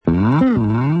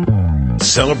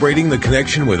celebrating the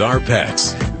connection with our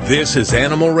pets. This is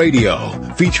Animal Radio,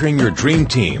 featuring your dream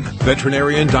team,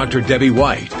 veterinarian Dr. Debbie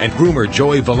White and groomer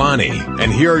Joey Villani.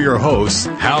 And here are your hosts,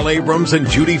 Hal Abrams and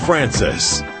Judy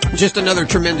Francis. Just another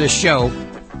tremendous show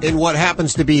in what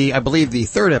happens to be, I believe, the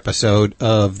third episode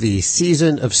of the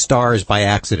Season of Stars by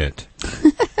Accident.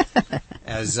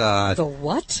 As the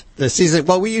what? The season.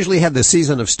 Well, we usually have the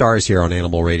Season of Stars here on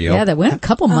Animal Radio. Yeah, that went a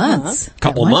couple months.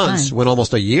 Couple months. Went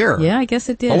almost a year. Yeah, I guess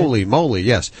it did. Holy moly,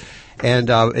 yes. And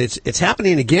it's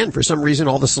happening again. For some reason,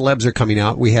 all the celebs are coming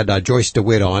out. We had Joyce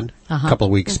DeWitt on a couple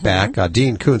of weeks back.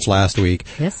 Dean Koontz last week.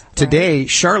 Yes. Today,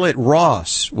 Charlotte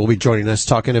Ross will be joining us,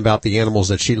 talking about the animals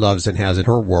that she loves and has in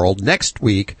her world. Next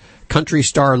week, country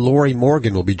star Lori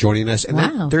Morgan will be joining us. And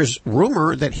then there's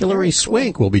rumor that Hilary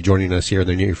Swank will be joining us here in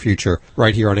the near future,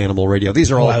 right here on Animal Radio. These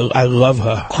are all... I love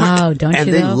her. Oh, don't and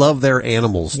you they know? love their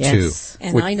animals, too.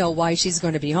 And I know why she's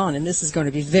going to be on, and this is going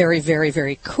to be very, very,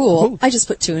 very cool. I just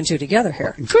put two and two together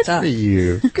here. Good for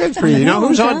you. Good for you. You know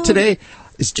who's on today?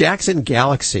 It's Jackson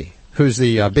Galaxy, who's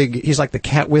the he's like the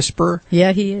cat whisperer.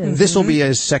 Yeah, he is. This will be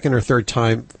his second or third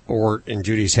time, or in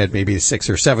Judy's head, maybe the sixth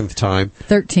or seventh time.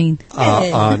 13.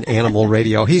 On Animal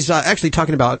Radio. He's actually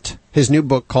talking about his new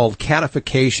book called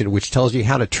Catification, which tells you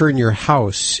how to turn your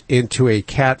house into a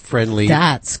cat-friendly...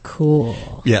 That's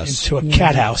cool. Yes. Into a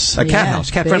cat house. A cat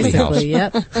house. Cat-friendly house.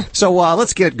 Yep. So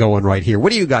let's get going right here.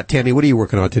 What do you got, Tammy? What are you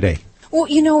working on today? Well,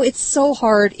 you know, it's so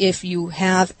hard if you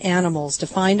have animals to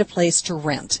find a place to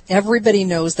rent. Everybody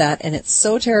knows that, and it's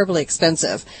so terribly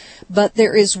expensive. But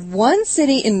there is one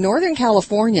city in Northern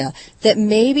California that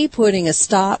may be putting a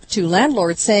stop to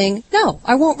landlords saying, no,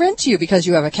 I won't rent to you because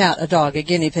you have a cat, a dog, a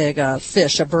guinea pig, a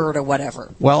fish, a bird, or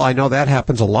whatever. Well, I know that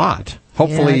happens a lot.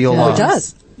 Hopefully it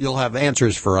does. You'll have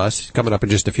answers for us coming up in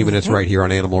just a few minutes right here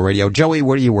on Animal Radio. Joey,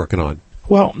 what are you working on?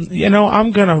 Well, you know,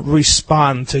 I'm going to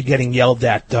respond to getting yelled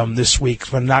at this week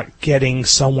for not getting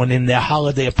someone in their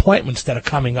holiday appointments that are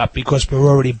coming up because we're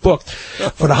already booked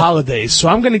for the holidays. So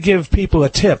I'm going to give people a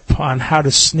tip on how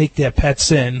to sneak their pets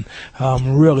in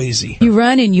real easy. You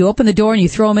run and you open the door and you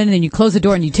throw them in and then you close the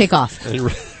door and you take off.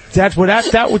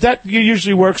 That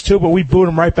usually works too, but we boot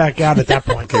them right back out at that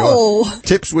point.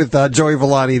 Tips with Joey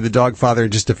Villani, the dog father,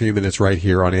 in just a few minutes right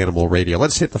here on Animal Radio.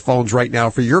 Let's hit the phones right now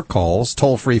for your calls.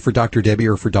 Toll free for Dr. Debbie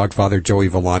or for dog father Joey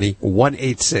Villani.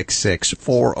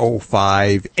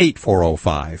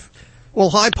 1-866-405-8405. Well,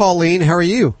 hi, Pauline. How are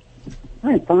you?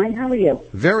 I'm fine. How are you?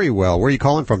 Very well. Where are you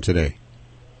calling from today?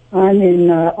 I'm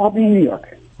in Albany, New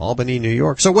York. Albany, New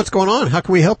York. So what's going on? How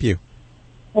can we help you?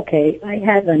 Okay. I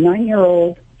have a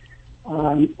 9-year-old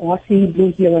Aussie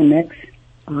Blue Heeler mix.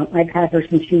 I've had her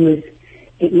since she was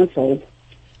 8 months old.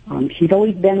 She's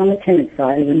always been on the timid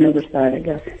side, the nervous side, I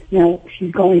guess. Now,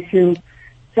 she's going through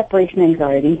separation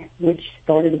anxiety, which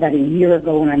started about a year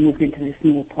ago when I moved into this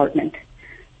new apartment.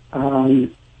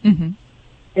 And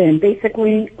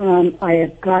basically, I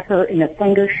have got her in a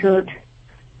Thunder shirt,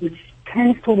 which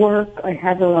tends to work. I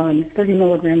have her on 30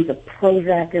 milligrams of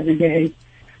Prozac every day.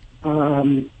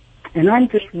 And I'm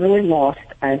just really lost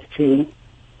as to,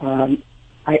 I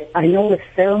know the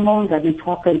pheromones. I've been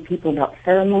talking to people about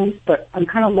pheromones, but I'm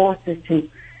kind of lost as to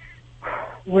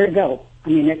where to go. I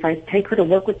mean, if I take her to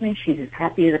work with me, she's as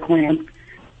happy as a clam.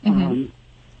 And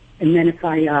then if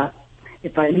I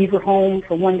leave her home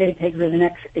for one day, take her to the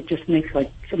next, it just makes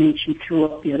she threw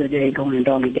up the other day going to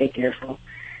doggy daycare, so,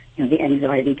 you know, the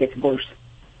anxiety gets worse.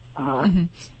 So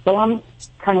I'm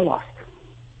kind of lost.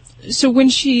 So when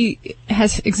she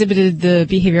has exhibited the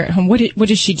behavior at home, what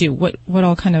does she do? What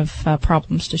all kind of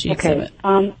problems does she exhibit?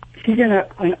 She's in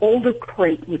an older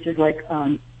crate, which is like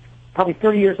probably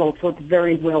 30 years old, so it's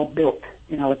very well built.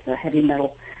 You know, it's a heavy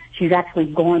metal. She's actually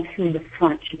gone through the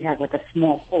front. She has like a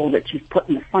small hole that she's put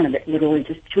in the front of it, literally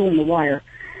just chewing the wire.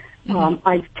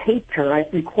 I've taped her.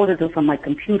 I've recorded her from my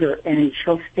computer, and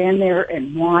she'll stand there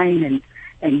and whine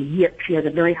and yip. She has a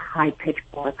very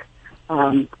high-pitched bark.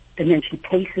 And then she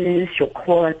paces, she'll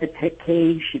claw at the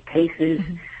cage, she paces,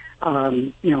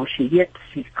 you know, she yips,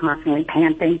 she's constantly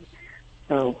panting.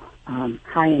 So,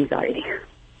 high anxiety.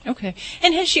 Okay.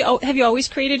 And have you always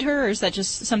created her, or is that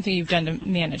just something you've done to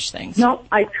manage things? No,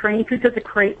 I trained her to the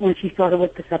crate when she started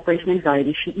with the separation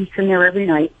anxiety. She eats in there every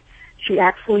night. She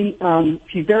actually,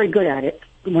 she's very good at it.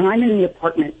 When I'm in the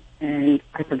apartment and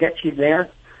I forget she's there,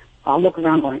 I'll look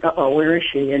around going, uh-oh, where is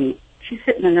she? And she's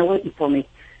sitting in there waiting for me.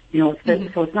 You know,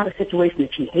 so it's not a situation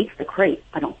that she hates the crate,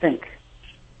 I don't think.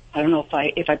 I don't know if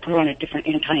I put her on a different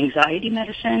anti-anxiety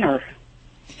medicine or...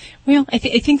 Well, I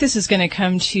think this is going to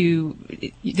come to,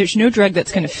 there's no drug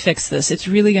that's going to fix this. It's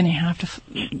really going to have to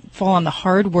fall on the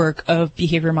hard work of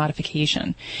behavior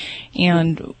modification.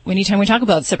 And anytime we talk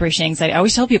about separation anxiety, I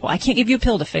always tell people, I can't give you a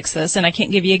pill to fix this, and I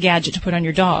can't give you a gadget to put on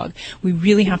your dog. We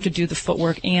really have to do the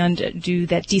footwork and do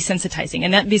that desensitizing.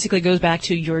 And that basically goes back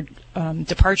to your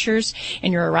departures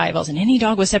and your arrivals. And any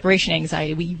dog with separation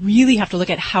anxiety, we really have to look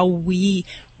at how we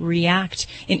react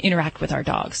and interact with our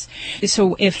dogs.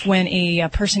 So if when a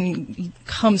person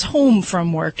comes home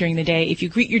from work during the day, if you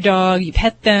greet your dog, you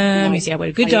pet them, you say what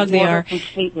a good dog they are.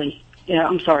 Completely. Yeah,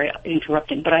 I'm sorry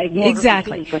interrupting, but I ignore her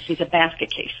because she's a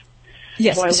basket case.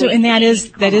 Yes, so and that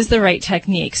is the right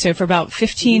technique. So for about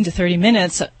 15 to 30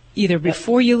 minutes, either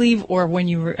before you leave or when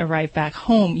you arrive back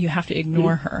home, you have to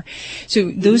ignore her.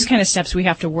 So those kind of steps we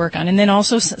have to work on. And then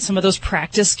also some of those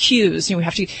practice cues. We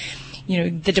have to,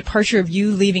 the departure of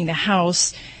you leaving the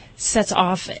house sets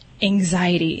off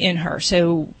anxiety in her.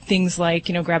 So things like,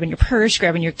 grabbing your purse,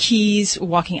 grabbing your keys,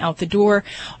 walking out the door,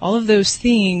 all of those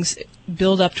things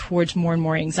build up towards more and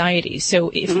more anxiety. So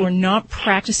if we're not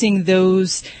practicing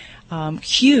those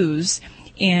cues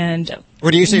and...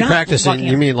 When you say practicing,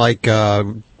 you mean like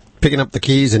picking up the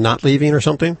keys and not leaving or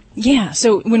something? Yeah.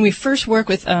 So when we first work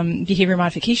with behavior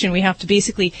modification, we have to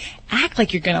basically act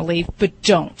like you're going to leave, but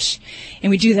don't. And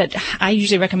we do that. I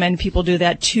usually recommend people do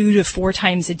that 2 to 4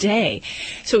 times a day.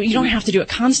 So you don't have to do it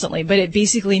constantly, but it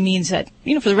basically means that,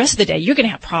 for the rest of the day, you're going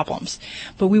to have problems.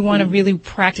 But we want to really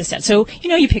practice that. So,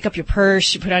 you pick up your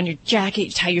purse, you put on your jacket,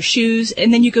 you tie your shoes,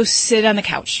 and then you go sit on the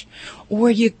couch. Or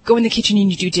you go in the kitchen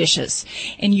and you do dishes.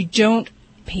 And you don't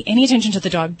pay any attention to the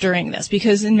dog during this,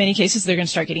 because in many cases they're going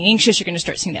to start getting anxious. You're going to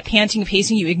start seeing that panting,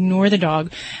 pacing. You ignore the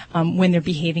dog when they're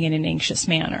behaving in an anxious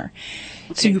manner.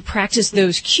 Okay. So you practice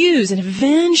those cues, and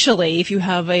eventually, if you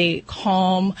have a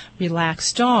calm,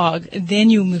 relaxed dog, then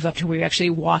you move up to where you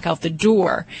actually walk out the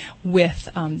door with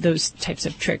those types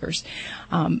of triggers.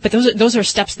 But those are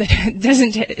steps that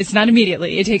it's not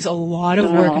immediately. It takes a lot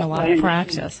of work and a lot of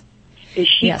practice. Is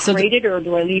she crated, or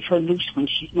do I leave her loose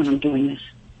when I'm doing this?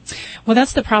 Well,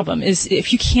 that's the problem, is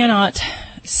if you cannot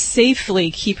safely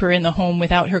keep her in the home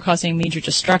without her causing major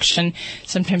destruction,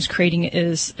 sometimes crating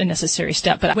is a necessary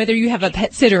step. But whether you have a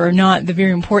pet sitter or not, the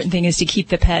very important thing is to keep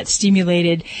the pet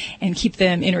stimulated and keep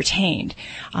them entertained.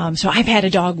 So I've had a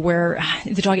dog where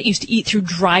the dog used to eat through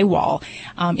drywall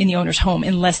in the owner's home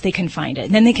unless they can find it.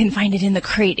 And then they can find it in the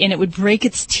crate, and it would break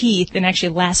its teeth and actually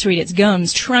lacerate its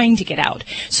gums trying to get out.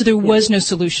 So there was no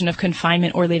solution of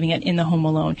confinement or leaving it in the home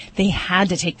alone. They had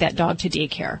to take that dog to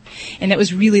daycare. And that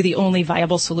was really the only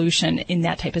viable solution in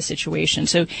that type of situation.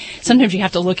 So sometimes you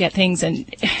have to look at things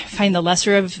and find the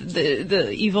lesser of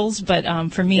the evils. But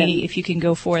for me, if you can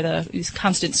go for the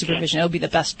constant supervision, it'll be the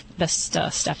best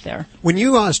step there. When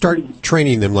you start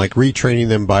training them, like retraining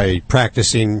them by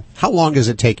practicing, how long does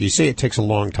it take? You say it takes a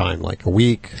long time, like a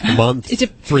week, a month,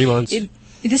 3 months?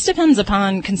 This depends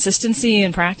upon consistency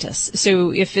and practice. So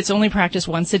if it's only practice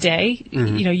once a day,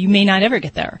 you may not ever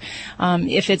get there.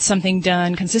 If it's something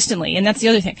done consistently. And that's the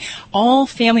other thing. All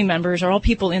family members or all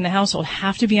people in the household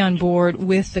have to be on board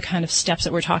with the kind of steps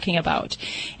that we're talking about.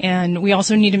 And we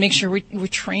also need to make sure we're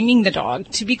training the dog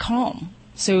to be calm.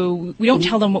 So we don't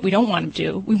tell them what we don't want them to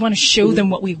do. We want to show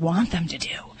them what we want them to do.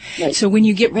 Right. So when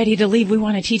you get ready to leave, we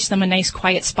want to teach them a nice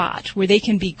quiet spot where they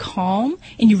can be calm,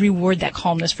 and you reward that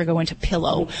calmness for going to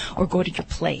pillow or go to your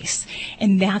place.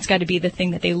 And that's got to be the thing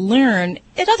that they learn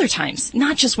at other times,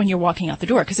 not just when you're walking out the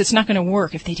door, because it's not going to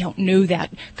work if they don't know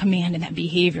that command and that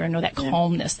behavior and know that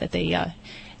calmness that they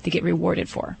get rewarded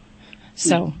for.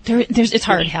 So it's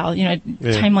hard, Hal.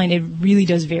 Timeline, it really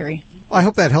does vary. Well, I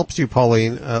hope that helps you,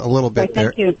 Pauline, a little bit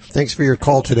there. Thank you. Thanks for your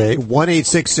call today.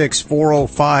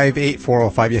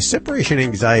 1-866-405-8405. Yes, separation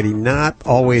anxiety, not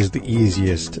always the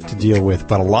easiest to deal with,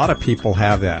 but a lot of people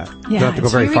have that. Yeah, you don't have to go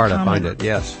very far common. to find it.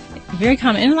 Yes. Very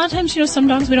common. And a lot of times, some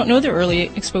dogs, we don't know their early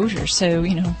exposure. So,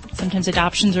 sometimes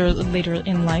adoptions are later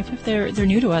in life if they're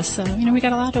new to us. So, we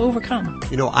got a lot to overcome.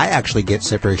 I actually get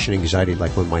separation anxiety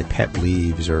like when my pet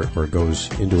leaves or goes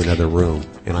into another room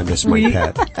and I miss my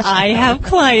pet. I have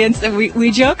clients, and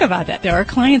we joke about that. There are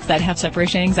clients that have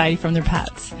separation anxiety from their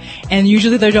pets. And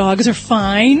usually their dogs are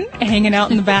fine hanging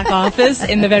out in the back office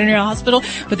in the veterinary hospital,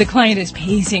 but the client is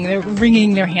pacing, they're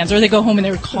wringing their hands, or they go home and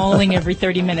they're calling every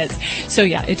 30 minutes. So,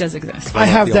 yeah, it does exist. I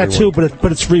have that too,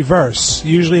 but it's reverse.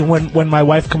 Usually when my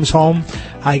wife comes home,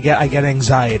 I get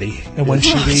anxiety, and when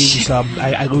she leaves,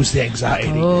 I lose the anxiety.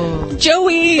 Oh.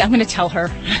 Joey, I'm going to tell her.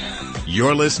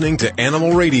 You're listening to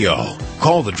Animal Radio.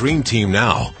 Call the Dream Team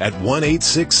now at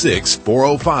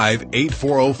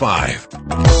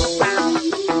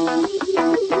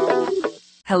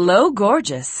 1-866-405-8405. Hello,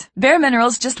 gorgeous. Bare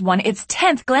Minerals just won its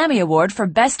 10th Glammy Award for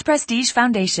Best Prestige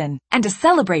Foundation. And to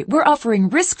celebrate, we're offering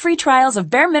risk-free trials of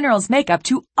Bare Minerals makeup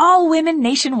to all women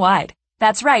nationwide.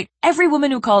 That's right. Every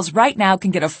woman who calls right now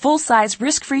can get a full-size,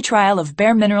 risk-free trial of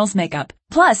Bare Minerals makeup,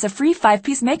 plus a free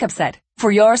 5-piece makeup set. For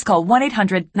yours, call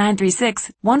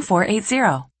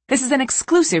 1-800-936-1480. This is an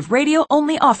exclusive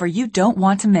radio-only offer you don't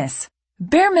want to miss.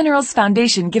 Bare Minerals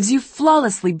Foundation gives you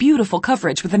flawlessly beautiful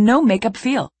coverage with a no-makeup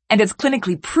feel. And it's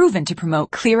clinically proven to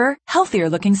promote clearer,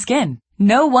 healthier-looking skin.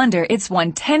 No wonder it's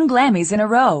won 10 Glammys in a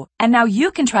row. And now you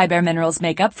can try Bare Minerals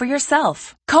makeup for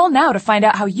yourself. Call now to find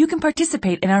out how you can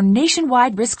participate in our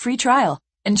nationwide risk-free trial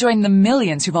and join the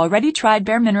millions who've already tried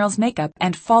Bare Minerals makeup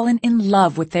and fallen in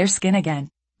love with their skin again.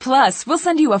 Plus, we'll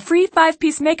send you a free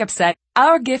 5-piece makeup set,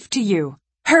 our gift to you.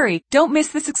 Hurry, don't miss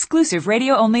this exclusive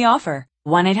radio-only offer.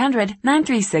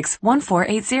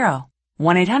 1-800-936-1480.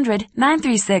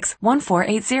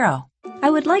 1-800-936-1480. I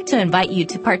would like to invite you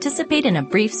to participate in a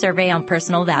brief survey on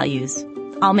personal values.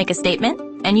 I'll make a statement,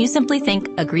 and you simply think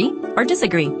agree or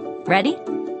disagree. Ready?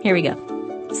 Here we go.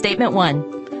 Statement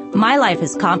 1. My life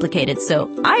is complicated, so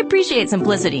I appreciate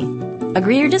simplicity.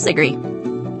 Agree or disagree?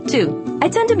 2. I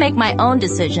tend to make my own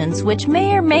decisions, which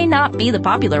may or may not be the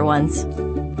popular ones.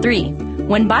 3.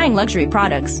 When buying luxury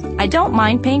products, I don't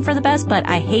mind paying for the best, but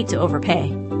I hate to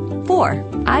overpay. 4.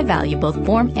 I value both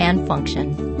form and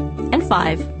function. And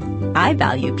 5. I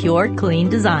value pure, clean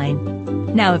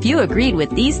design. Now, if you agreed with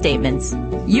these statements,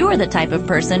 you are the type of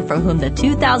person for whom the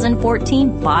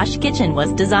 2014 Bosch kitchen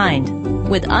was designed.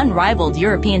 With unrivaled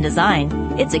European design,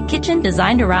 it's a kitchen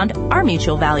designed around our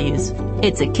mutual values.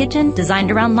 It's a kitchen designed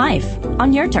around life,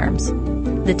 on your terms.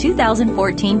 The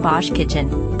 2014 Bosch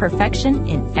kitchen, perfection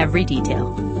in every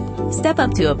detail. Step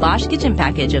up to a Bosch kitchen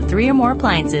package of 3 or more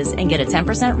appliances and get a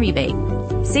 10% rebate.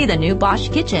 See the new Bosch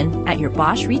kitchen at your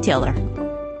Bosch retailer.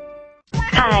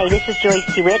 Hi, this is Joyce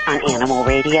DeWitt on Animal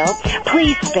Radio.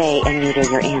 Please spay and neuter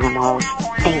your animals.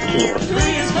 Thank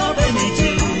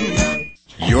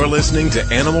you. You're listening to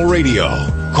Animal Radio.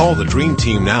 Call the Dream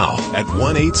Team now at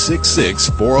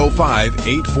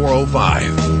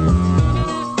 1-866-405-8405.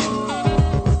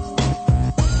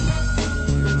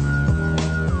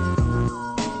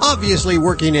 Obviously,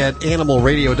 working at Animal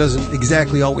Radio doesn't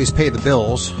exactly always pay the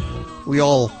bills. We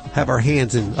all have our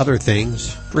hands in other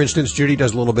things. For instance, Judy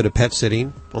does a little bit of pet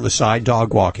sitting on the side,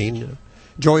 dog walking.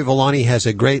 Joey Villani has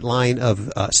a great line of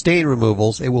stain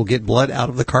removals. It will get blood out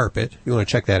of the carpet. You want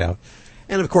to check that out.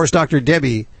 And, of course, Dr.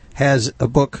 Debbie has a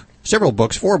book, several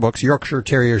books, 4 books, Yorkshire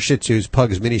Terriers, Shih Tzus,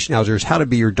 Pugs, Mini Schnauzers, How to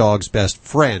Be Your Dog's Best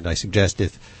Friend. I suggest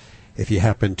if you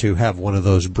happen to have one of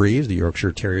those breeds, the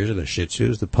Yorkshire Terriers or the Shih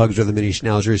Tzus, the Pugs or the Mini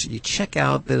Schnauzers, you check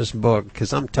out this book,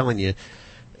 because I'm telling you,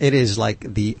 it is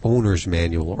like the owner's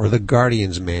manual or the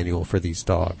guardian's manual for these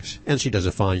dogs. And she does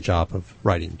a fine job of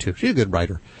writing, too. She's a good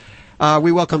writer.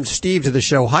 We welcome Steve to the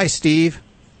show. Hi, Steve.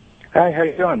 Hi, how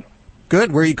you doing?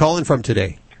 Good. Where are you calling from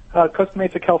today? Costa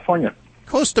Mesa, California.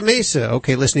 Costa Mesa.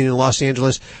 Okay, listening in Los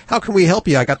Angeles. How can we help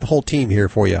you? I got the whole team here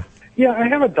for you. Yeah, I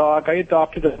have a dog. I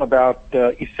adopted him about,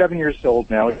 he's 7 years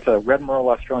old now. It's a Red Merle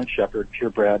Australian Shepherd,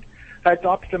 purebred. I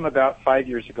adopted him about 5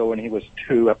 years ago when he was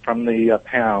 2 from the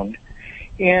pound.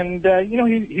 And,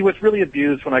 he was really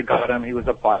abused when I got him. He was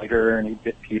a biter and he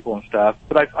bit people and stuff.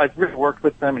 But I've really worked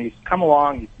with him and he's come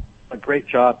along. He's done a great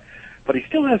job. But he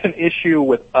still has an issue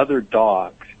with other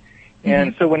dogs. Mm-hmm.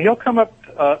 And so when he'll come up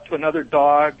to another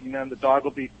dog, the dog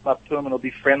will be up to him and he'll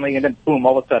be friendly. And then boom,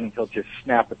 all of a sudden he'll just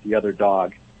snap at the other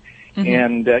dog. Mm-hmm.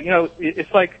 And,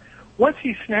 it's like once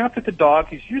he snapped at the dog,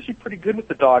 he's usually pretty good with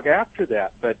the dog after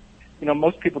that. But,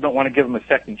 most people don't want to give him a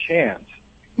second chance.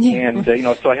 Yeah. And,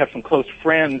 so I have some close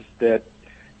friends that,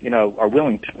 are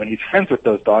willing to, and he's friends with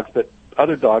those dogs, but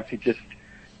other dogs, it's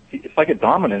like a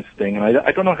dominance thing, and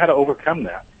I don't know how to overcome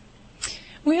that.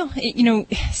 Well,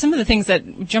 some of the things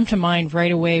that jump to mind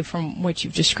right away from what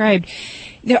you've described,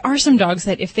 there are some dogs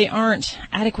that if they aren't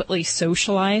adequately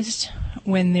socialized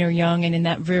when they're young and in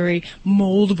that very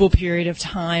moldable period of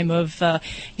time of,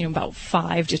 about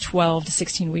 5 to 12 to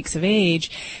 16 weeks of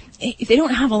age, if they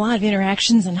don't have a lot of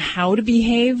interactions on how to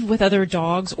behave with other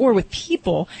dogs or with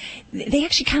people, they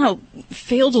actually kind of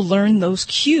fail to learn those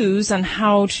cues on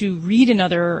how to read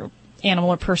another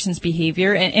animal or person's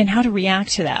behavior and how to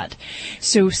react to that.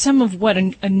 So some of what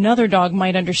another dog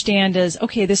might understand is,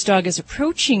 okay, this dog is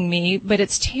approaching me, but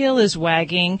its tail is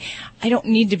wagging. I don't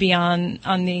need to be on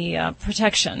the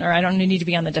protection, or I don't need to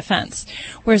be on the defense.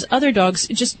 Whereas other dogs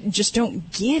just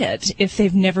don't get it if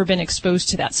they've never been exposed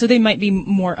to that. So they might be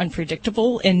more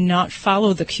unpredictable and not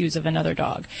follow the cues of another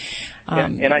dog.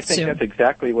 And I think that's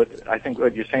exactly what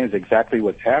you're saying is exactly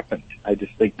what's happened. I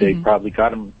just think they probably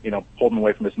got him, pulled him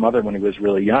away from his mother when he was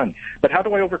really young. But how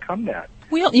do I overcome that?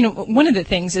 Well, one of the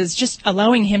things is just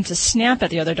allowing him to snap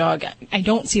at the other dog. I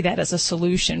don't see that as a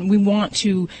solution. We want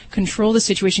to control the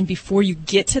situation before you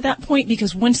get to that point,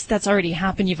 because once that's already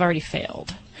happened, you've already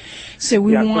failed. So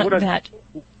we want that.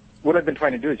 What I've been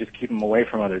trying to do is just keep him away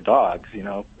from other dogs,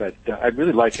 but I'd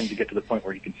really like him to get to the point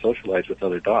where he can socialize with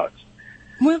other dogs.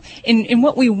 Well, in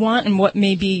what we want and what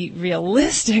may be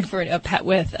realistic for a pet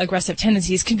with aggressive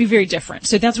tendencies can be very different.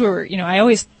 So that's where,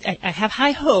 I have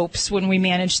high hopes when we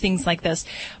manage things like this,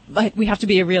 but we have to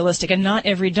be realistic, and not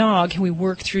every dog can we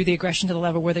work through the aggression to the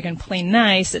level where they're going to play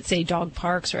nice at, say, dog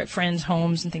parks or at friends'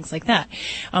 homes and things like that.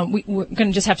 We're going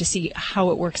to just have to see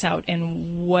how it works out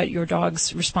and what your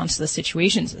dog's response to the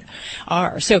situations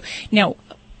are. So now,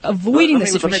 avoiding the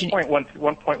situation. Let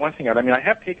me point one thing out. I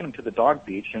have taken him to the dog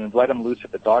beach and let him loose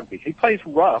at the dog beach. He plays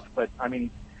rough, but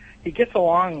he gets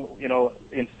along,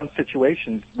 in some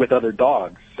situations with other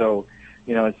dogs. So,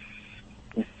 but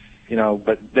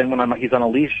then when he's on a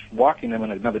leash walking them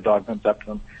and another dog comes up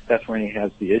to him, that's when he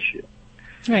has the issue.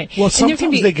 Right. Well,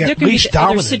 sometimes they get leash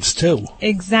dominance, too.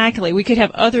 Exactly. We could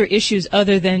have other issues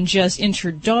other than just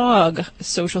inter-dog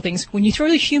social things. When you throw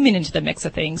the human into the mix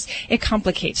of things, it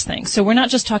complicates things. So we're not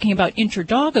just talking about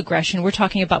inter-dog aggression, we're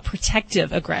talking about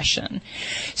protective aggression.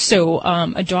 So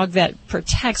a dog that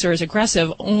protects or is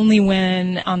aggressive only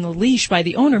when on the leash by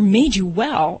the owner made you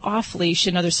well off-leash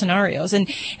in other scenarios. And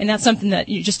that's something that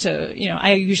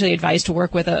I usually advise to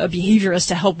work with a behaviorist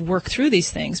to help work through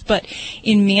these things. But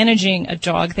in managing a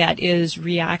dog that is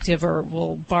reactive or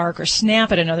will bark or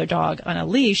snap at another dog on a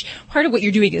leash, part of what you're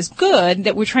doing is good,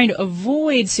 that we're trying to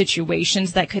avoid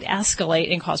situations that could escalate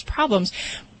and cause problems,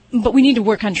 but we need to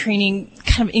work on training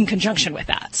kind of in conjunction with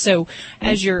that. So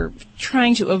as you're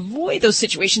trying to avoid those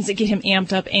situations that get him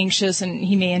amped up, anxious, and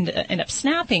he may end up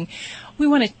snapping, we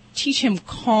want to teach him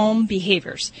calm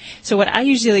behaviors. So what I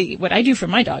do for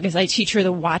my dog is I teach her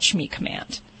the watch me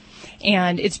command.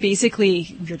 And it's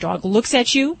basically your dog looks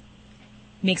at you,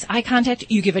 makes eye contact,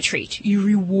 you give a treat. You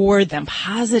reward them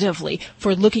positively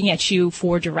for looking at you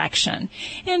for direction.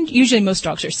 And usually most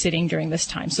dogs are sitting during this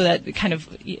time, so that kind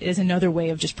of is another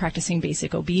way of just practicing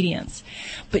basic obedience.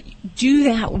 But do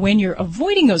that when you're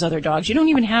avoiding those other dogs. You don't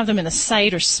even have them in the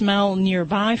sight or smell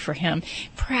nearby for him.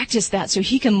 Practice that so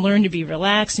he can learn to be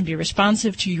relaxed and be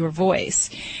responsive to your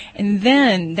voice. And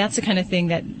then that's the kind of thing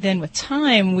that then with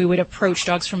time we would approach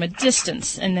dogs from a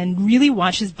distance and then really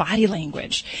watch his body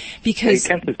language.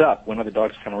 Because tenses up when other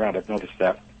dogs come around. I've noticed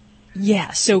that.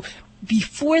 Yeah, so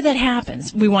before that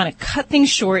happens, we want to cut things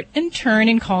short and turn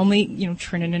and calmly,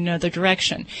 turn in another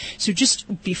direction. So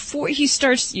just before he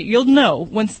starts, you'll know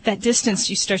once that distance,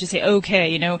 you start to say,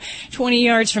 okay, 20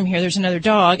 yards from here, there's another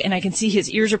dog, and I can see his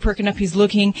ears are perking up, he's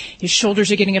looking, his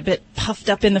shoulders are getting a bit puffed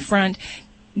up in the front.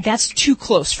 That's too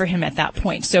close for him at that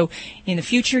point. So in the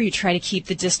future, you try to keep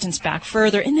the distance back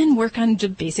further and then work on the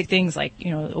basic things like,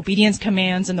 obedience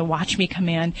commands and the watch me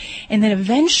command. And then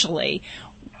eventually,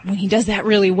 when he does that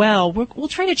really well, we'll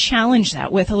try to challenge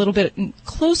that with a little bit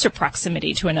closer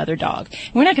proximity to another dog.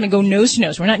 We're not going to go nose to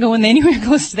nose. We're not going anywhere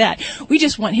close to that. We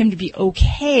just want him to be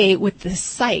okay with the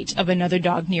sight of another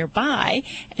dog nearby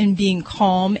and being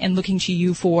calm and looking to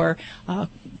you for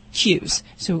cues.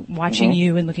 So watching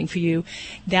you and looking for you,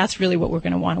 that's really what we're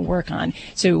going to want to work on.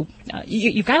 So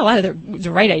you've got a lot of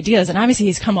the right ideas, and obviously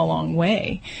he's come a long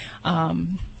way.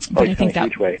 But I think that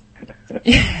huge way.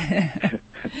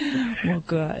 Well,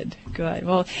 good.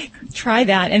 Well, try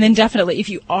that, and then definitely if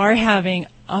you are having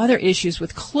other issues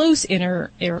with close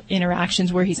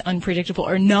interactions where he's unpredictable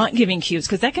or not giving cues,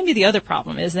 because that can be the other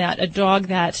problem, is that a dog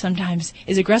that sometimes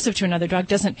is aggressive to another dog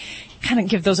doesn't kind of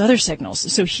give those other signals.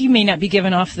 So he may not be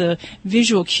giving off the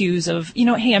visual cues of,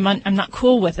 hey, I'm not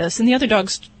cool with this, and the other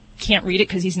dogs can't read it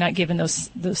because he's not given those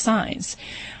signs.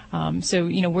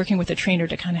 So working with a trainer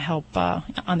to kind of help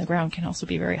on the ground can also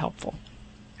be very helpful.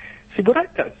 See, what I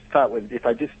thought was if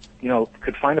I just,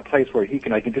 could find a place where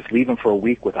I could just leave him for a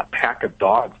week with a pack of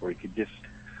dogs where he could just,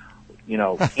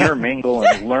 intermingle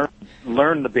and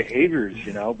learn the behaviors,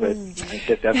 but I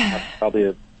think that's probably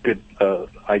a good,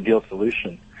 ideal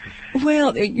solution.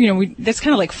 Well, that's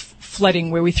kind of like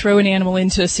flooding, where we throw an animal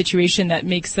into a situation that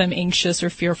makes them anxious or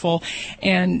fearful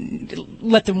and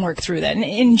let them work through that. And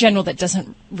in general, that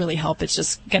doesn't really help. It's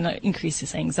just going to increase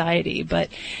his anxiety. But,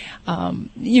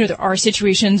 there are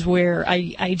situations where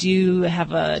I do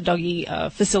have a doggy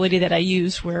facility that I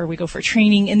use where we go for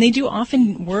training, and they do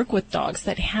often work with dogs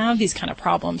that have these kind of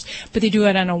problems, but they do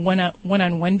it on a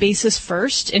one-on-one basis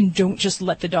first and don't just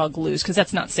let the dog loose, because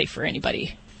that's not safe for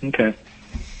anybody. Okay.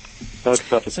 Dogs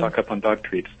have to stock up on dog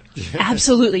treats.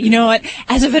 Absolutely. You know what?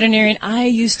 As a veterinarian, I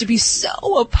used to be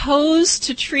so opposed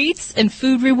to treats and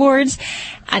food rewards.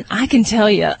 And I can tell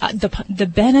you the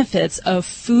benefits of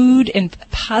food and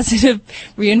positive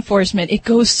reinforcement, it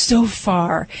goes so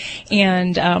far.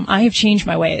 And I have changed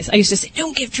my ways. I used to say,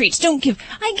 don't give treats,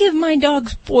 I give my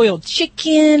dogs boiled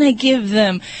chicken, I give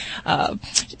them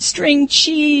string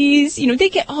cheese, they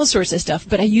get all sorts of stuff.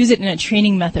 But I use it in a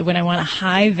training method when I want a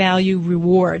high value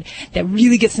reward that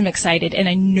really gets them excited, and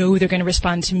I know they're going to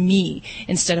respond to me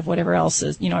instead of whatever else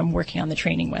is, I'm working on the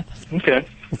training with. Okay.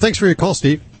 Well, thanks for your call,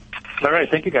 Steve. All right.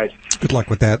 Thank you, guys. Good luck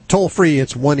with that. Toll free,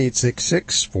 it's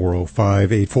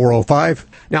 1-866-405-8405.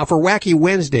 Now, for Wacky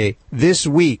Wednesday this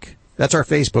week, that's our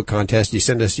Facebook contest. You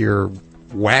send us your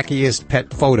wackiest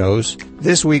pet photos.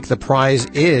 This week, the prize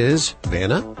is,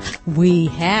 Vanna? We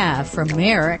have, from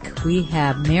Merrick,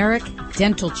 Merrick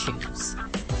Dental Chews.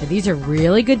 Now, these are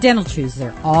really good dental chews.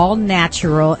 They're all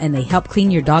natural, and they help clean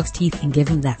your dog's teeth and give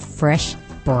them that fresh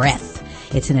breath.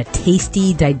 It's in a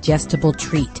tasty, digestible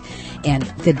treat. And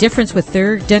the difference with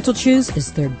their dental chews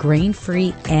is they're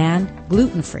grain-free and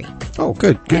gluten-free. Oh,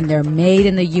 good. And they're made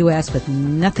in the U.S. with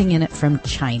nothing in it from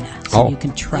China. So you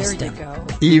can trust them.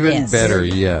 Even better,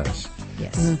 yes.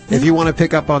 Yes. Mm-hmm. If you want to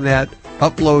pick up on that,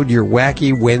 upload your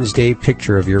Wacky Wednesday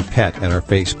picture of your pet at our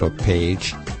Facebook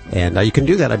page. And you can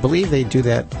do that. I believe they do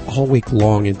that all week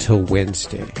long until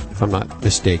Wednesday. If I'm not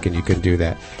mistaken, you can do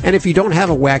that. And if you don't have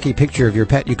a wacky picture of your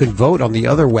pet, you can vote on the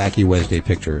other Wacky Wednesday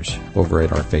pictures over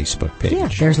at our Facebook page. Yeah,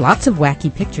 there's lots of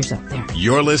wacky pictures up there.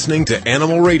 You're listening to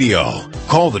Animal Radio.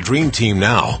 Call the Dream Team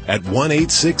now at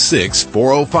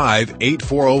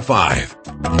 1-866-405-8405.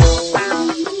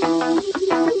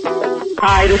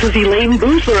 Hi, this is Elaine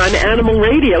Boozler on Animal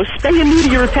Radio. Spay and neuter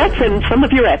your pets and some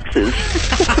of your exes.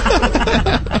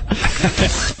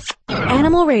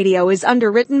 Animal Radio is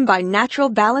underwritten by Natural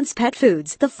Balance Pet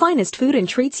Foods, the finest food and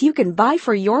treats you can buy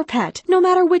for your pet. No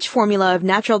matter which formula of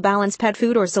Natural Balance Pet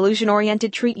Food or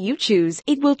solution-oriented treat you choose,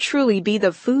 it will truly be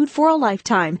the food for a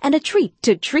lifetime and a treat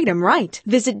to treat 'em right.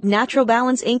 Visit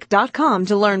naturalbalanceinc.com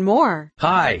to learn more.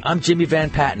 Hi, I'm Jimmy Van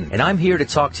Patten, and I'm here to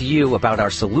talk to you about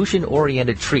our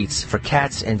solution-oriented treats for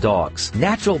cats and dogs.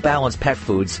 Natural Balance Pet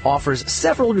Foods offers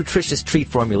several nutritious treat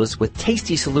formulas with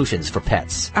tasty solutions for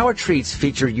pets. Our treats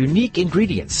feature unique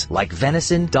ingredients like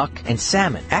venison, duck, and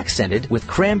salmon, accented with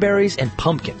cranberries and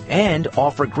pumpkin, and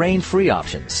offer grain-free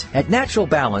options. At Natural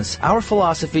Balance, our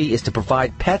philosophy is to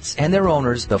provide pets and their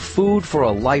owners the food for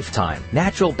a lifetime.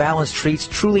 Natural Balance treats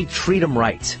truly treat 'em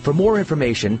right. For more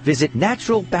information, visit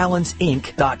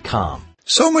naturalbalanceinc.com.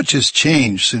 So much has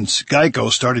changed since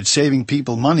Geico started saving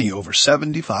people money over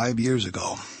 75 years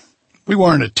ago. We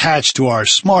weren't attached to our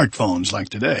smartphones like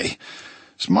today.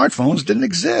 Smartphones didn't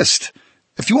exist.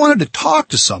 If you wanted to talk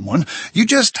to someone, you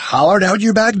just hollered out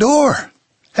your back door.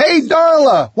 Hey,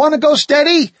 Darla, want to go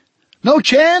steady? No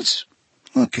chance?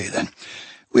 Okay, then.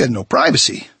 We had no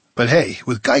privacy. But hey,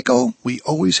 with Geico, we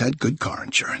always had good car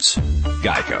insurance.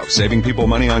 Geico, saving people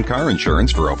money on car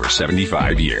insurance for over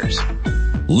 75 years.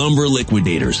 Lumber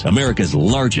Liquidators, America's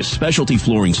largest specialty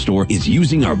flooring store, is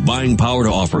using our buying power to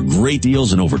offer great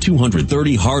deals on over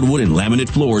 230 hardwood and laminate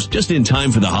floors just in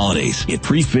time for the holidays. Get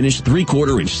pre-finished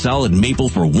 3/4-inch solid maple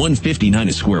for $159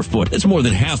 a square foot. That's more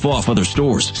than half off other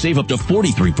stores. Save up to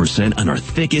 43% on our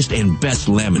thickest and best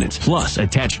laminates. Plus,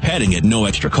 attached padding at no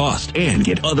extra cost. And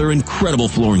get other incredible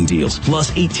flooring deals.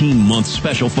 Plus 18-month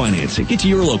special financing. Get to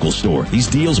your local store. These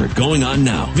deals are going on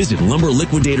now. Visit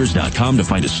lumberliquidators.com to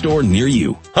find a store near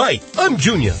you. Hi, I'm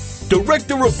Junior,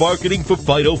 Director of Marketing for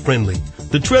Fido Friendly,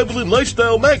 the travel and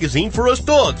lifestyle magazine for us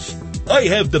dogs. I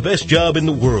have the best job in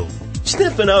the world,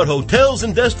 sniffing out hotels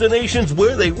and destinations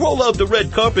where they roll out the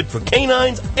red carpet for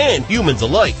canines and humans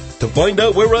alike. To find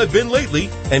out where I've been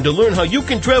lately and to learn how you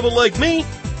can travel like me,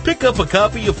 pick up a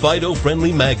copy of Fido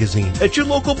Friendly magazine at your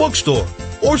local bookstore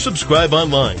or subscribe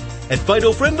online at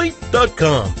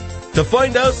FidoFriendly.com to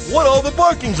find out what all the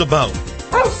barking's about.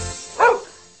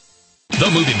 The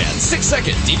Movie Man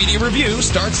 6-second DVD review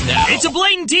starts now. It's a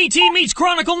blatant TT meets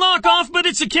Chronicle knockoff, but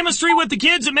it's the chemistry with the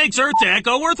kids that makes Earth to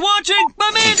Echo worth watching. My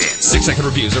man! 6-second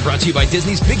reviews are brought to you by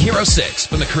Disney's Big Hero 6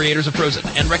 from the creators of Frozen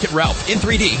and Wreck-It Ralph in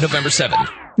 3D November 7th.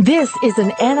 This is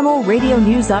an Animal Radio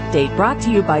News Update brought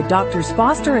to you by Drs.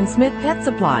 Foster and Smith Pet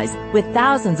Supplies, with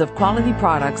thousands of quality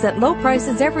products at low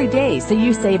prices every day so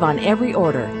you save on every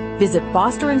order. Visit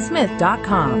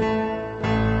fosterandsmith.com.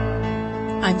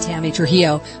 I'm Tammy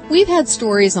Trujillo. We've had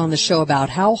stories on the show about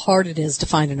how hard it is to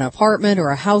find an apartment or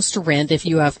a house to rent if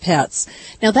you have pets.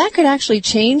 Now that could actually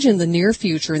change in the near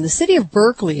future in the city of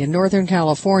Berkeley in Northern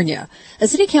California. A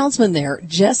city councilman there,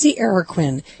 Jesse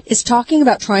Araquin, is talking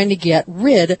about trying to get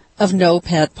rid of no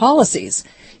pet policies.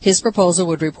 His proposal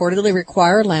would reportedly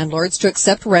require landlords to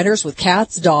accept renters with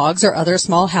cats, dogs, or other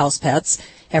small house pets,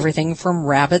 everything from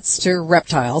rabbits to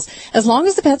reptiles, as long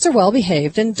as the pets are well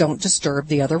behaved and don't disturb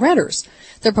the other renters.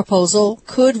 The proposal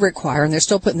could require, and they're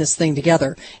still putting this thing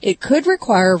together, it could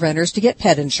require renters to get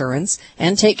pet insurance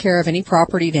and take care of any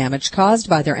property damage caused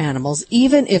by their animals,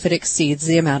 even if it exceeds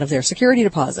the amount of their security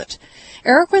deposit.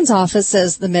 Araquin's office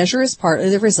says the measure is partly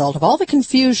the result of all the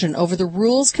confusion over the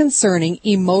rules concerning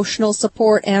emotional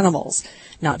support animals,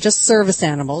 not just service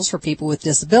animals for people with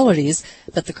disabilities,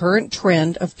 but the current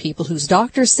trend of people whose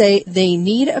doctors say they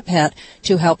need a pet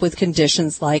to help with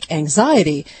conditions like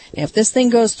anxiety. If this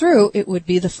thing goes through, it would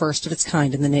be the first of its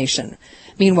kind in the nation.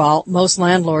 Meanwhile, most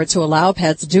landlords who allow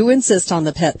pets do insist on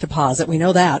the pet deposit, we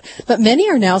know that, but many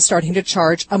are now starting to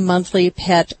charge a monthly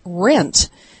pet rent.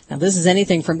 Now, this is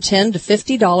anything from $10 to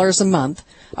 $50 a month.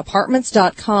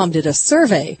 Apartments.com did a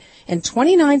survey, and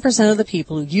 29% of the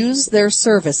people who use their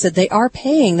service said they are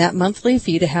paying that monthly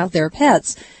fee to have their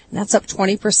pets, and that's up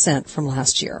 20% from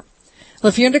last year. Well,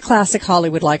 if you're into classic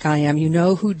Hollywood like I am, you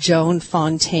know who Joan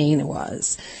Fontaine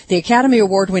was. The Academy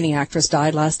Award-winning actress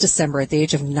died last December at the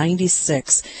age of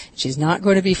 96. She's not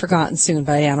going to be forgotten soon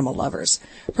by animal lovers.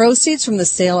 Proceeds from the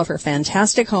sale of her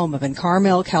fantastic home in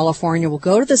Carmel, California, will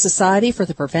go to the Society for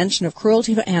the Prevention of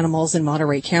Cruelty to Animals in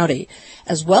Monterey County,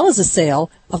 as well as a sale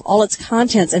of all its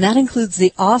contents, and that includes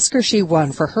the Oscar she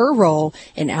won for her role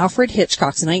in Alfred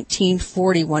Hitchcock's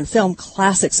 1941 film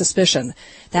Classic Suspicion.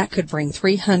 That could bring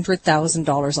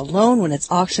 $300,000 alone when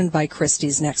it's auctioned by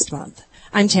Christie's next month.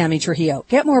 I'm Tammy Trujillo.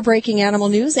 Get more breaking animal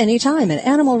news anytime at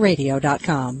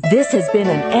animalradio.com. This has been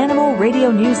an Animal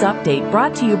Radio News Update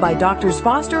brought to you by Drs.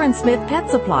 Foster and Smith Pet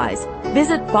Supplies.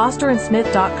 Visit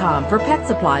fosterandsmith.com for pet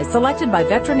supplies selected by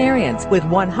veterinarians with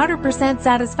 100%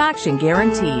 satisfaction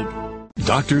guaranteed.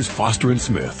 Doctors Foster &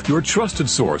 Smith, your trusted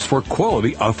source for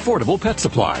quality, affordable pet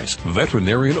supplies.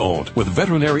 Veterinarian owned with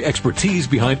veterinary expertise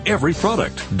behind every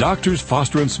product. Doctors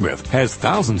Foster & Smith has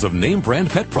thousands of name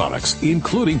brand pet products,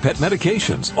 including pet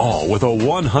medications, all with a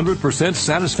 100%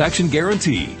 satisfaction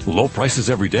guarantee. Low prices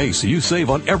every day so you save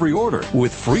on every order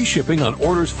with free shipping on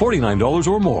orders $49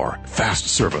 or more. Fast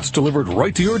service delivered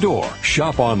right to your door.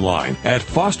 Shop online at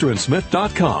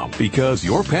fosterandsmith.com because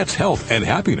your pet's health and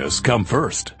happiness come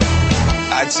first.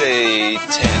 I'd say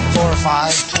 10. 4 or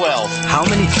 5. 12. How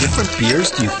many different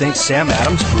beers do you think Sam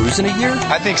Adams brews in a year?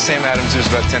 I think Sam Adams brews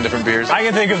about 10 different beers. I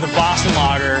can think of the Boston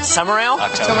Lager, Summer Ale,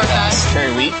 Oktoberfest,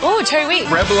 Cherry Wheat. Ooh, Cherry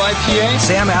Wheat, Rebel IPA.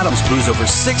 Sam Adams brews over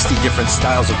 60 different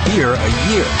styles of beer a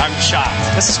year. I'm shocked.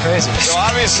 This is crazy. So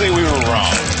obviously we were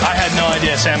wrong. I had no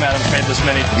idea Sam Adams made this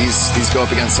many. These go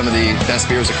up against some of the best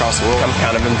beers across the world. I'm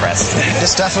kind of impressed.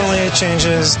 This definitely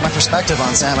changes my perspective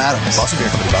on Sam Adams. Boston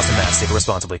Beer Company, Boston, Mass. Take it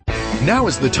responsibly. Now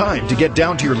is the time to get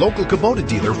down to your local Kubota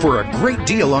dealer for a great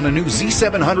deal on a new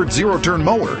Z700 zero-turn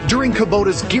mower during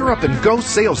Kubota's Gear Up and Go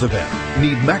sales event.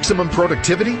 Need maximum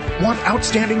productivity? Want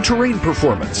outstanding terrain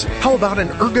performance? How about an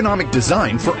ergonomic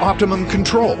design for optimum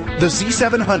control? The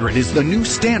Z700 is the new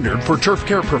standard for turf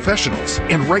care professionals,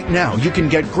 and right now you can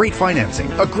get great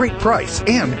financing, a great price,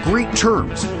 and great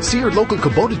terms. See your local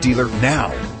Kubota dealer now.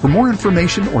 For more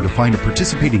information or to find a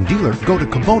participating dealer, go to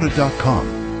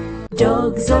Kubota.com.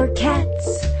 Dogs or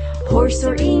cats, horse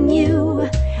or emu,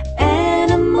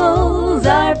 animals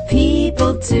are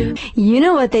people too. You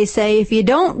know what they say, if you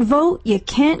don't vote, you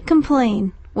can't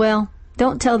complain. Well,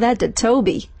 don't tell that to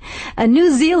Toby. A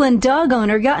New Zealand dog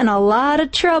owner got in a lot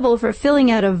of trouble for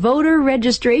filling out a voter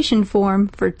registration form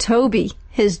for Toby,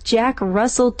 his Jack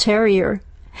Russell Terrier.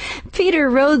 Peter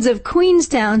Rhodes of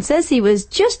Queenstown says he was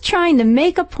just trying to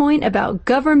make a point about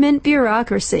government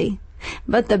bureaucracy.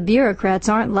 But the bureaucrats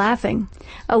aren't laughing.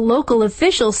 A local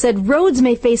official said Rhodes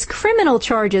may face criminal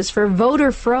charges for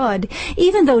voter fraud,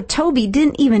 even though Toby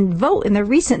didn't even vote in the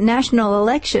recent national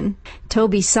election.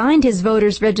 Toby signed his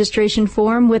voter's registration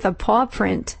form with a paw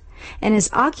print, and his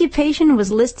occupation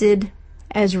was listed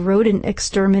as rodent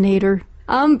exterminator.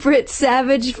 I'm Britt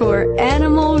Savage for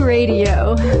Animal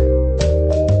Radio.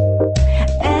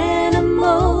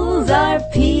 Animals are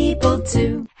people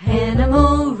too.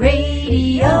 Animal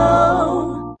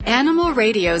Radio. Animal Animal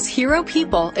Radio's Hero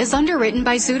People is underwritten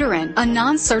by Zudarin, a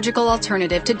non-surgical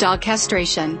alternative to dog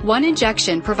castration. One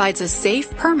injection provides a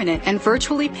safe, permanent, and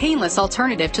virtually painless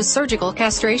alternative to surgical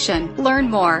castration. Learn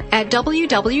more at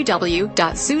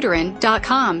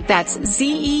www.zudarin.com. That's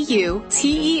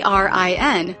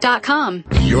ZEUTERIN.com.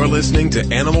 You're listening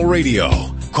to Animal Radio.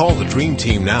 Call the Dream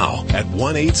Team now at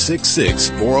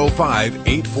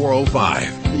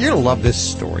 1-866-405-8405. You're going to love this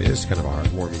story. It's kind of a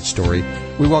heartwarming story.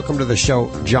 We welcome to the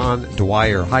show John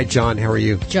Dwyer. Hi, John. How are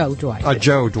you? Joe Dwyer.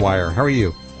 Joe Dwyer. How are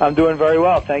you? I'm doing very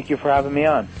well. Thank you for having me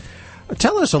on.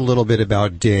 Tell us a little bit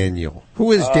about Daniel.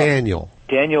 Who is Daniel?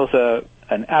 Daniel's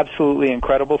an absolutely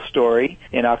incredible story.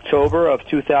 In October of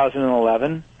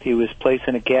 2011, he was placed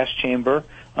in a gas chamber,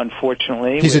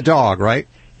 unfortunately. He's a dog, right?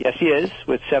 Yes, he is,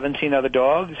 with 17 other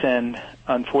dogs, and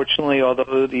unfortunately,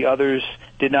 although the others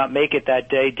did not make it that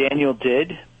day, Daniel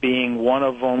did, being one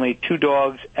of only 2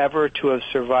 dogs ever to have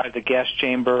survived the gas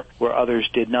chamber where others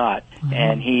did not. Mm-hmm.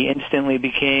 And he instantly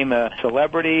became a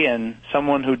celebrity and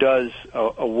someone who does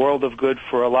a world of good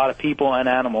for a lot of people and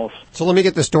animals. So let me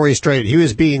get the story straight. He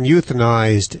was being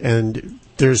euthanized, and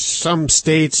there's some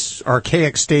states,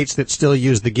 archaic states, that still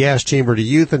use the gas chamber to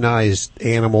euthanize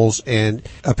animals, and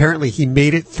apparently he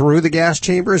made it through the gas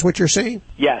chamber, is what you're saying?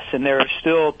 Yes, and there are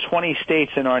still 20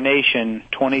 states in our nation,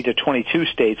 20 to 22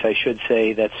 states, I should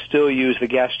say, that still use the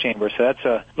gas chamber, so that's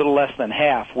a little less than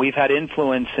half. We've had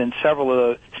influence in several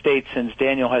of the states since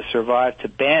Daniel has survived to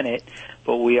ban it,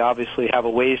 but we obviously have a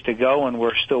ways to go, and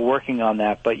we're still working on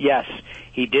that. But yes,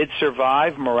 he did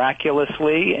survive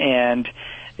miraculously, and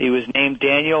he was named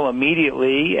Daniel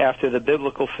immediately after the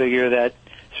biblical figure that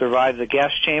survived the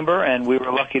gas chamber, and we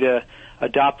were lucky to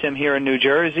adopt him here in New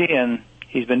Jersey, and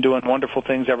he's been doing wonderful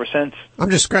things ever since. I'm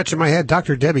just scratching my head.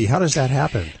 Dr. Debbie, how does that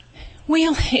happen?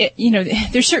 Well,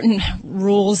 there's certain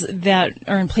rules that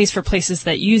are in place for places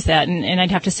that use that, and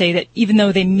I'd have to say that even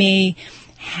though they may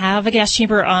have a gas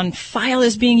chamber on file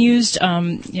as being used,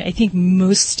 I think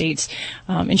most states,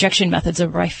 injection methods are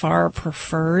by far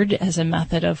preferred as a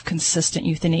method of consistent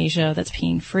euthanasia that's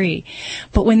pain-free.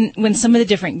 But when some of the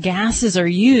different gases are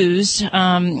used,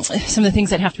 some of the things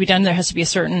that have to be done, there has to be a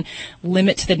certain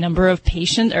limit to the number of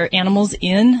patients or animals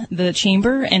in the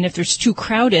chamber, and if there's too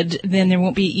crowded, then there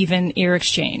won't be even air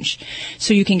exchange.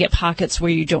 So you can get pockets where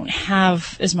you don't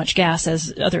have as much gas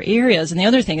as other areas. And the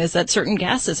other thing is that certain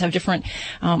gases have different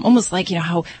almost like,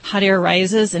 how hot air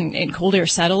rises and cold air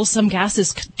settles. Some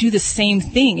gases do the same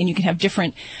thing, and you can have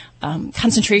different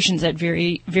concentrations at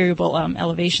variable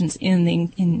elevations in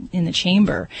the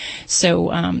chamber.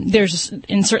 So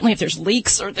and certainly if there's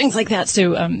leaks or things like that.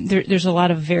 So there's a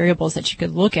lot of variables that you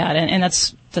could look at, and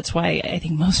that's why I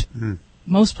think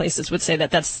most places would say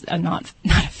that that's not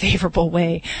a favorable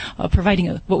way of providing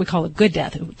what we call a good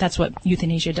death. That's what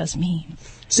euthanasia does mean.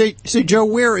 Say, Joe,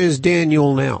 where is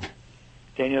Daniel now?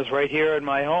 Daniel's right here in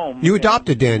my home. You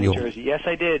adopted Daniel. New Jersey. Yes,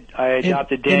 I did. I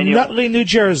adopted Daniel. In Nutley, New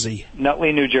Jersey.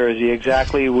 Nutley, New Jersey,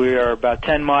 exactly. We are about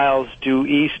 10 miles due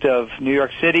east of New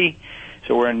York City,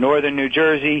 so we're in northern New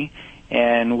Jersey,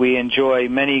 and we enjoy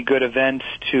many good events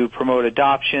to promote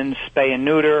adoptions, spay and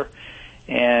neuter,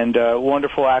 and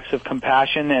wonderful acts of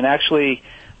compassion. And actually,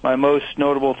 my most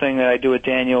notable thing that I do with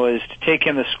Daniel is to take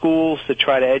him to schools to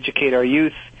try to educate our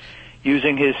youth.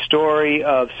 Using his story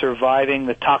of surviving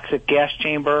the toxic gas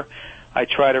chamber, I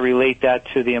try to relate that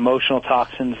to the emotional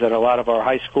toxins that a lot of our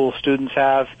high school students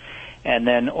have, and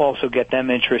then also get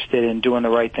them interested in doing the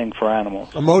right thing for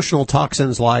animals. Emotional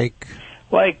toxins like?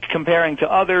 Like comparing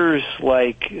to others,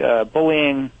 like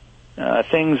bullying,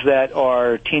 things that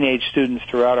our teenage students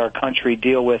throughout our country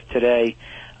deal with today,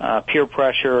 peer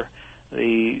pressure,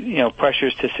 the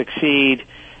pressures to succeed.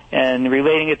 And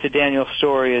relating it to Daniel's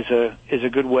story is a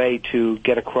good way to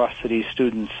get across to these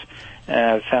students.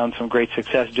 I've found some great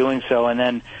success doing so. And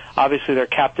then, obviously, they're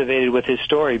captivated with his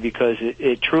story because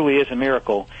it truly is a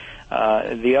miracle.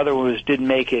 The other ones didn't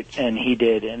make it, and he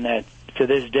did. And that, to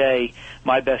this day,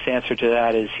 my best answer to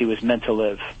that is he was meant to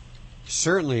live.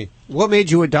 Certainly. What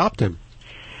made you adopt him?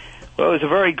 Well, it was a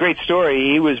very great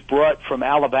story. He was brought from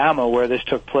Alabama, where this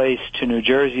took place, to New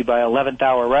Jersey by 11th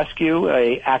Hour Rescue,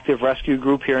 a active rescue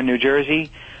group here in New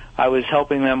Jersey. I was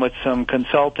helping them with some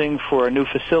consulting for a new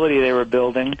facility they were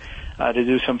building to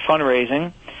do some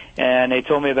fundraising. And they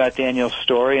told me about Daniel's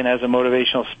story, and as a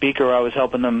motivational speaker, I was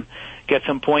helping them get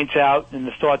some points out in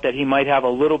the thought that he might have a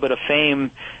little bit of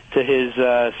fame to his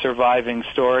surviving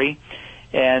story.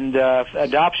 And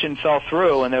adoption fell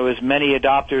through, and there was many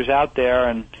adopters out there,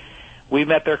 and we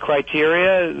met their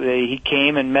criteria. He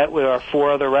came and met with our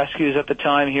 4 other rescues at the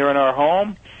time here in our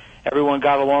home. Everyone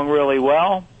got along really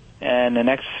well, and the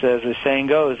next, as the saying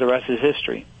goes, the rest is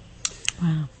history.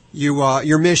 Wow.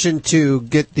 Your mission to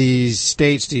get these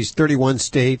 31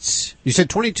 states, you said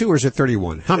 22 or is it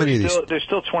 31? How many of these? There's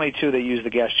still 22 that use the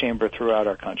gas chamber throughout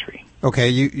our country. Okay,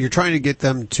 you're trying to get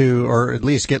them to, or at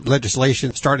least get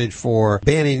legislation started for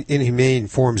banning inhumane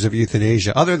forms of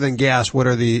euthanasia. Other than gas, what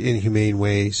are the inhumane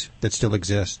ways that still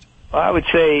exist? Well, I would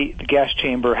say the gas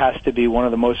chamber has to be one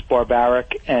of the most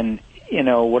barbaric, and,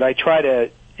 what I try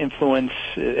to influence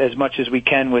as much as we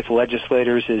can with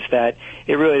legislators is that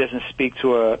it really doesn't speak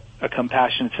to a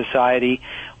compassionate society.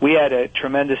 We had a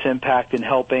tremendous impact in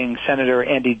helping Senator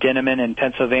Andy Dinniman in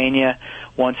Pennsylvania,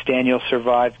 once Daniel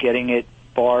survived getting it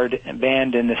barred and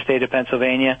banned in the state of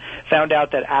Pennsylvania, found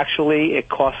out that actually it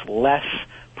costs less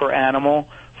per animal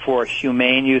for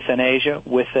humane euthanasia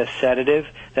with a sedative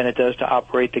than it does to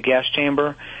operate the gas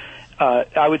chamber.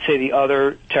 I would say the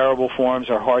other terrible forms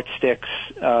are heart sticks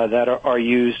that are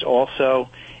used also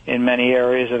in many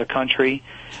areas of the country.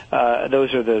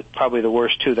 Those are probably the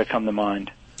worst two that come to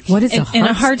mind. What is a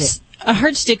heart stick? A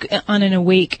heart stick on an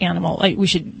awake animal. We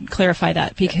should clarify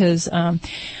that because a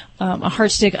heart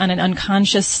stick on an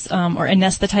unconscious or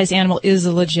anesthetized animal is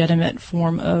a legitimate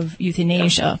form of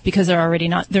euthanasia because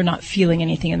they're not feeling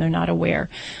anything and they're not aware.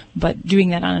 But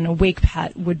doing that on an awake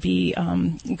pet would be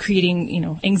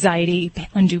creating anxiety,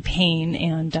 undue pain,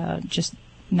 and just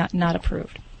not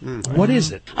approved. What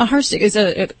is it? A heart stick is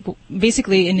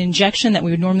basically an injection that we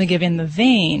would normally give in the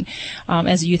vein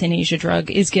as a euthanasia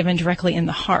drug is given directly in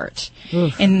the heart.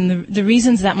 Oof. And the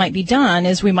reasons that might be done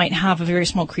is we might have a very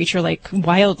small creature like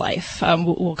wildlife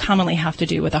will commonly have to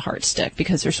do with a heart stick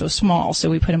because they're so small.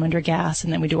 So we put them under gas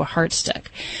and then we do a heart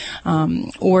stick.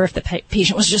 Or if the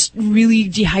patient was just really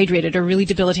dehydrated or really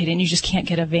debilitated and you just can't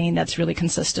get a vein that's really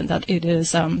consistent, that it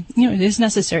is, it is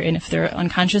necessary. And if they're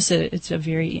unconscious, it's a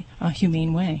very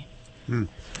humane way.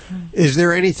 Is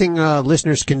there anything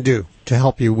listeners can do to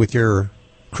help you with your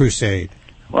crusade?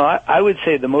 Well, I would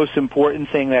say the most important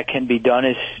thing that can be done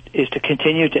is to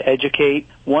continue to educate.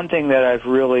 One thing that I've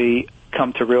really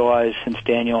come to realize since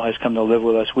Daniel has come to live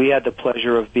with us, we had the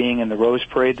pleasure of being in the Rose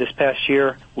Parade this past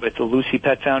year with the Lucy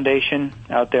Pet Foundation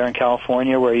out there in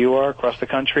California, where you are, across the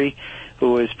country,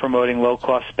 who is promoting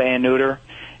low-cost spay and neuter.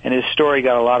 And his story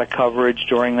got a lot of coverage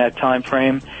during that time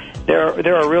frame.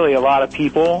 There are really a lot of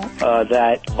people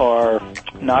that are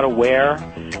not aware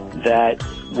that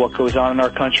what goes on in our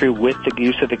country with the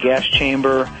use of the gas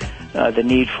chamber, the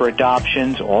need for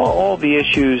adoptions, all the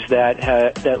issues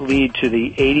that lead to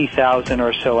the 80,000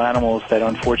 or so animals that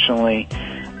unfortunately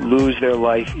lose their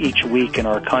life each week in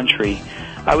our country.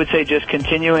 I would say just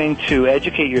continuing to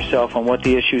educate yourself on what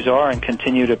the issues are and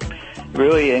continue to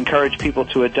really encourage people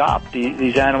to adopt.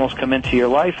 These animals come into your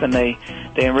life and they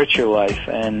enrich your life.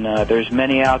 And there's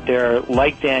many out there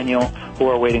like Daniel who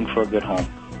are waiting for a good home.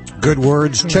 Good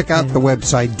words. Check out the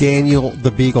website,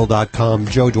 DanielTheBeagle.com.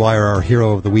 Joe Dwyer, our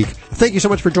hero of the week. Thank you so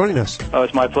much for joining us. Oh,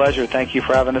 it's my pleasure. Thank you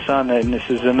for having us on. And this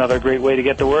is another great way to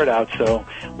get the word out. So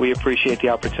we appreciate the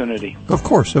opportunity. Of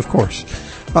course, of course.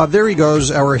 There he goes,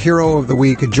 our hero of the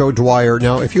week, Joe Dwyer.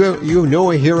 Now, if you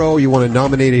know a hero, you want to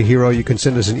nominate a hero, you can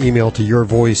send us an email to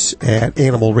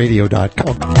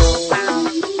yourvoice@animalradio.com.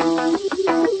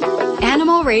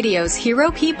 Animal Radio's Hero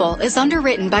People is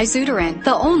underwritten by Zudarin,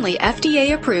 the only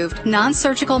FDA-approved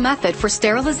non-surgical method for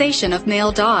sterilization of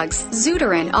male dogs.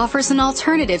 Zudarin offers an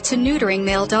alternative to neutering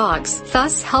male dogs,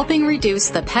 thus helping reduce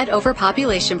the pet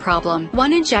overpopulation problem.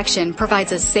 One injection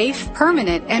provides a safe,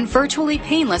 permanent, and virtually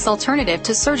painless alternative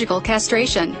to surgical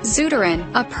castration. Zudarin,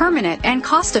 a permanent and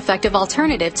cost-effective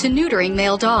alternative to neutering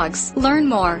male dogs. Learn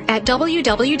more at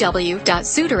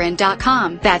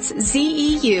www.zudarin.com. That's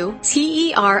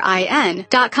ZEUTERIN.com.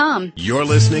 You're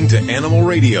listening to Animal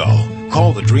Radio.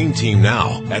 Call the Dream Team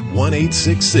now at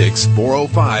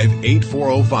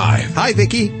 1-866-405-8405. Hi,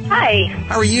 Vicki. Hi.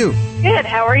 How are you? Good.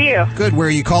 How are you? Good. Where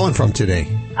are you calling from today?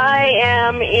 I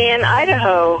am in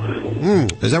Idaho.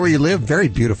 Is that where you live? Very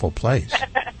beautiful place.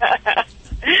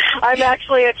 I'm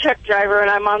actually a truck driver,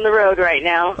 and I'm on the road right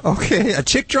now. Okay. A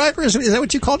chick driver? Is that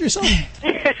what you called yourself?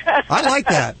 I like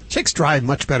that. Chicks drive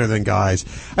much better than guys.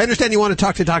 I understand you want to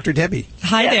talk to Dr. Debbie.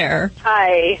 Hi there.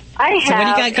 Hi. I have what do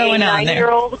you got going on there?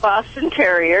 9-year-old Boston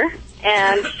Terrier,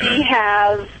 and she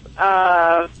has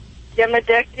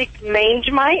demodectic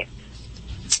mange mite.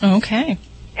 Okay.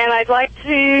 And I'd like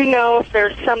to know if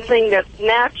there's something that's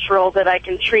natural that I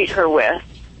can treat her with.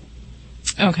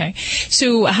 Okay.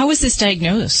 So how was this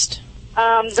diagnosed?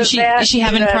 Is she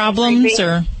having problems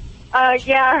or?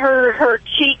 Yeah, her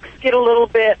cheeks get a little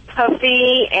bit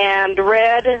puffy and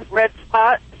red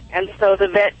spots, and so the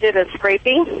vet did a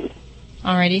scraping.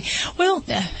 Alrighty. Well,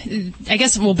 I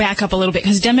guess we'll back up a little bit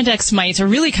because Demodex mites are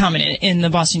really common in the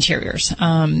Boston Terriers.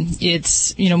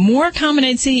 It's, more common,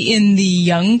 I'd say, in the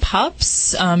young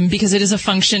pups because it is a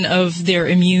function of their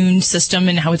immune system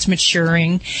and how it's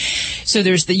maturing. So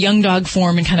there's the young dog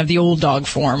form and kind of the old dog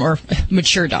form or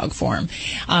mature dog form.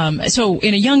 So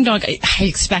in a young dog, I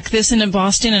expect this in a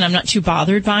Boston and I'm not too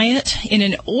bothered by it. In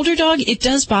an older dog, it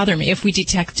does bother me if we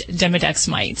detect Demodex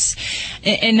mites.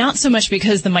 And not so much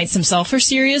because the mites themselves are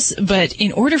serious, but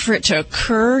in order for it to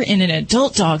occur in an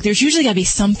adult dog, there's usually got to be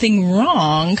something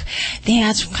wrong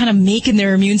that's kind of making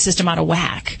their immune system out of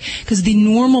whack. Because the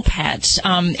normal pet,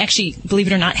 actually, believe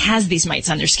it or not, has these mites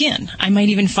on their skin. I might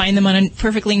even find them on a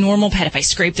perfectly normal pet if I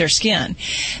scrape their skin.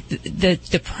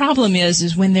 The problem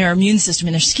is when their immune system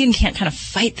and their skin can't kind of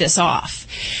fight this off.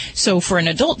 So for an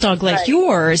adult dog like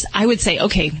yours, I would say,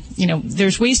 okay,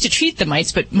 there's ways to treat the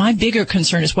mites, but my bigger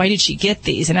concern is why did she get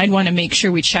these? And I'd want to make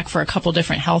sure we check for a couple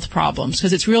different health problems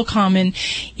because it's real common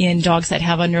in dogs that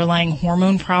have underlying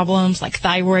hormone problems like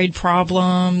thyroid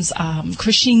problems,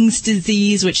 Cushing's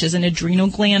disease, which is an adrenal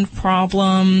gland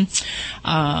problem,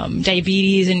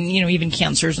 diabetes, and even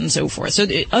cancers and so forth. So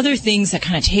the other things that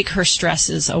kind of take her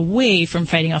stresses away from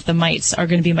fighting off the mites are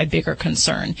going to be my bigger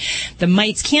concern. The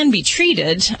mites can be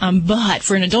treated, but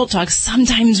for an adult dog,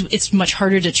 sometimes it's much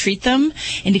harder to treat them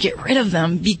and to get rid of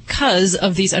them because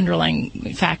of these underlying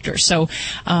factors. So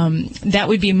that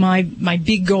would be my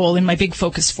big goal and my big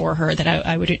focus for her that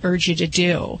I would urge you to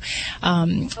do.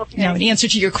 Now, in answer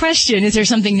to your question, is there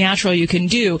something natural you can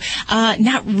do?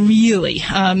 Not really.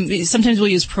 Sometimes we'll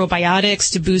use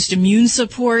probiotics to boost immune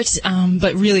support,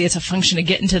 but really it's a function of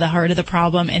getting to the heart of the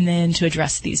problem and then to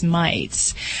address these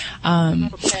mites.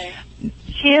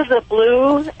 She is a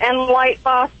blue and white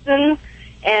Boston,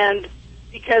 and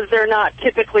because they're not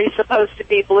typically supposed to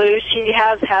be blue, she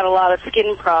has had a lot of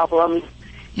skin problems.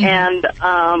 And,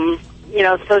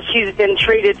 so she's been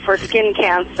treated for skin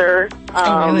cancer.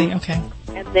 Really? Okay.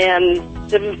 And then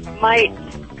the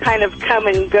mites kind of come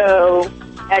and go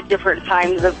at different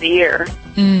times of the year.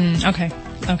 Okay.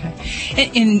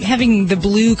 And having the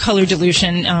blue color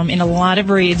dilution in a lot of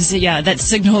breeds, that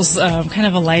signals kind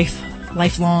of a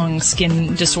lifelong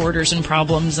skin disorders and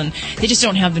problems, and they just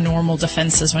don't have the normal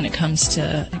defenses when it comes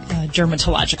to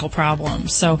dermatological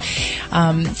problems. So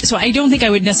I don't think I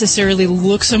would necessarily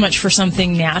look so much for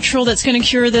something natural that's going to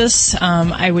cure this.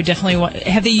 I would definitely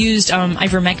have they used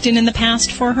ivermectin in the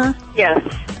past for her? Yes.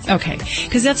 Okay,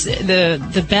 because that's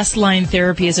the best line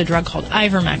therapy is a drug called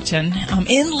ivermectin,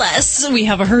 unless we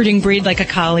have a herding breed like a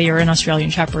collie or an Australian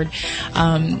Shepherd.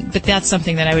 But that's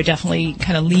something that I would definitely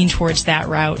kind of lean towards that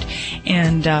route.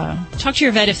 And talk to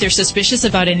your vet if they're suspicious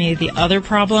about any of the other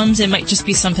problems. It might just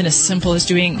be something as simple as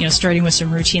doing, starting with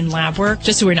some routine lab work,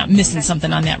 just so we're not missing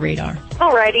something on that radar.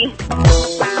 Alrighty.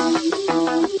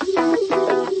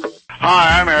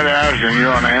 Hi, I'm Ed Asner.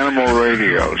 You're on Animal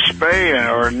Radio.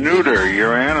 Spay or neuter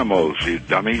your animals, you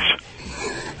dummies.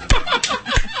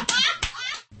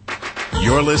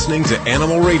 You're listening to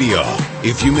Animal Radio.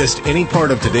 If you missed any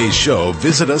part of today's show,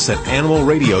 visit us at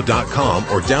animalradio.com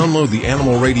or download the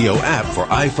Animal Radio app for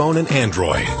iPhone and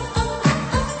Android.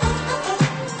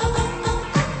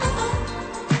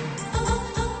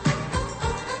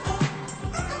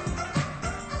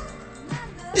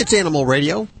 It's Animal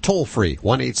Radio, toll free,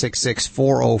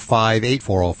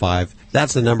 1-866-405-8405.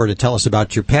 That's the number to tell us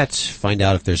about your pets. Find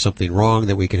out if there's something wrong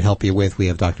that we can help you with. We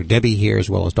have Dr. Debbie here, as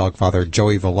well as dog father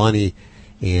Joey Villani.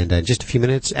 And in just a few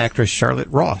minutes, actress Charlotte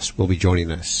Ross will be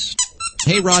joining us.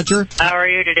 Hey, Roger. How are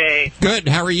you today? Good.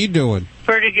 How are you doing?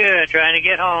 Pretty good. Trying to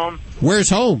get home. Where's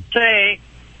home? Say,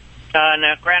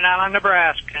 Grand Island,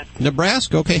 Nebraska.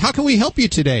 Nebraska. Okay. How can we help you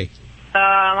today?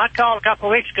 I called a couple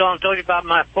of weeks ago and told you about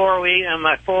my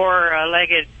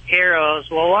four-legged heroes.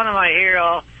 Well, one of my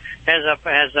heroes has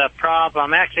a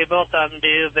problem. Actually, both of them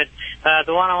do, but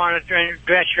the one I want to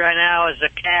address right now is a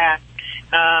cat.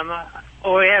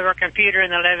 We have our computer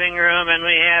in the living room, and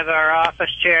we have our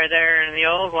office chair there, and the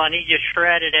old one, he just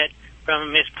shredded it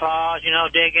from his claws,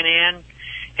 digging in.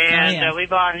 And we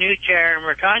bought a new chair, and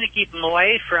we're trying to keep him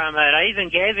away from it. I even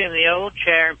gave him the old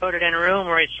chair and put it in a room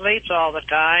where he sleeps all the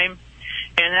time.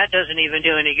 And that doesn't even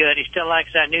do any good. He still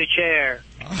likes that new chair.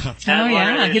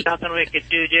 There's something we could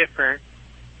do different.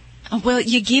 Well,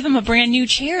 you gave him a brand new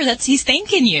chair. He's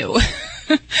thanking you.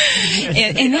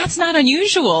 and that's not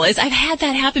unusual. I've had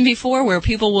that happen before where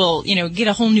people will, get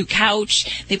a whole new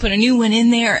couch. They put a new one in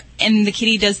there, and the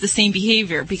kitty does the same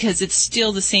behavior because it's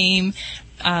still the same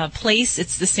place.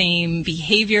 It's the same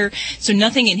behavior. So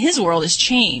nothing in his world has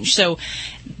changed. So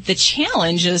the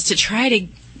challenge is to try to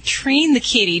train the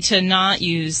kitty to not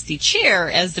use the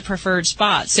chair as the preferred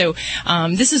spot. So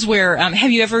this is where,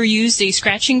 have you ever used a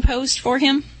scratching post for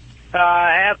him?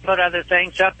 I have put other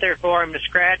things up there for him to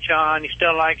scratch on. He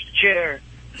still likes the chair.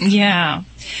 Yeah.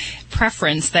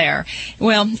 Preference there.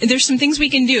 Well, there's some things we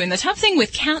can do. And the tough thing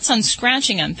with cats on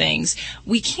scratching on things,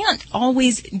 we can't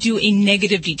always do a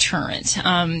negative deterrent.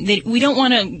 We don't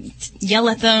want to yell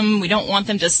at them. We don't want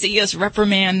them to see us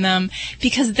reprimand them,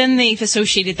 because then they've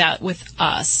associated that with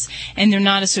us and they're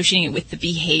not associating it with the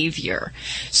behavior.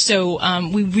 So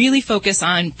we really focus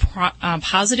on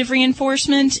positive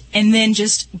reinforcement and then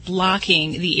just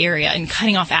blocking the area and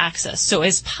cutting off access. So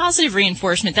as positive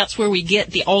reinforcement, that's where we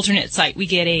get the alternate site. We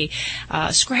get a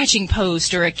scratching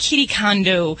post or a kitty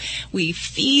condo. We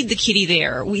feed the kitty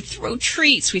there. We throw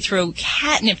treats. We throw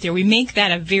catnip there. We make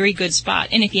that a very good spot.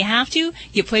 And if you have to,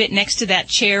 you put it next to that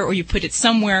chair, or you put it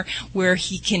somewhere where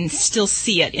he can still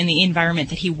see it in the environment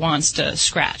that he wants to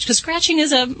scratch. Because scratching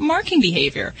is a marking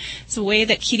behavior. It's a way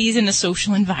that kitties in a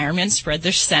social environment spread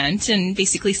their scent and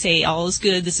basically say, all is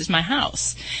good, this is my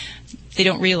house. They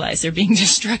don't realize they're being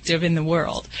destructive in the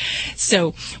world.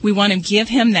 So we want to give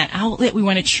him that outlet. We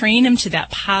want to train him to that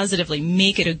positively,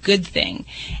 make it a good thing.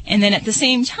 And then at the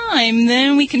same time,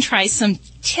 then we can try some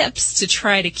tips to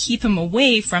try to keep him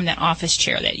away from that office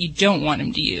chair that you don't want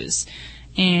him to use.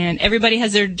 And everybody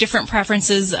has their different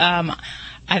preferences. I've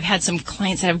had some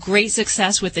clients that have great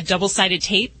success with the double-sided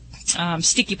tape.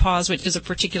 Sticky paws, which is a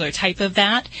particular type of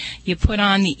that. You put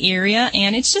on the area,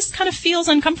 and it just kind of feels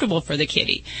uncomfortable for the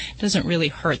kitty. It doesn't really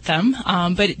hurt them,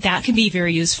 but that can be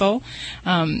very useful.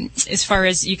 As far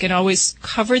as you can always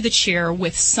cover the chair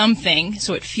with something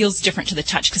so it feels different to the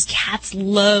touch, because cats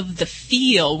love the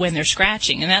feel when they're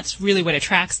scratching, and that's really what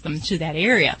attracts them to that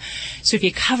area. So if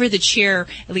you cover the chair,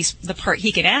 at least the part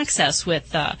he can access,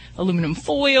 with aluminum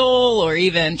foil or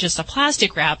even just a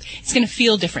plastic wrap, it's going to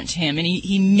feel different to him, and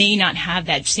he may not have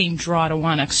that same draw to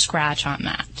want to scratch on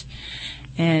that.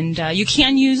 And you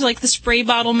can use like the spray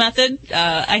bottle method.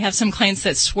 I have some clients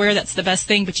that swear that's the best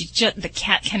thing, but the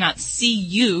cat cannot see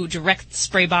you direct the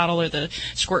spray bottle or the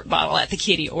squirt bottle at the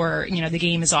kitty, or the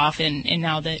game is off, and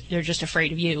now that they're just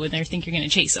afraid of you and they think you're going to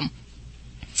chase them.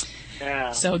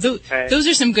 Yeah. So those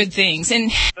are some good things,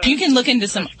 and you can look into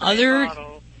some other. What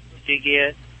would you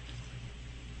get?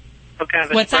 What kind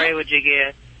of spray would you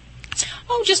get?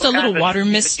 Oh, just a little water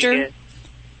mister. Really?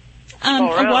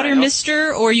 A water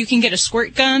mister, or you can get a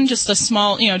squirt gun, just a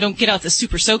small, don't get out the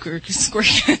super soaker squirt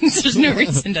guns. There's no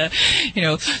reason to,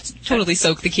 totally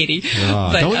soak the kitty.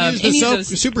 But, don't use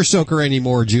the super soaker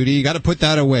anymore, Judy. You got to put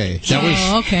that away. That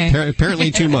was okay.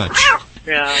 Apparently too much.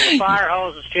 Yeah, the fire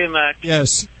hose is too much.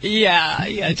 Yes.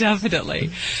 Yeah, definitely.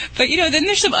 But, then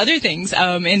there's some other things.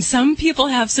 And some people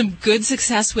have some good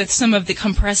success with some of the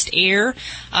compressed air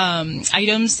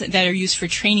items that are used for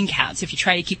training cats. If you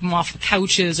try to keep them off of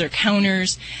couches or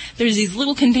counters, there's these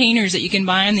little containers that you can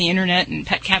buy on the internet and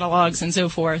pet catalogs and so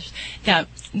forth, that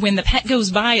when the pet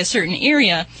goes by a certain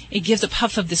area, it gives a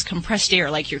puff of this compressed air,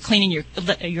 like you're cleaning your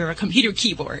computer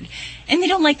keyboard. And they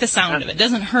don't like the sound of it. It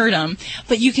doesn't hurt them.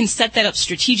 But you can set that up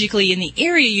strategically in the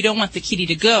area you don't want the kitty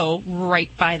to go, right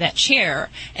by that chair.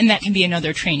 And that can be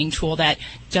another training tool that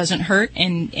doesn't hurt,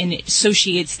 and it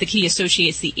associates, the kitty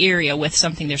associates the area with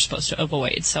something they're supposed to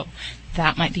avoid. So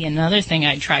that might be another thing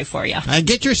I'd try for you.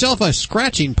 Get yourself a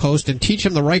scratching post and teach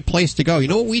them the right place to go. You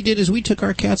know what we did is we took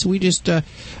our cats and we just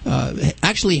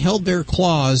actually held their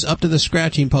claws up to the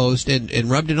scratching post and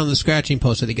rubbed it on the scratching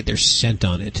post so they get their scent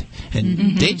on it.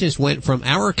 And they just went from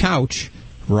our couch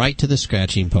right to the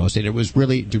scratching post. And it was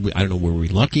really, I don't know, were we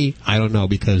lucky? I don't know,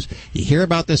 because you hear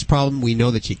about this problem, we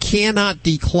know that you cannot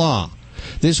declaw.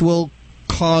 This will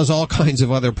cause all kinds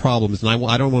of other problems, and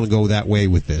I don't want to go that way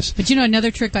with this. But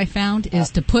another trick I found is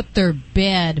to put their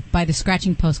bed by the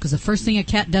scratching post, because the first thing a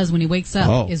cat does when he wakes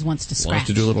up is wants to scratch. Wants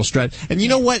to do a little stretch. And you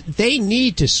know what? They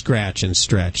need to scratch and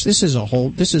stretch. This is a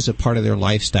part of their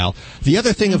lifestyle. The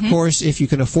other thing, of course, if you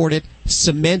can afford it,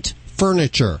 cement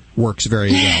furniture works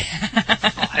very well.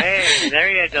 Hey,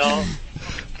 there you go.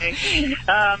 But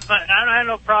I don't have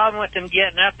no problem with him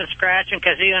getting up and scratching,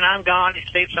 because even I'm gone, he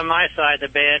sleeps on my side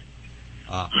of the bed.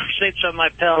 Sleeps on my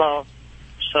pillow.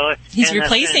 So he's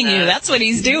replacing you. That's what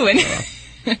he's doing.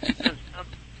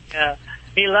 Yeah,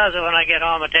 he loves it when I get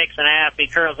home and takes a nap. He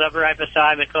curls up right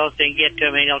beside me, close to get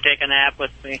to me, and he'll take a nap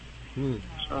with me.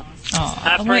 So,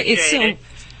 I appreciate it.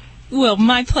 Well,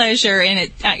 my pleasure, and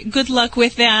good luck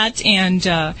with that, and,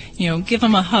 give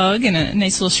them a hug and a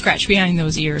nice little scratch behind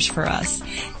those ears for us.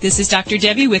 This is Dr.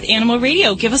 Debbie with Animal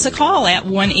Radio. Give us a call at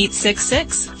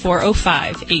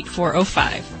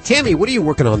 1-866-405-8405. Tammy, what are you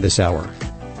working on this hour?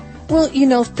 Well,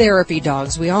 therapy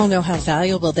dogs, we all know how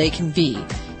valuable they can be.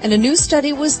 And a new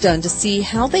study was done to see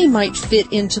how they might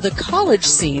fit into the college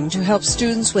scene to help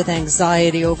students with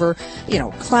anxiety over,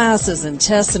 classes and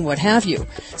tests and what have you.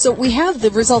 So we have the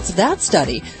results of that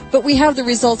study, but we have the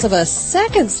results of a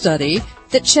second study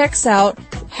that checks out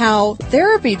how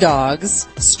therapy dogs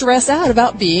stress out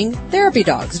about being therapy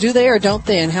dogs. Do they or don't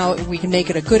they? And how we can make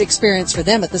it a good experience for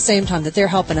them at the same time that they're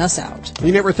helping us out.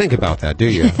 You never think about that, do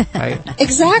you?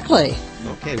 Exactly.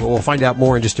 Okay, well, we'll find out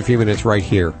more in just a few minutes right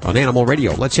here on Animal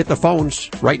Radio. Let's hit the phones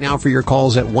right now for your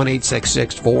calls at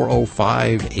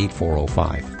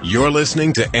 1-866-405-8405. You're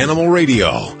listening to Animal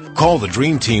Radio. Call the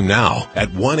Dream Team now at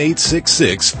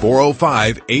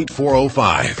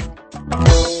 1-866-405-8405.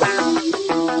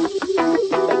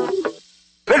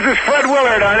 This is Fred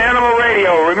Willard on Animal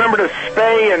Radio. Remember to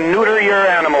spay and neuter your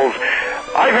animals.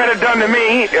 I've had it done to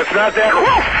me. It's not that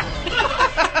rough.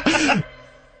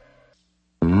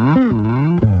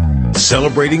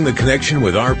 Celebrating the connection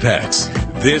with our pets.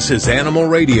 This is Animal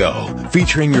Radio,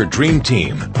 featuring your Dream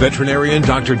Team, veterinarian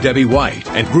Dr. Debbie White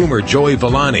and groomer Joey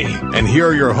Villani. And here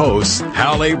are your hosts,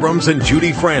 Hal Abrams and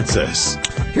Judy Francis.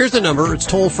 Here's the number. It's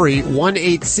toll-free,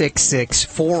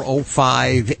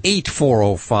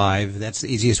 1-866-405-8405. That's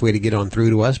the easiest way to get on through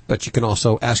to us, but you can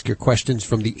also ask your questions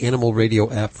from the Animal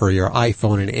Radio app for your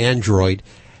iPhone and Android.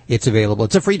 It's available.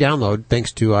 It's a free download,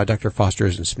 thanks to Dr.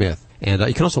 Foster's and Smith. And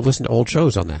you can also listen to old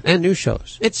shows on that, and new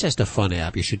shows. It's just a fun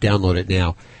app. You should download it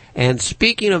now. And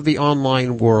speaking of the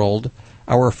online world,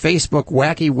 our Facebook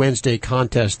Wacky Wednesday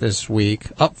contest this week,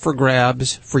 up for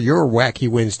grabs for your Wacky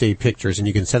Wednesday pictures, and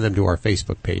you can send them to our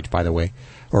Facebook page, by the way,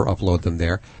 or upload them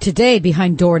there. Today,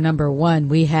 behind door number 1,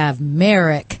 we have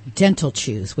Merrick Dental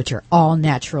Chews, which are all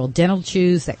natural dental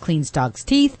chews that cleans dogs'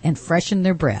 teeth and freshen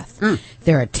their breath.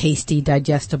 They're a tasty,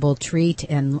 digestible treat,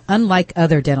 and unlike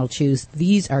other dental chews,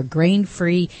 these are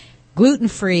grain-free,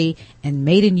 gluten-free, and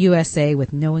made in USA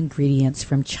with no ingredients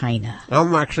from China.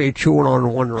 I'm actually chewing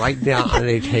on one right now, and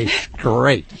they taste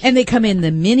great. And they come in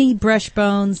the mini brush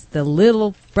bones, the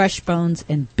little brush bones,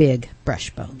 and big brush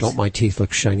bones. Don't my teeth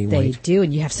look shiny white? They do,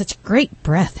 and you have such great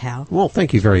breath, Hal. Well,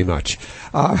 thank you very much.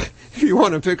 If you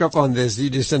want to pick up on this, you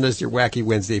just send us your Wacky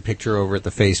Wednesday picture over at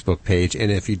the Facebook page.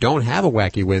 And if you don't have a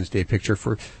Wacky Wednesday picture,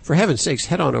 for heaven's sakes,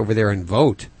 head on over there and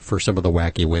vote for some of the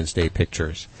Wacky Wednesday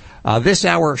pictures. This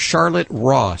hour, Charlotte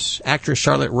Ross, actress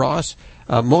Charlotte Ross,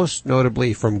 most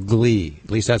notably from Glee.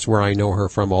 At least that's where I know her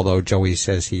from, although Joey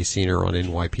says he's seen her on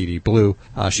NYPD Blue.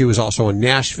 She was also in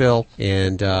Nashville,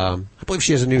 and I believe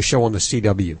she has a new show on the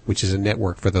CW, which is a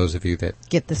network for those of you that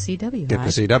get the CW. Get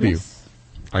the CW. Yes.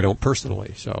 I don't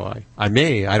personally, so I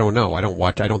may, I don't know. I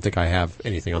don't think I have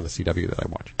anything on the CW that I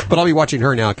watch. But I'll be watching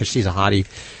her now because she's a hottie.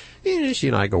 She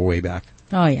and I go way back.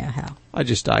 Oh, yeah, Hal.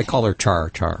 I call her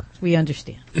Char. We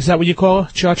understand. Is that what you call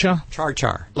her? Char?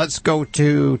 Char. Let's go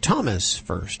to Thomas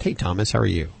first. Hey, Thomas, how are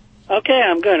you? Okay,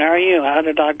 I'm good. How are you? How are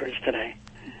the doctors today?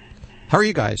 How are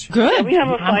you guys? Good. We have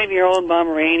a 5-year-old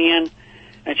Pomeranian,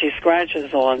 and she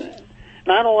scratches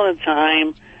not all the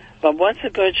time, but what's a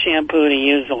good shampoo to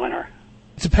use on her?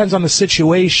 It depends on the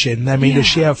situation. I mean, does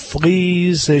she have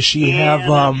fleas? Does she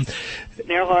have...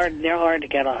 They're hard to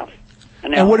get off.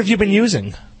 And what have you been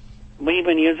using? We've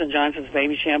been using Johnson's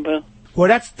baby shampoo.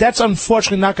 Well, that's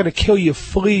unfortunately not going to kill your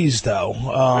fleas, though.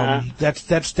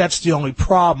 That's the only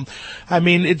problem. I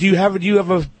mean, do you have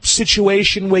a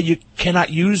situation where you cannot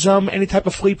use any type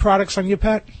of flea products on your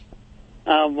pet?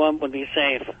 What would be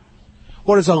safe?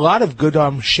 Well, there's a lot of good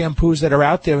shampoos that are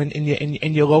out there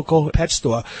in your local pet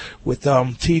store with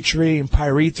tea tree and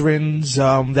pyrethrins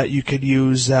that you could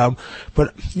use.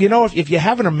 But if you're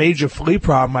having a major flea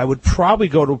problem, I would probably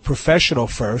go to a professional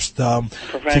first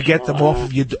to get them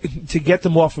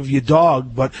off of your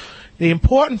dog. But the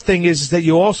important thing is that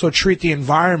you also treat the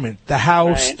environment, the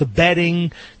house, the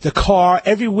bedding, the car,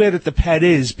 everywhere that the pet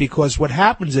is, because what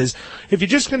happens is if you're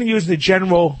just going to use the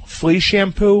general flea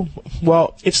shampoo,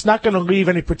 well, it's not going to leave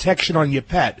any protection on your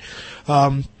pet.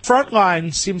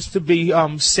 Frontline seems to be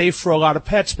safe for a lot of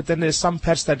pets, but then there's some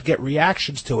pets that get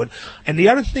reactions to it. And the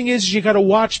other thing is you got to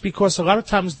watch, because a lot of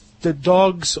times the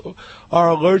dogs are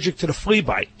allergic to the flea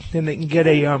bite, and they can get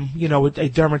a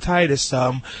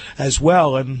dermatitis as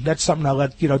well, and that's something I'll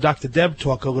let Dr. Deb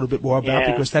talk a little bit more about,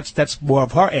 because that's more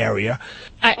of her area.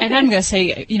 And I'm going to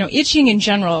say, itching in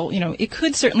general, it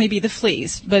could certainly be the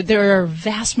fleas, but there are a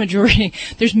vast majority.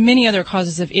 There's many other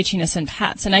causes of itchiness in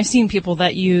pets, and I've seen people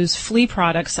that use flea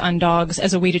products on dogs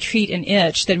as a way to treat an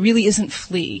itch that really isn't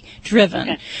flea driven.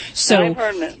 Okay. So I've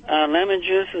heard that lemon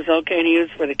juice is okay to use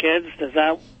for the kids. Does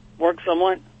that work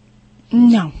somewhat?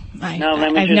 No,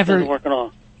 lemon juice doesn't work at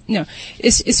all. No.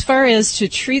 As far as to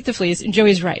treat the fleas,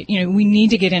 Joey's right. We need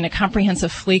to get in a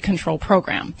comprehensive flea control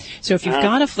program. So if you've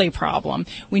got a flea problem,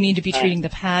 we need to be treating the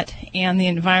pet and the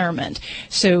environment.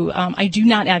 So I do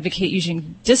not advocate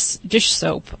using dish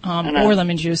soap or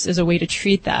lemon juice as a way to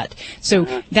treat that. So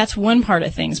that's one part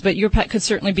of things. But your pet could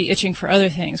certainly be itching for other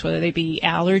things, whether they be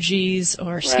allergies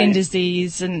or skin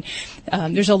disease. And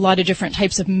there's a lot of different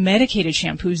types of medicated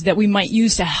shampoos that we might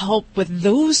use to help with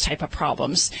those type of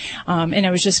problems. And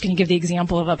I was just going to give the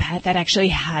example of a pet that actually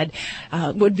had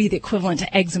would be the equivalent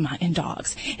to eczema in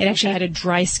dogs. It actually had a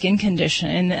dry skin condition,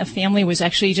 and a family was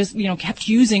actually just kept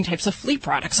using types of flea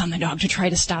products on the dog to try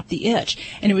to stop the itch,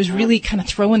 and it was really kind of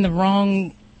throwing the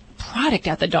wrong product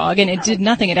at the dog, and it did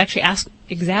nothing. It actually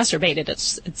exacerbated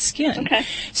its skin.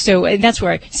 So that's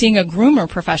where seeing a groomer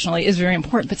professionally is very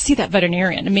important, but see that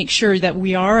veterinarian to make sure that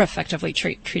we are effectively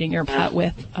treating your pet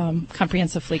with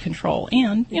comprehensive flea control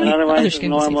and other skin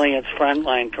normally disease. it's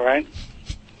Frontline, correct?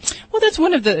 Well, that's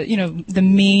one of the, the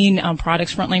main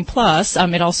products, Frontline Plus.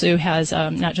 It also has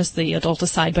not just the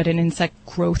adulticide, but an insect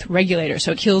growth regulator.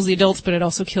 So it kills the adults, but it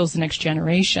also kills the next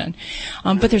generation.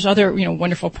 But there's other,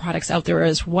 wonderful products out there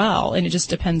as well. And it just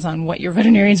depends on what your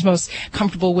veterinarian's most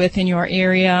comfortable with in your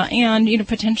area and,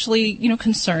 potentially,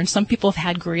 concerned. Some people have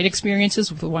had great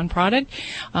experiences with one product.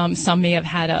 Some may have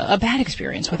had a bad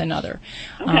experience with another.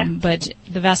 But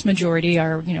the vast majority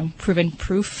are, proven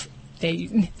proof.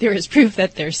 There is proof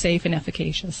that they're safe and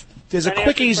efficacious. There's a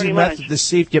quick, easy method to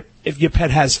see if your pet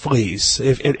has fleas.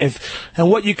 And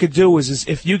what you could do is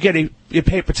if you get a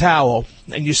paper towel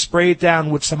and you spray it down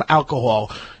with some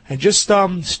alcohol and just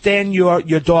stand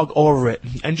your dog over it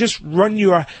and just run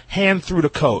your hand through the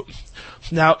coat.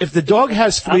 Now, if the dog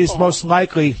has fleas, most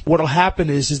likely what'll happen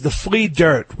is the flea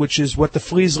dirt, which is what the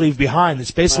fleas leave behind.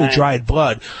 It's basically dried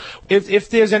blood. If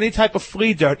there's any type of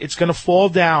flea dirt, it's going to fall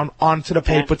down onto the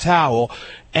paper towel.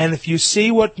 And if you see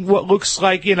what looks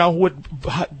like,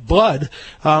 with blood,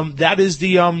 that is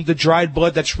the dried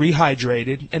blood that's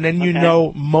rehydrated. And then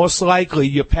most likely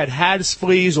your pet has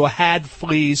fleas or had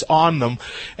fleas on them,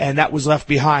 and that was left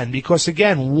behind. Because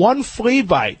again, one flea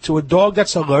bite to a dog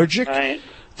that's allergic,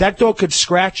 that dog could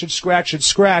scratch and scratch and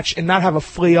scratch and not have a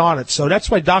flea on it. So that's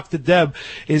why Dr. Deb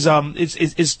is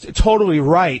totally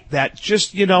right that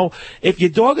just, if your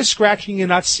dog is scratching and you're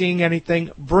not seeing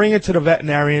anything, bring it to the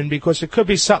veterinarian because it could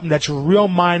be something that's real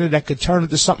minor that could turn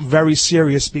into something very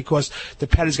serious because the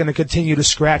pet is going to continue to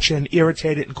scratch and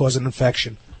irritate it and cause an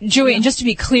infection. Joey, and just to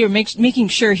be clear, making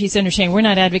sure he's understanding, we're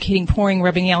not advocating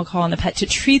rubbing alcohol on the pet to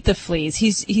treat the fleas.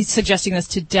 He's suggesting this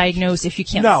to diagnose if you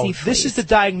can't see fleas. No, this is to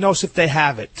diagnose if they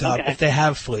have it, if they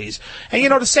have fleas.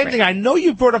 And the same thing, I know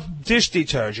you brought up dish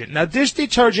detergent. Now, dish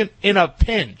detergent in a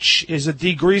pinch is a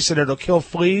degreaser that'll kill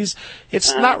fleas.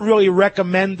 It's not really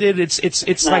recommended.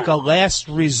 It's like a last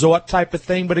resort type of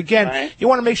thing. But again, you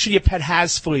want to make sure your pet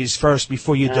has fleas first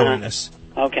before you're doing this.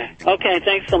 Okay,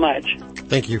 thanks so much.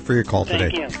 Thank you for your call today.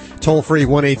 Thank you. Toll free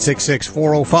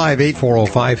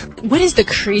 1-866-405-8405. What is the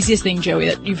craziest thing, Joey,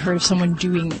 that you've heard of someone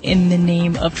doing in the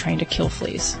name of trying to kill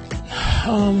fleas?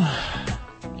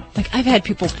 I've had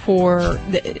people pour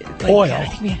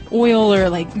oil or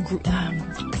like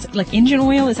engine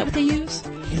oil. Is that what they use?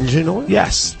 Engine oil?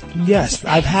 Yes.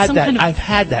 I've had that. I've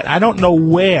had that. I don't know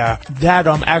where that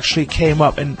actually came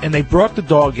up. And they brought the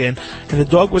dog in, and the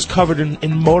dog was covered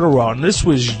in motor oil. And this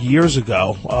was years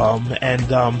ago.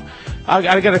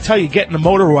 I got to tell you, getting the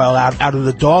motor oil out of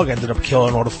the dog ended up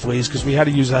killing all the fleas because we had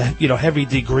to use a heavy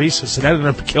degreaser, so that ended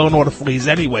up killing all the fleas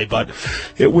anyway. But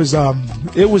it was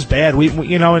bad. We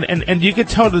and you could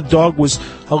tell the dog was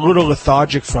a little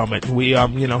lethargic from it. We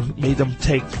made them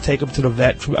take him to the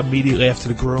vet immediately after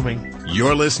the grooming.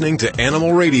 You're listening to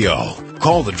Animal Radio.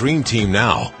 Call the Dream Team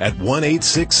now at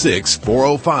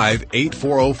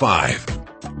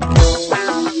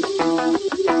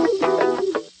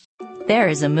 1-866-405-8405. There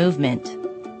is a movement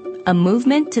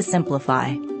to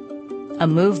simplify, a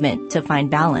movement to find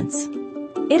balance.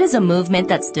 It is a movement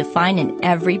that's defined in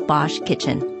every Bosch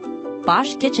kitchen.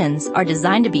 Bosch kitchens are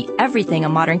designed to be everything a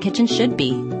modern kitchen should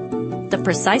be. The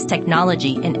precise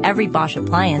technology in every Bosch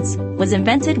appliance was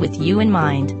invented with you in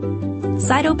mind.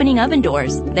 Side-opening oven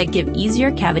doors that give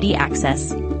easier cavity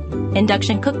access.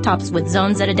 Induction cooktops with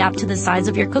zones that adapt to the size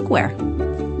of your cookware.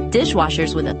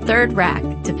 Dishwashers with a third rack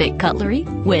to fit cutlery,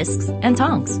 whisks, and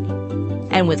tongs.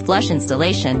 And with flush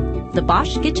installation, the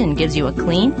Bosch kitchen gives you a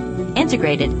clean,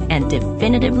 integrated, and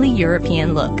definitively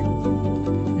European look.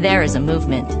 There is a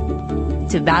movement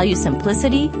to value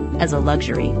simplicity as a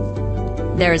luxury.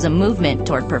 There is a movement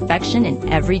toward perfection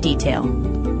in every detail.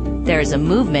 There is a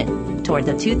movement toward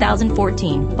the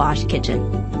 2014 Bosch kitchen.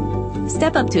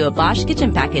 Step up to a Bosch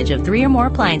Kitchen package of 3 or more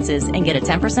appliances and get a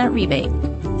 10% rebate.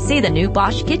 See the new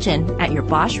Bosch Kitchen at your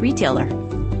Bosch retailer.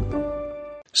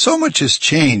 So much has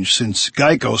changed since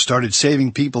Geico started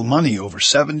saving people money over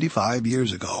 75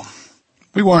 years ago.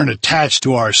 We weren't attached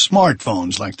to our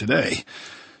smartphones like today.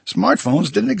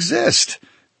 Smartphones didn't exist.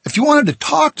 If you wanted to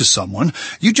talk to someone,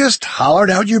 you just hollered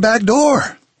out your back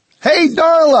door. Hey,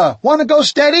 Darla, want to go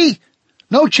steady?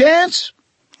 No chance?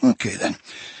 Okay, then.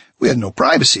 We had no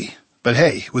privacy. But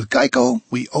hey, with Geico,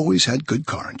 we always had good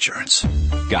car insurance.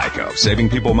 Geico,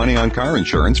 saving people money on car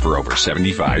insurance for over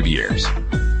 75 years.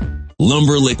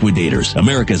 Lumber Liquidators,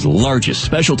 America's largest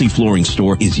specialty flooring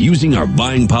store, is using our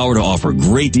buying power to offer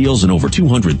great deals on over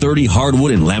 230 hardwood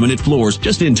and laminate floors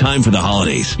just in time for the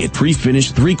holidays. Get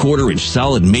pre-finished 3/4-inch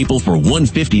solid maple for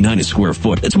 $159 a square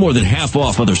foot. That's more than half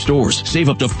off other stores. Save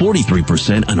up to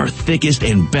 43% on our thickest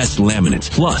and best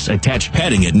laminates. Plus, attach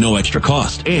padding at no extra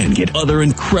cost. And get other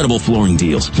incredible flooring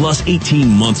deals. Plus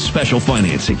 18-month special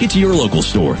financing. Get to your local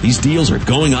store. These deals are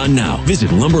going on now. Visit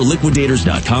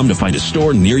LumberLiquidators.com to find a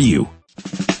store near you.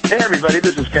 Hey everybody,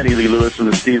 this is Kenny Lee Lewis from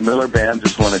the Steve Miller Band.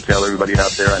 Just want to tell everybody out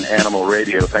there on Animal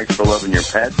Radio, thanks for loving your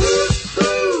pets.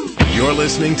 You're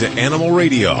listening to Animal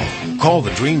Radio. Call the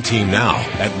Dream Team now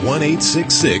at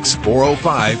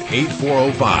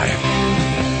 1-866-405-8405.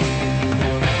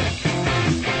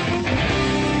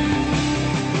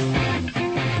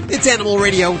 It's Animal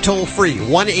Radio, toll free,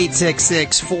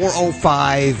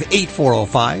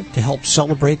 1-866-405-8405 to help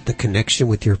celebrate the connection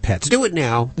with your pets. Do it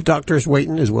now. The doctor's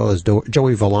waiting, as well as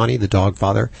Joey Villani, the dog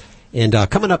father. And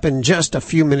coming up in just a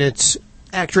few minutes,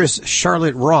 actress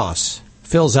Charlotte Ross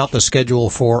fills out the schedule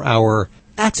for our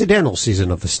accidental season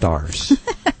of the stars,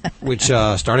 which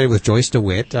started with Joyce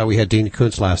DeWitt. We had Dean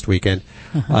Koontz last weekend.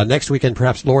 Next weekend,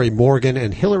 perhaps Lori Morgan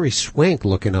and Hilary Swank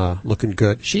looking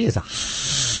good. She is a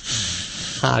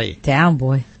hottie. Down,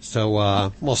 boy.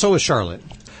 So, so is Charlotte.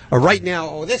 Right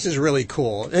now, this is really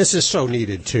cool. This is so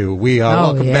needed, too. We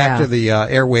welcome back to the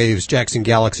airwaves, Jackson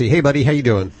Galaxy. Hey, buddy, how you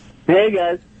doing? Hey,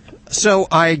 guys. So,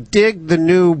 I dig the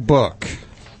new book,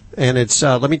 and it's,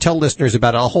 let me tell listeners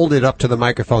about it. I'll hold it up to the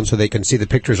microphone so they can see the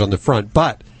pictures on the front.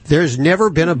 But there's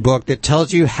never been a book that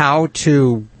tells you how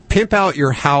to pimp out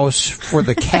your house for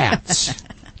the cats.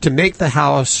 To make the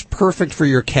house perfect for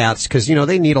your cats, because,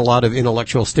 they need a lot of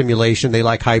intellectual stimulation. They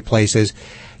like high places.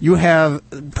 You have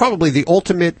probably the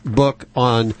ultimate book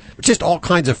on just all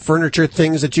kinds of furniture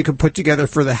things that you can put together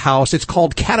for the house. It's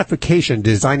called Catification,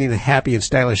 Designing a Happy and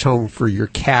Stylish Home for Your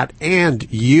Cat and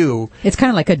You. It's kind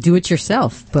of like a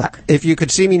do-it-yourself book. If you could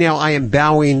see me now, I am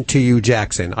bowing to you,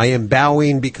 Jackson. I am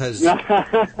bowing because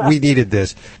we needed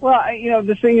this. Well,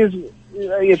 the thing is,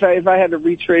 if I had to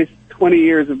retrace 20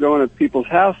 years of going to people's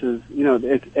houses,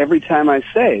 it's every time I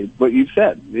say what you've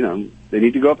said, they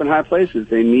need to go up in high places.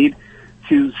 They need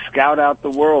to scout out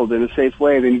the world in a safe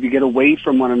way. They need to get away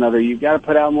from one another. You've got to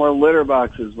put out more litter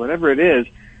boxes, whatever it is.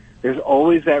 There's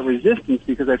always that resistance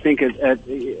because I think at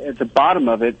the bottom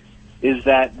of it is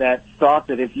that thought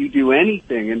that if you do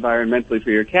anything environmentally for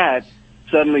your cat,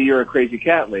 suddenly you're a crazy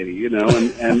cat lady,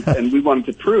 and we wanted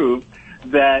to prove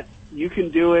that you can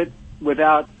do it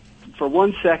without, for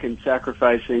 1 second,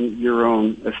 sacrificing your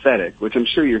own aesthetic, which I'm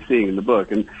sure you're seeing in the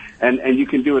book. And you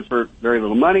can do it for very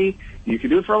little money. You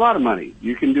can do it for a lot of money.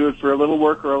 You can do it for a little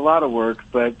work or a lot of work.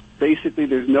 But basically,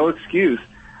 there's no excuse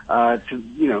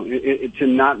to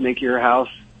not make your house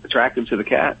attractive to the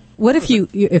cat. What if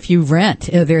you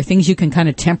rent? Are there things you can kind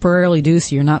of temporarily do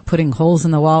so you're not putting holes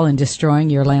in the wall and destroying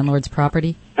your landlord's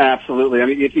property? Absolutely. I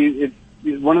mean,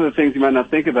 if one of the things you might not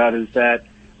think about is that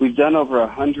we've done over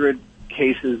 100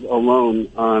 cases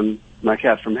alone on My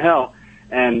Cat from Hell,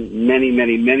 and many,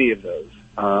 many, many of those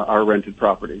are rented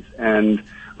properties. And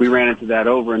we ran into that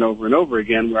over and over and over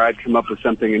again, where I'd come up with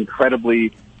something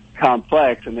incredibly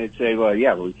complex, and they'd say, well,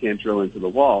 we can't drill into the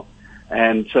wall.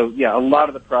 And so, a lot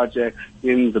of the projects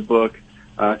in the book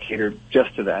cater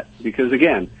just to that. Because,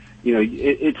 again,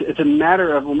 it's a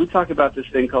matter of, when we talk about this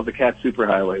thing called the cat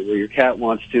superhighway, where your cat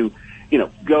wants to,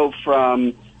 go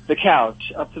from the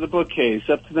couch up to the bookcase,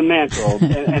 up to the mantle,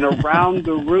 and around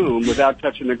the room without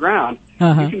touching the ground,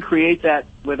 you can create that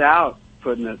without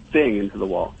putting a thing into the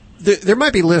wall. There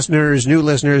might be new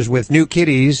listeners with new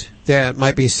kitties that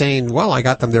might be saying, well, I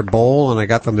got them their bowl and I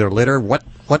got them their litter. What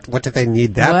did they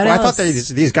need that for? I thought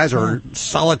these guys are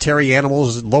solitary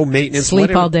animals, low maintenance.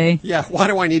 Sleep all day. Yeah, why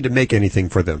do I need to make anything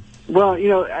for them? Well,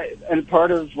 and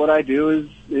part of what I do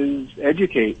is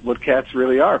educate what cats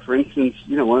really are. For instance,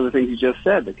 one of the things you just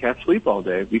said, that cats sleep all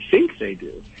day. We think they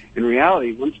do. In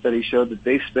reality, one study showed that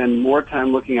they spend more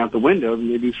time looking out the window than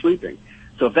they do sleeping.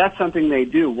 So if that's something they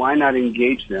do, why not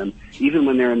engage them even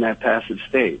when they're in that passive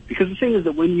state? Because the thing is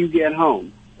that when you get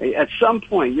home, at some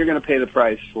point you're going to pay the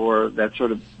price for that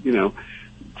sort of,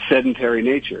 sedentary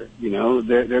nature.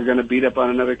 They're going to beat up on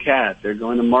another cat. They're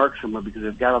going to mark somewhere because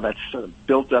they've got all that sort of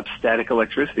built up static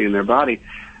electricity in their body.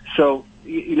 So,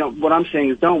 what I'm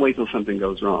saying is don't wait till something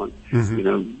goes wrong.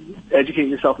 Educate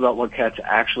yourself about what cats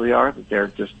actually are, that they're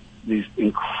just these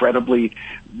incredibly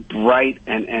bright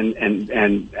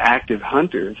and active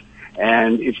hunters.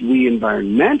 And if we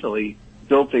environmentally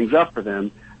build things up for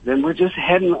them, then we're just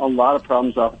heading a lot of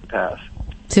problems off the path.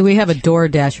 See, we have a door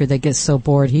dasher that gets so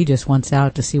bored he just wants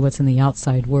out to see what's in the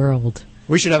outside world.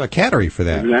 We should have a cattery for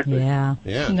that. Exactly. Yeah.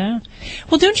 No.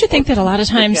 Well, don't you think that a lot of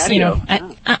times,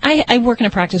 I work in a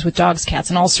practice with dogs, cats,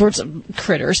 and all sorts of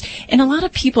critters, and a lot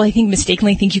of people, I think,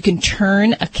 mistakenly think you can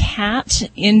turn a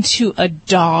cat into a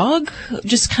dog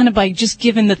just kind of by just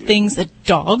giving the things that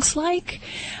dogs like.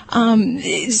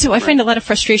 So I find a lot of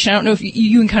frustration. I don't know if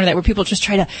you encounter that, where people just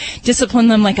try to discipline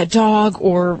them like a dog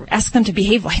or ask them to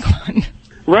behave like one.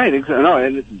 Right, exactly. No,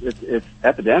 and it's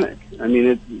epidemic. I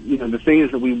mean, the thing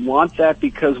is that we want that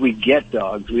because we get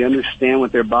dogs. We understand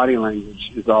what their body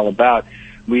language is all about.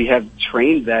 We have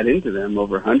trained that into them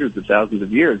over hundreds of thousands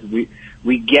of years.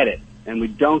 We get it, and we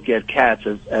don't get cats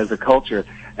as a culture.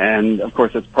 And of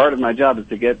course, that's part of my job, is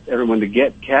to get everyone to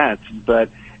get cats. But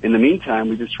in the meantime,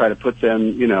 we just try to put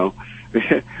them,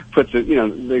 put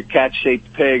the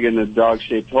cat-shaped pig in the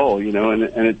dog-shaped hole, and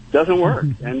it doesn't work.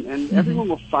 And everyone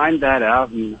will find that out,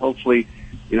 and hopefully,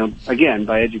 again,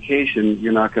 by education,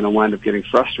 you're not going to wind up getting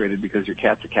frustrated because your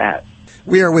cat's a cat.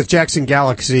 We are with Jackson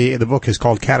Galaxy. The book is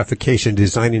called Catification,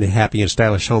 Designing a Happy and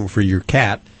Stylish Home for Your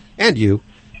Cat and You.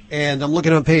 And I'm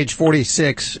looking on page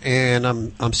 46, and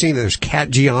I'm seeing that there's cat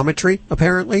geometry,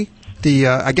 apparently.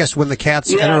 I guess when the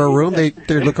cats enter a room, they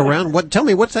look around. Tell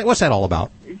me, what's that all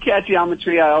about? Cat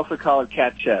geometry, I also call it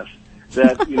cat chess.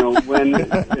 That, when,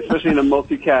 especially in a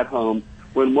multi-cat home,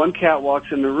 when one cat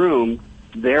walks in the room,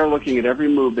 they're looking at every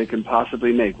move they can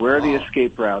possibly make. Where are the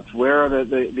escape routes? Where are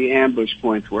the ambush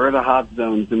points? Where are the hot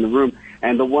zones in the room?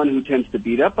 And the one who tends to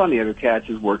beat up on the other cats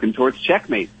is working towards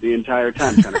checkmate the entire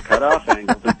time, trying to cut off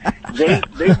angles.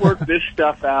 They work this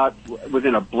stuff out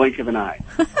within a blink of an eye.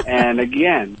 And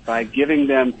again, by giving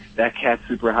them that cat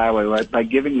superhighway, by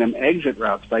giving them exit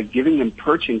routes, by giving them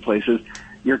perching places,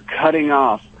 you're cutting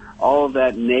off all of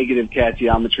that negative cat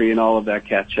geometry and all of that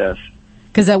cat chess.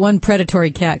 Because that one predatory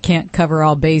cat can't cover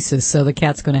all bases, so the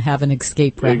cat's going to have an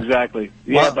escape route. Exactly.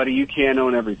 Yeah, buddy, you can't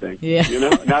own everything. Yeah.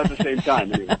 Not at the same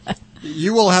time, anyway.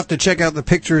 You will have to check out the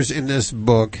pictures in this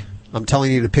book. I'm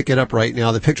telling you to pick it up right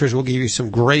now. The pictures will give you some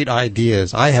great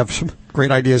ideas. I have some great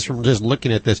ideas from just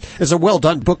looking at this. It's a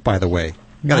well-done book, by the way.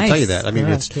 I've got to tell you that. I mean,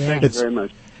 Thank you very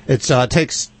much. It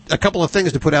takes a couple of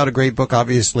things to put out a great book,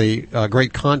 obviously,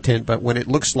 great content, but when it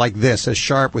looks like this, as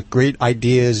sharp with great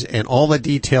ideas and all the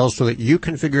details so that you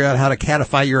can figure out how to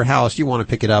catify your house, you want to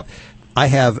pick it up. I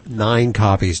have 9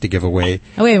 copies to give away.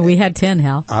 Oh, wait, we had 10,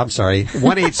 Hal. I'm sorry.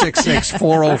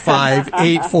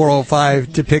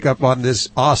 1-866-405-8405 to pick up on this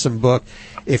awesome book.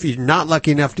 If you're not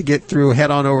lucky enough to get through,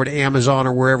 head on over to Amazon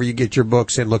or wherever you get your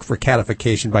books and look for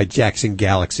Catification by Jackson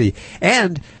Galaxy.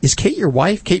 And is Kate your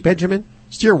wife, Kate Benjamin?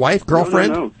 Is your wife,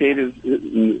 girlfriend? No. Kate is...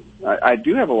 I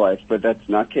do have a wife, but that's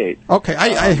not Kate. Okay,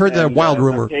 I heard that wild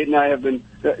rumor. Kate and I have been...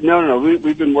 No.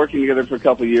 We've been working together for a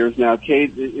couple of years now.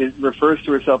 Kate refers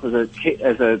to herself as a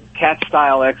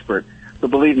cat-style expert. So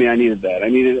believe me, I needed that.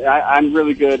 I'm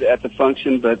really good at the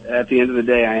function, but at the end of the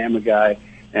day, I am a guy,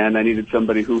 and I needed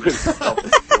somebody who would help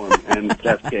perform, and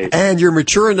that's Kate. And you're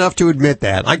mature enough to admit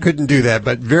that. I couldn't do that,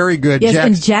 but very good. Yes,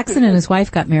 and Jackson and his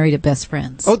wife got married at Best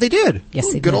Friends. Oh, they did? Yes,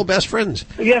 they did. Good old Best Friends.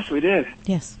 Yes, we did.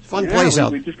 Yes. Fun place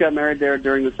out. We just got married there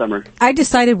during the summer. I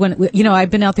decided I've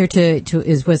been out there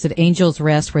was it Angel's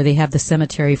Rest, where they have the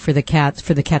cemetery for the cats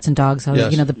and dogs.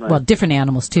 Yes. Well, different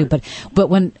animals too. But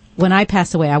when I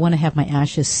pass away, I want to have my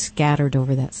ashes scattered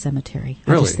over that cemetery.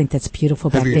 Really? I just think that's beautiful.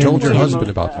 Have you told your husband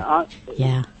about that?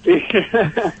 Yeah.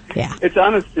 Yeah. It's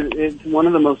honest. It's one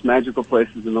of the most magical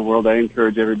places in the world. I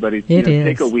encourage everybody to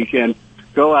take a weekend,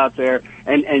 go out there,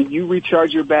 and you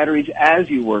recharge your batteries as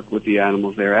you work with the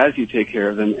animals there, as you take care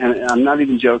of them. And I'm not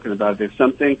even joking about it. There's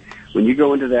something when you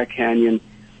go into that canyon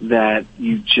that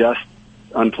you just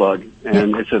unplug,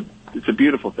 and it's a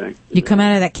beautiful thing. You come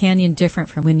out of that canyon different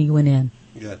from when you went in.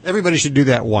 Yeah. Everybody should do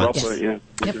that once. Well, yeah.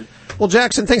 Yep. Well,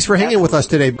 Jackson, thanks for hanging with us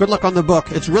today. Good luck on the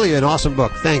book. It's really an awesome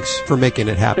book. Thanks for making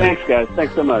it happen. Thanks, guys.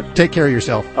 Thanks so much. Take care of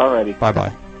yourself. Alrighty.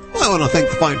 Bye-bye. Well, I want to thank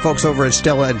the fine folks over at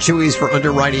Stella and Chewy's for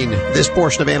underwriting this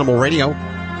portion of Animal Radio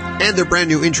and their brand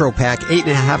new intro pack,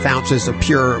 8.5 ounces of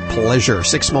pure pleasure,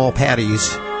 6 small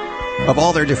patties, of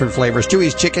all their different flavors.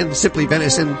 Chewy's Chicken, Simply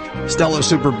Venison, Stella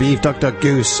Super Beef, Duck Duck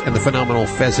Goose, and the phenomenal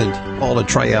Pheasant, all to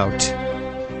try out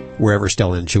wherever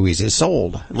Stella and Chewy's is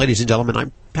sold. And ladies and gentlemen,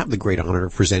 I have the great honor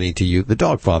of presenting to you the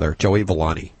dog father, Joey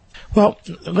Villani. Well,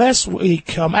 last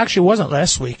week, actually it wasn't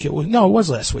last week. It was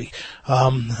last week.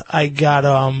 I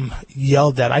got,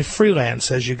 yelled at. I freelance,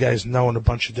 as you guys know, in a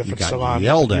bunch of different salons.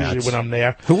 Yelled at? Usually when I'm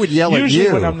there. Who would yell at you?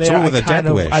 Usually when I'm there, Someone with a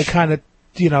death wish. I kind of,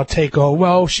 take over.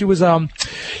 Well, she was, all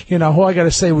I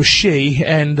gotta say was she,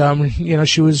 and,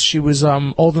 she was,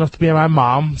 old enough to be my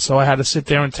mom, so I had to sit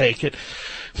there and take it.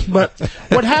 But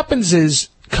what happens is,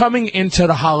 coming into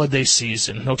the holiday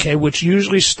season, okay, which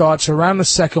usually starts around the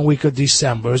second week of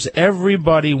December, is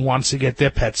everybody wants to get their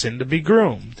pets in to be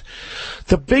groomed.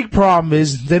 The big problem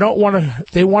is they want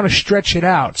to stretch it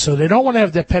out, so they don't want to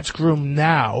have their pets groomed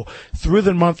now through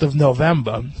the month of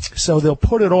November, so they'll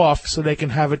put it off so they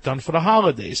can have it done for the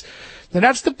holidays. Now,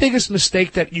 that's the biggest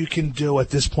mistake that you can do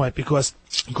at this point, because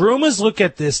groomers look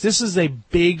at this is a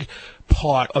big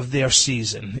part of their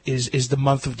season is the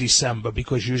month of December,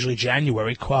 because usually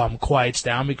January quiets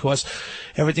down because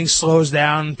everything slows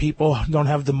down, people don't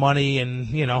have the money,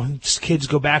 and kids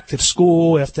go back to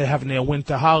school after having their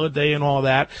winter holiday and all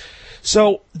that.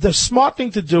 So the smart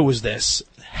thing to do is this: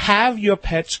 have your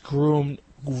pets groomed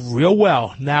real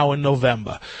well now in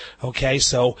November. Okay,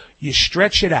 so you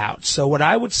stretch it out. So what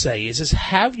I would say is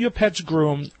have your pets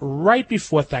groomed right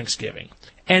before Thanksgiving.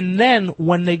 And then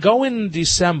when they go in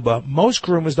December, most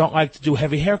groomers don't like to do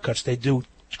heavy haircuts. They do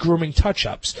grooming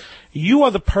touch-ups. You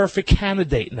are the perfect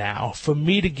candidate now for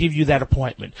me to give you that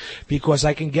appointment, because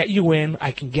I can get you in,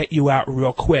 I can get you out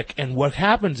real quick. And what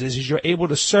happens is you're able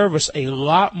to service a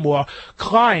lot more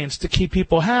clients to keep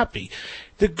people happy.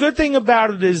 The good thing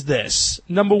about it is this: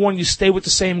 number one, you stay with the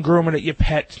same groomer that your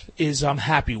pet is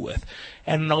happy with.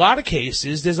 And in a lot of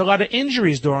cases, there's a lot of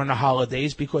injuries during the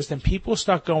holidays, because then people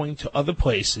start going to other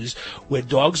places where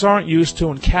dogs aren't used to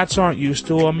and cats aren't used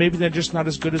to, or maybe they're just not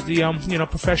as good as the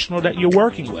professional that you're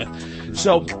working with.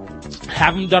 So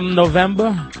have them done in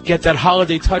November, get that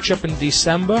holiday touch-up in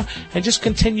December, and just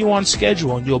continue on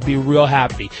schedule, and you'll be real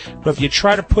happy. But if you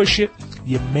try to push it,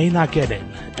 you may not get in,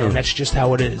 and that's just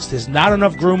how it is. There's not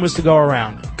enough groomers to go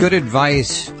around. Good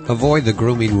advice: avoid the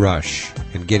grooming rush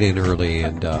and get in early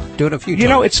and do it a few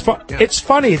times. It's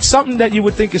funny. It's something that you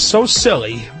would think is so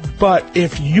silly, but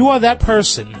if you are that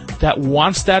person that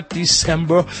wants that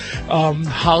December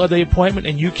holiday appointment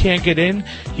and you can't get in,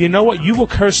 you know what? You will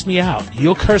curse me out.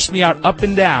 You'll curse me out up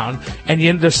and down.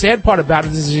 And the sad part about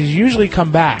it is you usually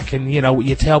come back and, with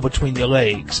your tail between your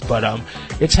legs. But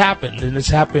it's happened, and it's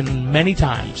happened many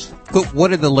times. What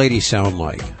did the lady sound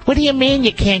like? What do you mean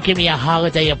you can't give me a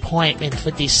holiday appointment for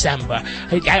December?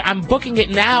 I'm booking it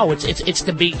now. It's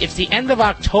the end of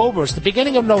October. It's the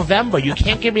beginning of November. You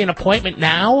can't give me an appointment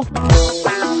now?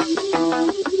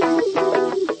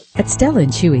 At Stella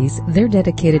and Chewy's, they're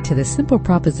dedicated to the simple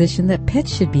proposition that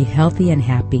pets should be healthy and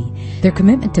happy. Their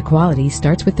commitment to quality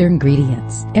starts with their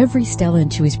ingredients. Every Stella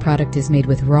and Chewy's product is made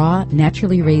with raw,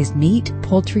 naturally raised meat,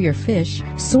 poultry, or fish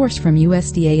sourced from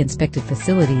USDA-inspected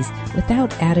facilities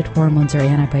without added hormones or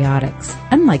antibiotics.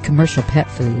 Unlike commercial pet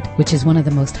food, which is one of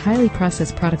the most highly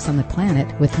processed products on the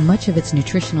planet with much of its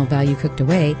nutritional value cooked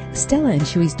away, Stella and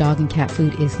Chewy's dog and cat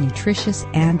food is nutritious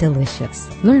and delicious.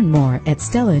 Learn more at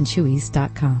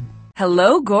StellaandChewy's.com.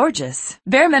 Hello, gorgeous.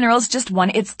 Bare Minerals just won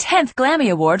its 10th Glammy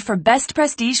Award for Best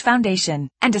Prestige Foundation.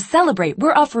 And to celebrate,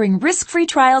 we're offering risk-free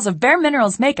trials of Bare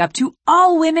Minerals makeup to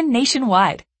all women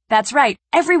nationwide. That's right.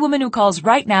 Every woman who calls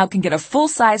right now can get a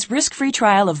full-size, risk-free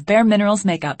trial of Bare Minerals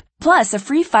makeup, plus a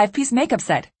free 5-piece makeup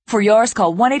set. For yours,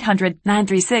 call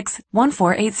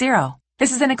 1-800-936-1480.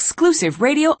 This is an exclusive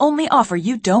radio-only offer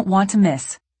you don't want to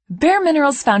miss. Bare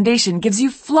Minerals Foundation gives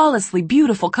you flawlessly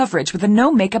beautiful coverage with a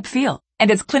no-makeup feel. And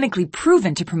it's clinically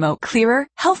proven to promote clearer,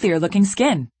 healthier-looking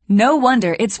skin. No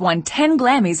wonder it's won 10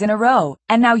 Glammys in a row.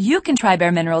 And now you can try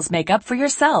Bare Minerals makeup for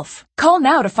yourself. Call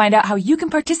now to find out how you can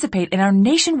participate in our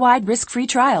nationwide risk-free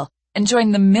trial and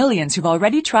join the millions who've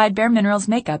already tried Bare Minerals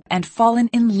makeup and fallen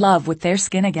in love with their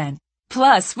skin again.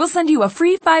 Plus, we'll send you a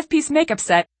free 5-piece makeup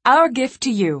set, our gift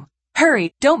to you.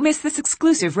 Hurry, don't miss this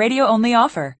exclusive radio-only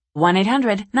offer.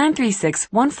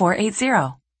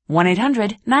 1-800-936-1480.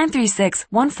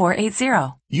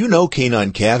 1-800-936-1480. You know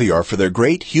Canine Caviar for their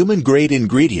great human-grade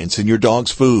ingredients in your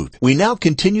dog's food. We now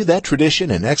continue that tradition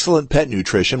and excellent pet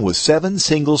nutrition with 7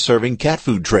 single-serving cat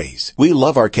food trays. We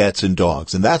love our cats and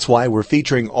dogs, and that's why we're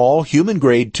featuring all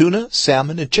human-grade tuna,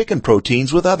 salmon, and chicken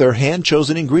proteins with other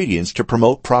hand-chosen ingredients to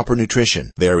promote proper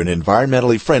nutrition. They're in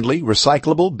environmentally friendly,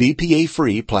 recyclable,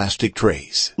 BPA-free plastic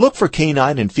trays. Look for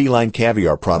canine and feline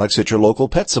caviar products at your local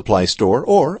pet supply store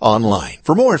or online.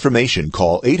 For more information,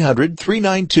 call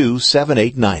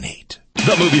 800-392-7898.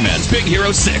 The Movie Man's Big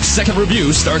Hero 6 second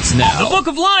review starts now. The Book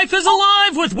of Life is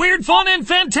alive with weird fun and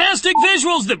fantastic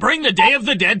visuals that bring the Day of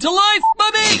the Dead to life,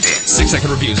 baby! 6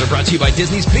 second reviews are brought to you by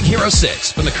Disney's Big Hero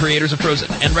 6 from the creators of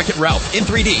Frozen and Wreck-It Ralph in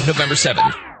 3D November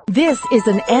 7th. This is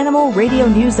an Animal Radio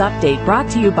News Update brought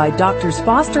to you by Doctors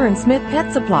Foster and Smith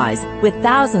Pet Supplies with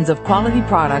thousands of quality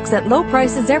products at low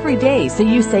prices every day so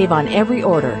you save on every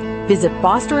order. Visit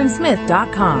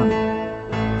fosterandsmith.com.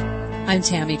 I'm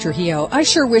Tammy Trujillo. I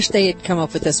sure wish they had come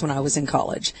up with this when I was in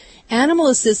college.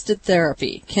 Animal-assisted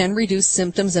therapy can reduce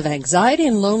symptoms of anxiety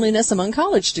and loneliness among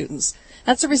college students.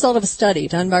 That's a result of a study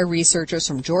done by researchers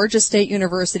from Georgia State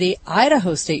University,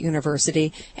 Idaho State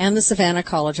University, and the Savannah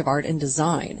College of Art and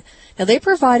Design. Now, they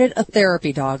provided a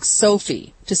therapy dog,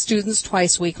 Sophie, to students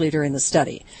twice weekly during the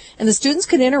study. And the students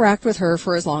could interact with her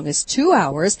for as long as 2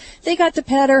 hours. They got to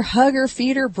pet her, hug her,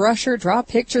 feed her, brush her, draw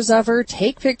pictures of her,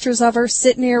 take pictures of her,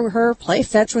 sit near her, play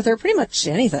fetch with her, pretty much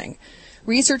anything.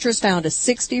 Researchers found a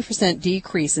 60%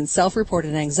 decrease in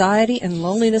self-reported anxiety and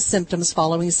loneliness symptoms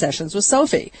following sessions with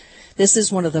Sophie. This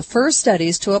is one of the first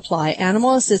studies to apply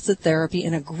animal-assisted therapy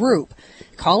in a group,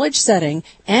 college setting,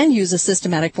 and use a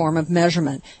systematic form of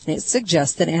measurement. And it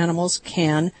suggests that animals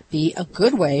can be a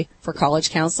good way for college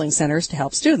counseling centers to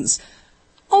help students.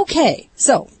 Okay,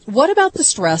 so what about the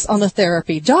stress on the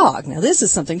therapy dog? Now, this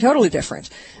is something totally different.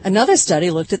 Another study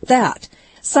looked at that.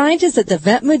 Scientists at the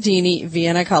Vetmedini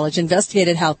Vienna College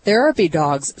investigated how therapy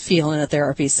dogs feel in a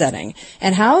therapy setting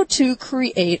and how to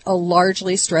create a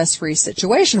largely stress-free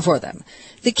situation for them.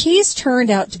 The keys turned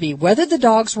out to be whether the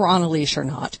dogs were on a leash or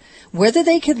not, whether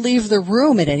they could leave the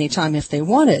room at any time if they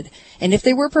wanted, and if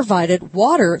they were provided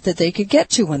water that they could get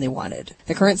to when they wanted.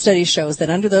 The current study shows that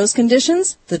under those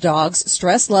conditions, the dog's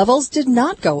stress levels did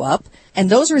not go up, and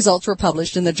those results were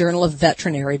published in the Journal of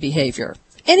Veterinary Behavior.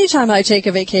 Anytime I take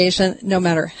a vacation, no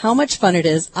matter how much fun it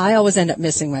is, I always end up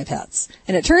missing my pets.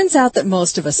 And it turns out that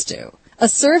most of us do. A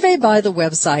survey by the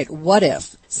website What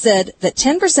If said that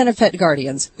 10% of pet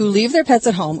guardians who leave their pets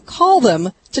at home call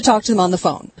them to talk to them on the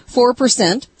phone.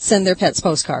 4% send their pets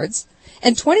postcards.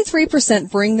 And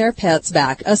 23% bring their pets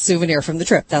back a souvenir from the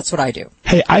trip. That's what I do.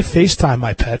 Hey, I FaceTime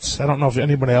my pets. I don't know if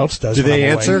anybody else does. Do they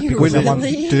answer? Do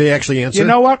they actually answer? You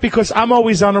know what? Because I'm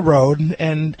always on the road,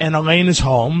 and Elaine is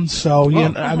home. So,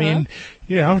 I mean,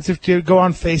 if you go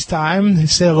on FaceTime,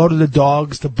 say hello to the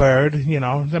dogs, the bird,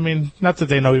 I mean, not that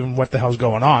they know even what the hell's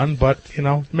going on, but,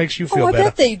 it makes you feel better. I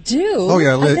bet they do. Oh,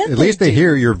 yeah, at least they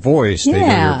hear your voice. They hear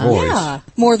your voice. Yeah.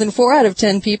 More than 4 out of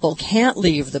 10 people can't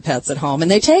leave the pets at home, and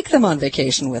they take them on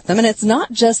vacation with them. And it's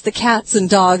not just the cats and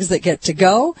dogs that get to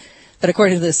go, but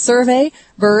according to this survey,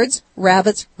 birds,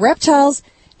 rabbits, reptiles,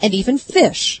 and even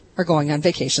fish are going on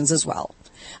vacations as well.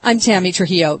 I'm Tammy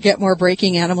Trujillo. Get more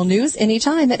breaking animal news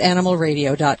anytime at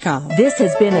animalradio.com. This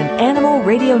has been an Animal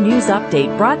Radio News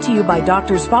Update brought to you by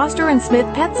Doctors Foster and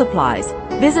Smith Pet Supplies.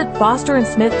 Visit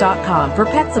fosterandsmith.com for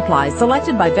pet supplies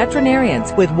selected by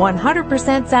veterinarians with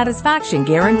 100% satisfaction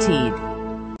guaranteed.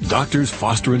 Doctors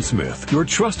Foster and Smith, your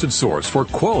trusted source for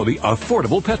quality,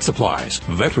 affordable pet supplies.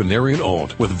 Veterinarian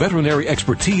owned with veterinary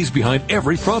expertise behind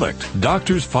every product.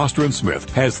 Doctors Foster and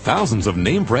Smith has thousands of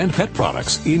name brand pet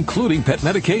products, including pet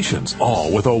medications,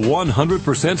 all with a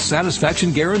 100%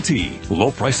 satisfaction guarantee.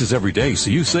 Low prices every day so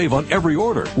you save on every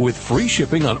order with free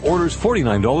shipping on orders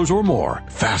 $49 or more.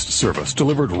 Fast service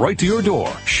delivered right to your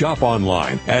door. Shop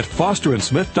online at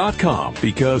fosterandsmith.com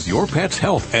because your pet's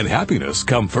health and happiness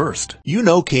come first. You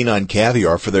know Canine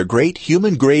Caviar for their great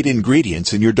human-grade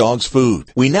ingredients in your dog's food.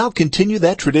 We now continue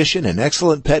that tradition and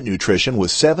excellent pet nutrition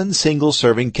with 7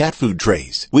 single-serving cat food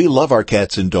trays. We love our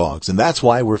cats and dogs, and that's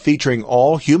why we're featuring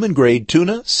all human-grade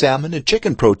tuna, salmon, and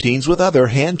chicken proteins with other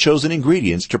hand-chosen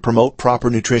ingredients to promote proper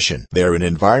nutrition. They're in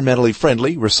environmentally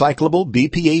friendly, recyclable,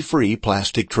 BPA-free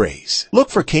plastic trays. Look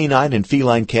for canine and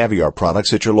feline caviar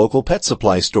products at your local pet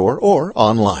supply store or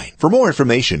online. For more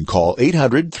information, call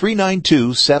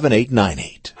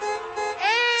 800-392-7898.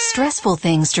 Stressful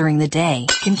things during the day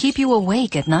can keep you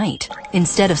awake at night.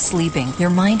 Instead of sleeping,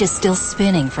 your mind is still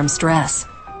spinning from stress.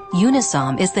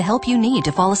 Unisom is the help you need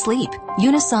to fall asleep.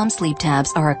 Unisom sleep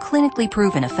tabs are a clinically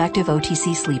proven effective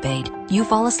OTC sleep aid. You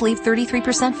fall asleep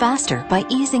 33% faster by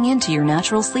easing into your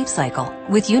natural sleep cycle.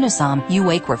 With Unisom, you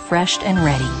wake refreshed and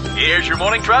ready. Here's your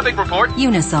morning traffic report.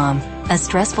 Unisom. A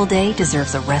stressful day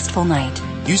deserves a restful night.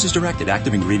 Use as directed.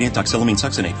 Active ingredient doxylamine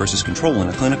succinate versus control in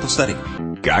a clinical study.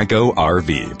 Geico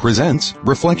RV presents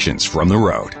Reflections from the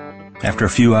Road. After a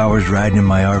few hours riding in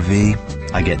my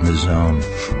RV, I get in the zone.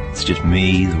 It's just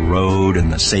me, the road,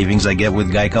 and the savings I get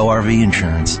with Geico RV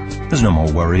insurance. There's no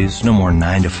more worries, no more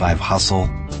 9-to-5 hustle.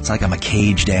 It's like I'm a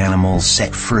caged animal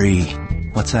set free.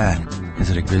 What's that?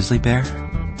 Is it a grizzly bear?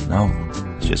 No,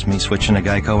 it's just me switching to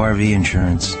Geico RV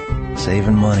insurance.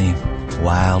 Saving money,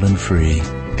 wild and free.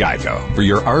 Geico, for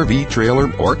your RV, trailer,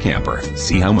 or camper.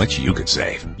 See how much you could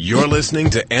save. You're listening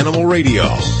to Animal Radio.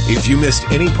 If you missed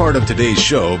any part of today's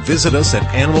show, visit us at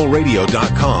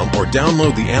animalradio.com or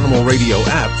download the Animal Radio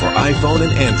app for iPhone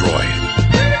and Android.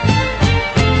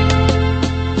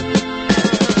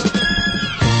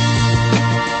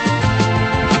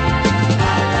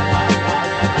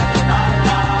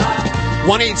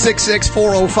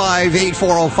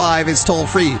 1-866-405-8405 is toll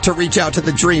free to reach out to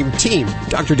the Dream Team.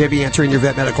 Dr. Debbie answering your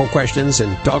vet medical questions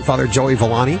and dog father Joey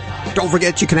Villani. Don't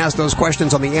forget you can ask those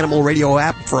questions on the Animal Radio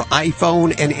app for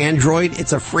iPhone and Android.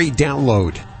 It's a free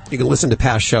download. You can listen to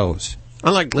past shows.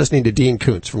 Unlike listening to Dean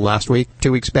Koontz from last week,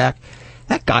 2 weeks back,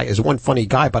 that guy is one funny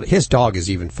guy, but his dog is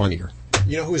even funnier.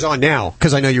 You know who's on now?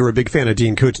 Because I know you were a big fan of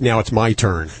Dean Koontz. Now it's my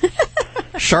turn.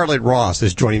 Charlotte Ross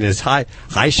is joining us. Hi,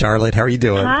 Charlotte. How are you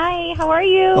doing? Hi, how are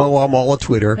you? Oh, I'm all at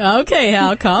Twitter. Okay,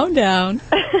 Hal, calm down.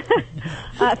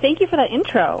 Thank you for that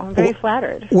intro. I'm very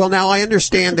flattered. Well, now I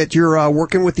understand that you're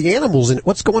working with the animals, and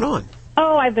what's going on?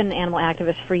 Oh, I've been an animal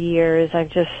activist for years.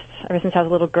 Ever since I was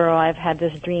a little girl, I've had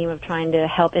this dream of trying to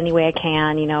help any way I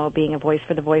can, being a voice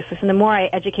for the voiceless. And the more I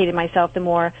educated myself, the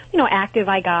more, active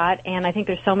I got. And I think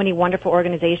there's so many wonderful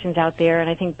organizations out there, and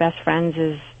I think Best Friends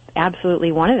is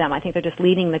absolutely one of them. I think they're just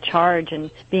leading the charge and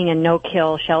being a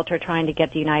no-kill shelter, trying to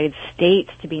get the United States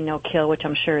to be no-kill, which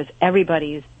I'm sure is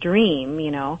everybody's dream,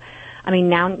 I mean,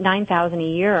 now 9,000 a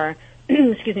year,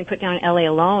 put down in L.A.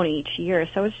 alone each year.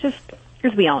 So it's just,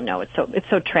 as we all know, it's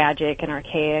so tragic and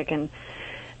archaic, and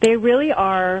they really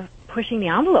are pushing the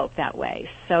envelope that way.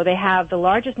 So they have the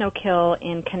largest no-kill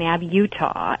in Kanab,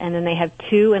 Utah, and then they have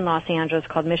 2 in Los Angeles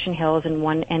called Mission Hills and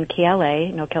 1 in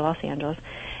KLA, No-Kill Los Angeles.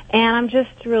 And I'm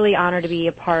just really honored to be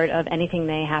a part of anything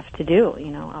they have to do.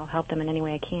 I'll help them in any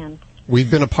way I can.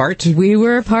 We've been a part. We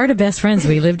were a part of Best Friends.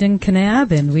 We lived in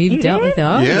Kanab, and we've dealt with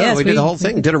all. Yeah, we did the whole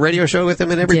thing. Did a radio show with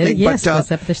them and everything. Yes,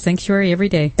 was up at the sanctuary every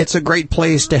day. It's a great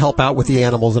place to help out with the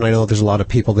animals, and I know there's a lot of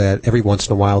people that every once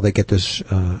in a while they get this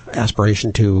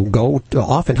aspiration to go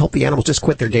off and help the animals just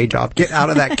quit their day job, get out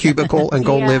of that cubicle and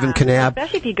go live in Kanab.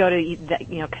 Especially if you go to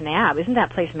Kanab. Isn't that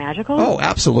place magical? Oh,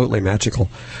 absolutely magical.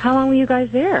 How long were you guys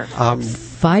there?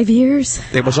 5 years.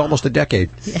 It was almost a decade.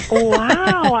 Oh,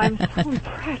 wow, I'm so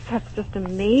impressed. That's just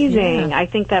amazing. Yeah. I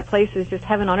think that place is just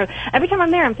heaven on earth. Every time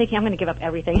I'm there, I'm thinking I'm going to give up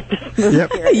everything.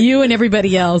 You and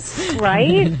everybody else.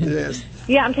 Right? Yes.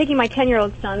 Yeah, I'm taking my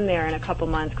 10-year-old son there in a couple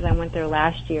months because I went there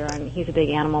last year, and he's a big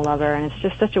animal lover, and it's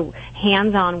just such a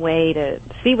hands-on way to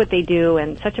see what they do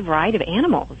and such a variety of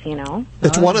animals,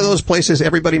 It's one of those places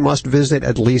everybody must visit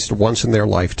at least once in their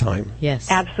lifetime. Yes.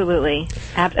 Absolutely.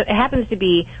 It happens to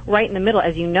be right in the middle,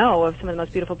 as you know, of some of the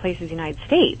most beautiful places in the United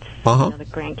States. Uh-huh. The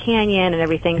Grand Canyon and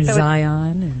everything. So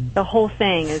Zion. The whole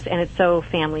thing is, and it's so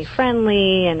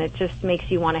family-friendly, and it just makes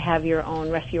you want to have your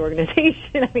own rescue organization.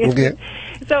 I mean, it's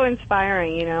so inspiring.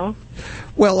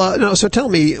 Well, no. So tell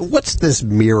me, what's this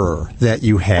mirror that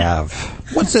you have?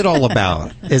 What's it all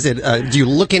about? Is it? Do you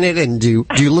look in it and do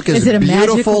you look as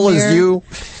beautiful as you?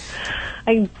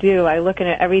 I do. I look at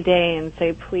it every day and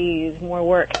say, "Please, more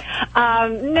work."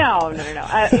 No.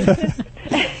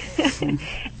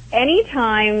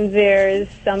 Anytime there's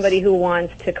somebody who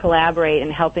wants to collaborate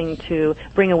in helping to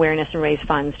bring awareness and raise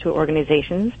funds to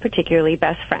organizations, particularly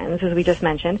Best Friends, as we just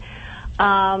mentioned.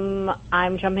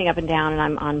 I'm jumping up and down, and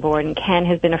I'm on board. And Ken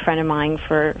has been a friend of mine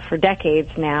for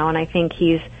decades now, and I think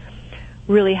he's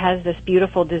really has this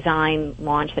beautiful design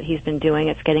launch that he's been doing.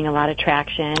 It's getting a lot of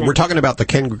traction. We're talking about the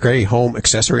Ken Gray home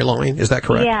accessory line. Is that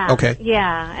correct? Yeah. Okay.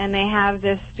 Yeah, and they have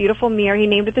this beautiful mirror. He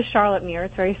named it the Charlotte mirror.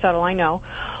 It's very subtle, I know.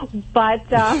 But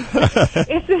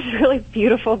it's this really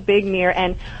beautiful big mirror,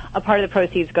 and a part of the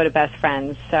proceeds go to Best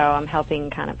Friends, so I'm helping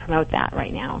kind of promote that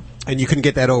right now. And you can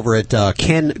get that over at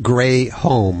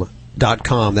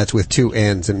kengrayhome.com. That's with 2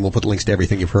 N's, and we'll put links to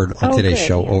everything you've heard on today's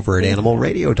show over at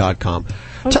animalradio.com.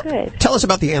 Good. Tell us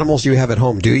about the animals you have at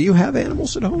home. Do you have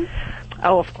animals at home?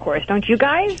 Oh, of course. Don't you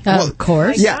guys? Of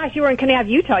course. My gosh, you were in Kanab,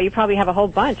 Utah. You probably have a whole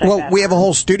bunch. I bet. We have a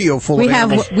whole studio full of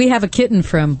animals. We have a kitten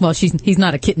from, well, he's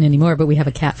not a kitten anymore, but we have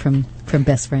a cat from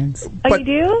Best Friends. Oh, you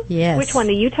do? Yes. Which one,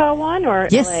 the Utah one or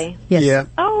Yes. LA? Yes. Yeah.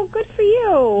 Oh, good for you.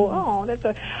 Oh, that's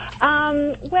a...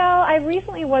 well, I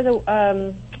recently was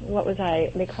what was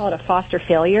I? They call it a foster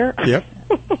failure. Yep.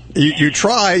 You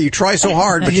try so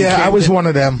hard, but you yeah, can't. I was one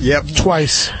of them. Yep.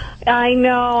 Twice. I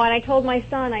know, and I told my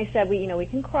son, I said, we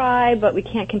can cry, but we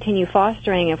can't continue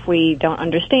fostering if we don't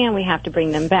understand. We have to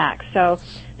bring them back. So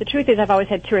the truth is I've always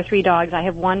had 2 or 3 dogs. I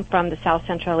have one from the South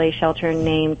Central LA shelter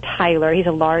named Tyler. He's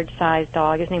a large-sized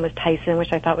dog. His name was Tyson,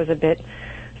 which I thought was a bit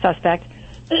suspect.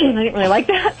 I didn't really like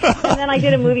that. And then I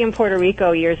did a movie in Puerto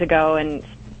Rico years ago and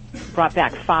brought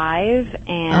back 5,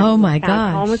 and oh my found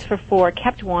gosh, homes for 4,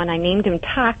 kept one. I named him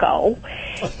Taco,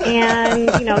 and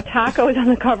Taco was on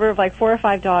the cover of like 4 or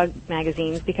 5 dog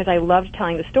magazines because I loved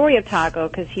telling the story of Taco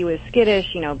because he was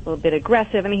skittish, a little bit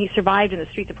aggressive. I mean, he survived in the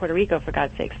streets of Puerto Rico, for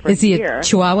God's sakes, for a year. Is he a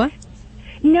Chihuahua?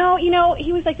 No,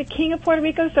 he was like the king of Puerto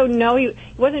Rico. So no, he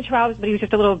wasn't a Chihuahua, but he was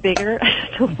just a little bigger,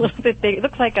 just a little bit bigger. It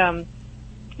looked like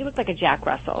he looked like a Jack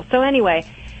Russell. So anyway,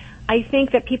 I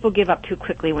think that people give up too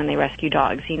quickly when they rescue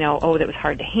dogs. That was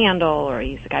hard to handle, or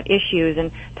he's got issues.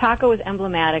 And Taco is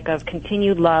emblematic of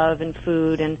continued love and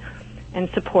food and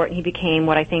support. And he became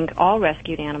what I think all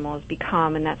rescued animals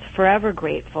become, and that's forever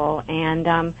grateful.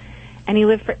 And he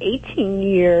lived for 18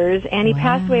 years, and he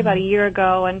passed away about a year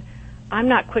ago. And I'm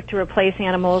not quick to replace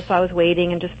animals, so I was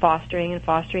waiting and just fostering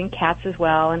cats as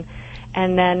well.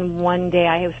 And then one day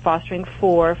I was fostering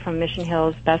 4 from Mission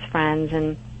Hills Best Friends,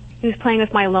 and he was playing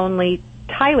with my lonely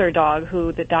Tyler dog,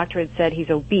 who the doctor had said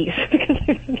he's obese. I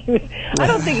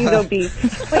don't think he's obese,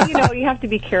 but you have to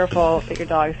be careful that your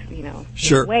dog's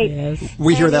Sure. weight. Yes.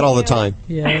 We hear that all the time.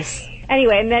 Yes.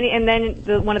 Anyway, and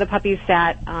then one of the puppies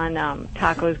sat on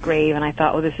Taco's grave, and I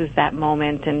thought, this is that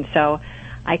moment, and so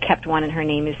I kept one, and her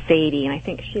name is Sadie, and I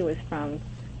think she was from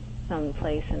some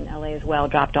place in LA as well,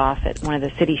 dropped off at one of the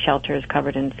city shelters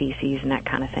covered in feces and that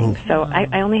kind of thing. So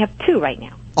I only have 2 right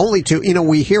now. Only 2.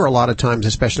 We hear a lot of times,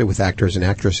 especially with actors and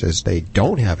actresses, they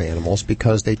don't have animals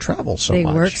because they travel so much.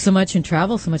 They work so much and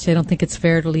travel so much, they don't think it's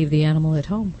fair to leave the animal at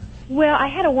home. Well, I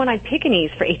had a one-eyed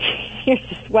Pekingese for 18 years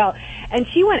as well, and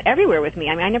she went everywhere with me.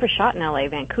 I mean, I never shot in L.A.,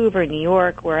 Vancouver, New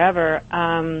York, wherever.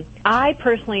 I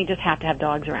personally just have to have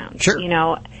dogs around. Sure.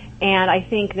 And I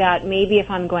think that maybe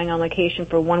if I'm going on location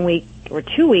for 1 week or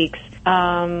 2 weeks,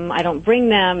 I don't bring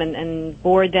them and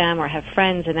board them or have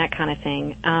friends and that kind of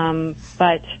thing.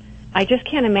 But I just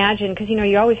can't imagine, because,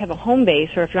 you always have a home base,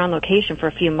 or if you're on location for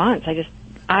a few months,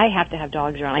 I have to have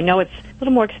dogs around. I know it's a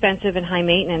little more expensive and high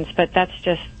maintenance, but that's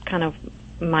just kind of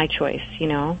my choice,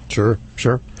 Sure.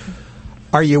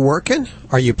 Are you working?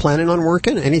 Are you planning on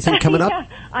working? Anything coming up?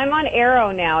 I'm on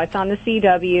Arrow now. It's on the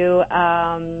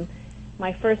CW.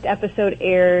 My first episode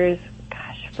airs,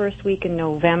 first week in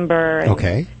November.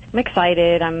 Okay. I'm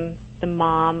excited. I'm the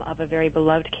mom of a very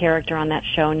beloved character on that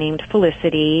show named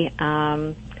Felicity.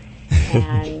 And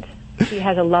she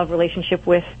has a love relationship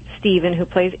with Steven, who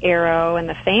plays Arrow, and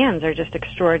the fans are just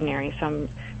extraordinary. So I'm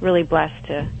really blessed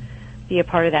to be a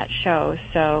part of that show.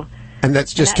 And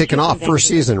that's just kicking off, first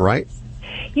season, right?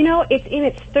 It's in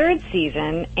its 3rd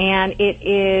season, and it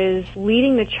is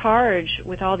leading the charge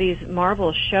with all these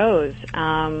Marvel shows.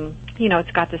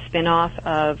 It's got the spin-off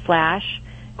of Flash,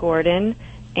 Gordon,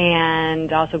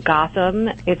 and also Gotham.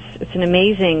 It's an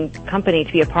amazing company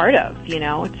to be a part of,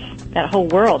 It's that whole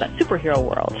world, that superhero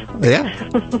world. Yeah.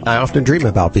 I often dream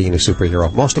about being a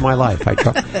superhero. Most of my life, I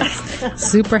try.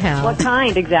 Superhero. What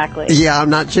kind, exactly? Yeah, I'm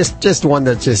not just one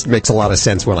that just makes a lot of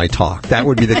sense when I talk. That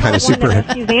would be the kind of superhero.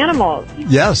 Rescues animals.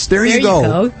 Yes, there you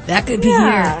go. That could be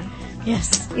here.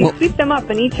 Yes. You sweep them up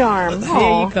in each arm.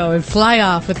 There you go, and fly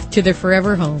off to their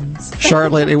forever homes.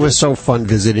 Charlotte, it was so fun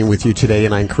visiting with you today,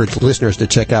 and I encourage listeners to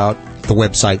check out the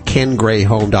website,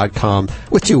 kengrayhome.com,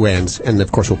 with 2 N's. And,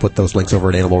 of course, we'll put those links over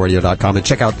at animalradio.com. And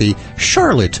check out the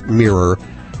Charlotte Mirror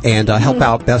and help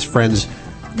out Best Friends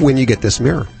when you get this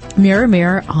mirror. Mirror,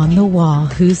 mirror on the wall,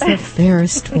 who's the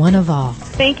fairest one of all?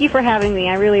 Thank you for having me.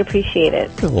 I really appreciate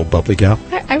it. A little bubbly gal.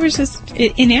 I was just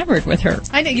enamored with her.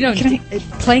 I know,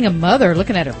 playing a mother,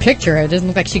 looking at her picture, it doesn't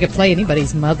look like she could play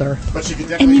anybody's mother. But she could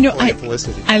definitely play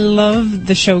Felicity. I love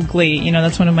the show Glee.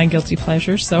 That's one of my guilty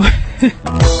pleasures, so...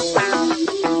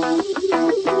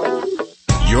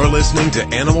 You're listening to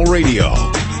Animal Radio.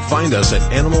 Find us at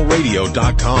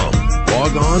animalradio.com.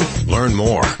 Log on, learn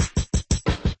more.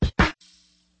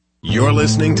 You're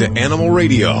listening to Animal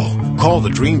Radio. Call the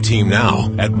Dream Team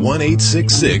now at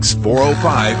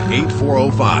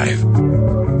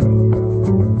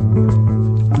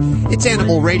 1-866-405-8405. It's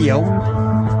Animal Radio.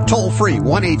 Toll free,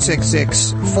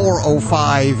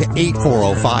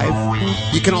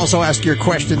 1-866-405-8405. You can also ask your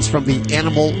questions from the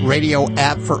Animal Radio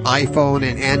app for iPhone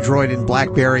and Android and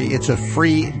BlackBerry. It's a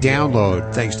free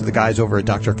download, thanks to the guys over at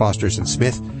Dr. Foster's and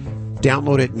Smith.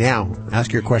 Download it now.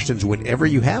 Ask your questions whenever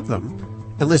you have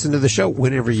them, and listen to the show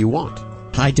whenever you want.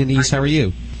 Hi, Denise. How are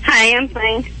you? Hi, I'm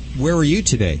fine. Where are you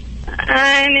today?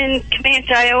 I'm in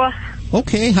Comanche, Iowa.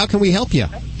 Okay, how can we help you?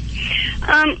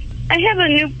 I have a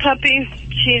new puppy.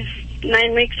 She's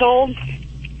 9 weeks old,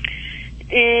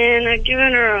 and I've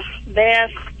given her a bath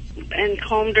and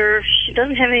combed her. She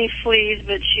doesn't have any fleas,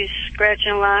 but she's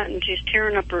scratching a lot, and she's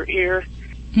tearing up her ear.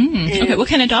 Okay, what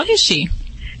kind of dog is she?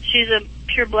 She's a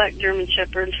pure black German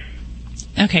Shepherd.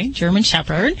 Okay, German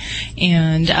Shepherd.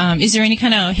 And is there any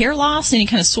kind of hair loss, any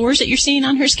kind of sores that you're seeing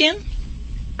on her skin?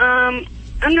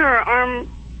 Under her arm,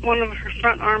 one of her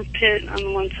front armpit on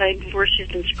the one side where she's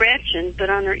been scratching,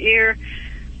 but on her ear,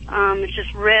 it's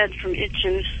just red from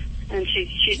itching, and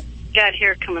she's got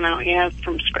hair coming out,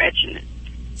 from scratching it.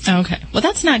 Okay. Well,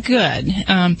 that's not good.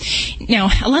 Now,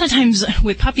 a lot of times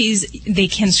with puppies, they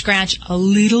can scratch a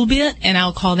little bit, and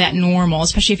I'll call that normal,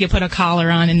 especially if you put a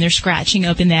collar on and they're scratching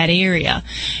up in that area.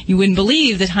 You wouldn't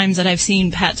believe the times that I've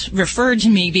seen pets referred to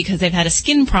me because they've had a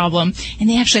skin problem, and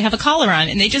they actually have a collar on,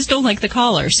 and they just don't like the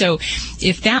collar. So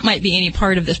if that might be any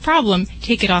part of this problem,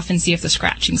 take it off and see if the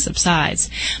scratching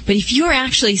subsides. But if you're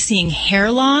actually seeing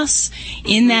hair loss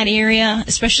in that area,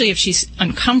 especially if she's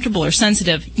uncomfortable or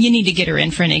sensitive, you need to get her in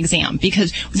for an exam,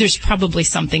 because there's probably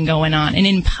something going on. And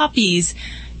in puppies,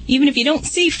 even if you don't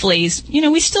see fleas,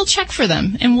 we still check for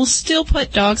them, and we'll still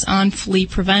put dogs on flea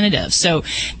preventative. So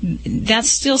that's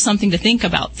still something to think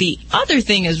about. The other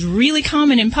thing is really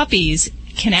common in puppies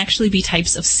can actually be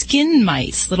types of skin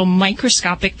mites, little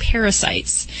microscopic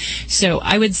parasites. So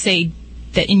I would say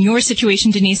that in your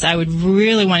situation, Denise, I would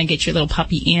really want to get your little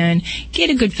puppy in, get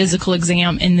a good physical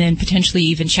exam, and then potentially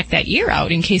even check that ear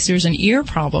out in case there's an ear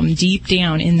problem deep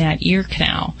down in that ear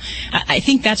canal. I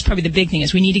think that's probably the big thing,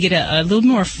 is we need to get a little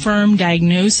more firm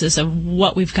diagnosis of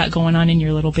what we've got going on in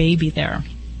your little baby there.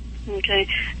 Okay.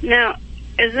 Now,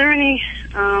 is there any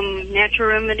natural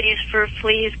remedies for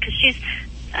fleas? Because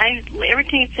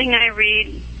everything I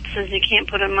read says you can't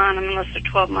put them on unless they're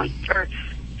 12 months or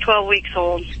 12 weeks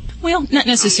old. Well, not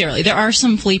necessarily. There are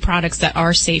some flea products that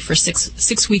are safe for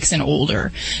six weeks and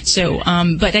older. So,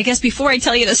 but I guess before I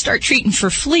tell you to start treating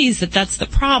for fleas, that's the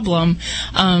problem.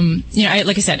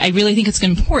 Like I said, I really think it's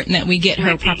important that we get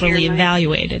her properly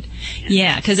evaluated.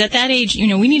 Yeah, because at that age,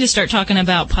 we need to start talking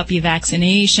about puppy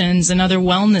vaccinations and other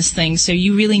wellness things. So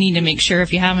you really need to make sure,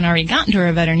 if you haven't already gotten to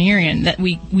her veterinarian, that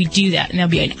we do that, and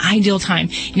that'll be an ideal time.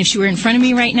 And if she were in front of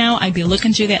me right now, I'd be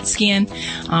looking through that skin,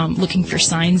 looking for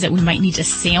signs that we might need to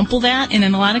sample that, and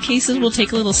in a lot of cases we'll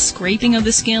take a little scraping of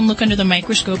the skin, look under the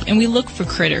microscope, and we look for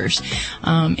critters,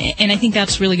 and I think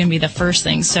that's really going to be the first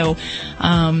thing. So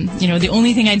the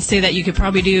only thing I'd say that you could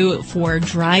probably do for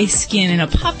dry skin in a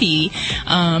puppy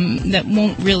that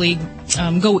won't really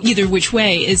go either which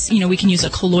way is, we can use a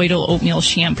colloidal oatmeal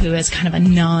shampoo as kind of a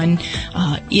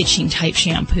non-itching type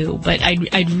shampoo. But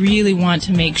I'd really want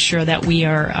to make sure that we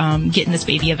are getting this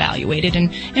baby evaluated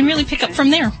and really pick up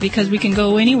from there, because we can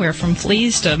go anywhere from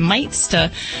fleas to mites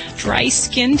to dry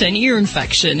skin to an ear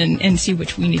infection and see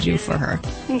which we need to do for her.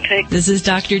 Okay. This is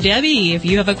Dr. Debbie. If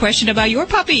you have a question about your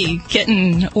puppy,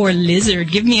 kitten, or lizard,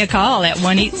 give me a call at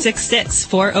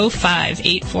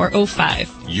 1-866-405-8405.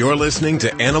 You're listening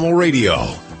to Animal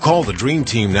Radio. Call the Dream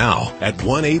Team now at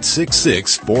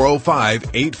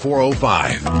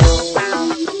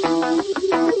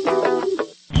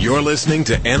 1-866-405-8405. You're listening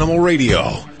to Animal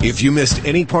Radio. If you missed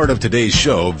any part of today's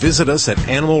show, visit us at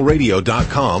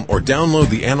animalradio.com or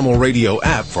download the Animal Radio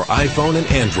app for iPhone and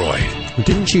Android.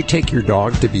 Didn't you take your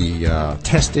dog to be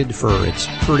tested for its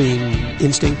herding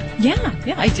instinct? Yeah,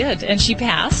 I did, and she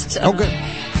passed. Oh, good.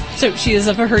 So she is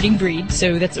of a herding breed,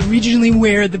 so that's originally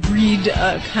where the breed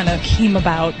kind of came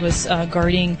about, was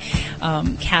guarding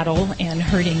cattle and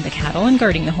herding the cattle and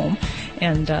guarding the home.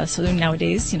 And so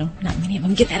nowadays, not many of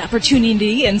them get that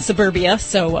opportunity in suburbia,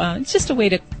 so it's just a way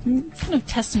to kind of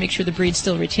test to make sure the breed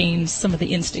still retains some of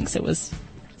the instincts it was.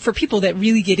 For people that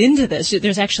really get into this,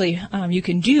 there's actually, you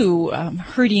can do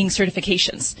herding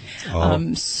certifications.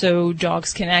 So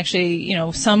dogs can actually,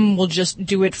 some will just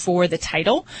do it for the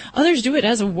title. Others do it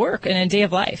as a work and a day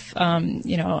of life.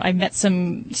 I met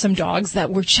some dogs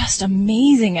that were just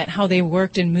amazing at how they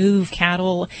worked and moved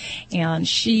cattle and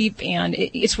sheep, and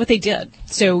it's what they did.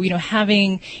 So,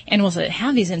 having animals that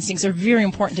have these instincts are very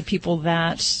important to people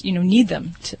that, need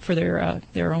them for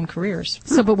their own careers.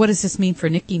 So, but what does this mean for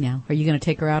Nikki now? Are you going to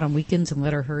take her out on weekends and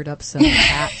let her herd up some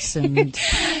cats and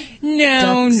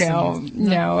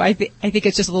No. I think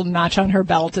it's just a little notch on her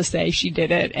belt to say she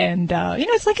did it. And,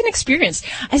 it's like an experience.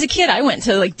 As a kid, I went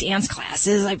to like dance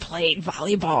classes. I played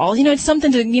volleyball. It's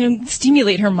something to,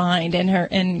 stimulate her mind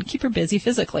and keep her busy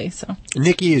physically. So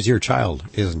Nikki is your child,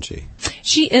 isn't she?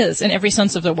 She is in every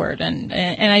sense of the word. And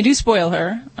I do spoil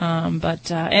her.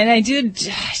 But I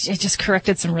just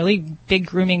corrected some really big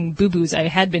grooming boo-boos I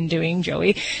had been doing,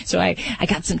 Joey. So I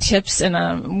got some tips, and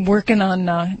I'm working on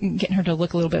getting her to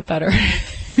look a little bit better.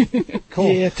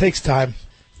 Cool. Yeah, it takes time.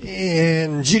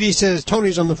 And Judy says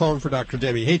Tony's on the phone for Dr.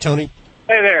 Debbie. Hey, Tony.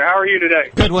 Hey there. How are you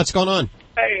today? Good. What's going on?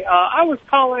 Hey, I was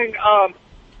calling.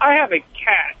 I have a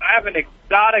cat. I have an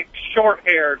exotic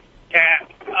short-haired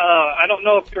cat. I don't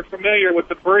know if you're familiar with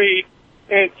the breed.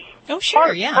 It's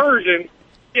Persian.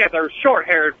 Yeah, they're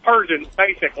short-haired Persians,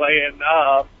 basically, and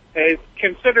it's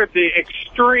considered the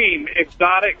extreme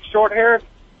exotic short-haired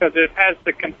because it has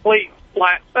the complete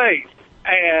flat face.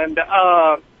 And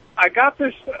I got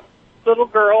this little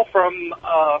girl from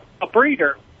a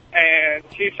breeder, and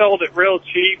she sold it real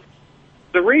cheap.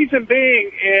 The reason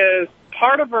being is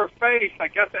part of her face, I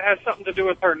guess it has something to do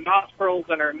with her nostrils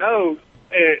and her nose.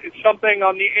 It's something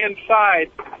on the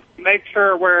inside makes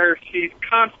her where she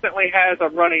constantly has a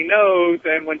runny nose,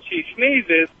 and when she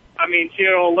sneezes,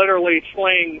 she'll literally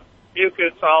sling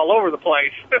mucus all over the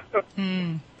place.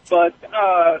 But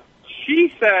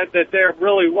she said that there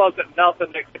really wasn't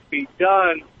nothing that could be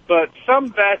done, but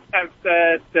some vets have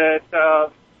said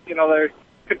that, there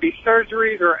could be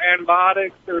surgeries or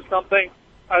antibiotics or something.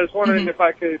 I was wondering if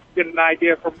I could get an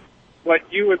idea from what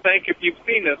you would think if you've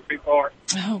seen this before.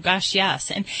 Oh gosh, yes.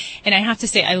 And I have to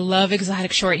say I love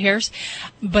exotic short hairs,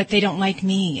 but they don't like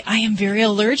me. I am very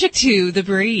allergic to the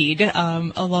breed,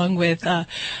 along with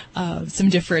some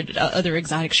different other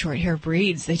exotic short hair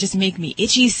breeds. They just make me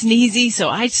itchy, sneezy, so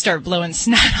I start blowing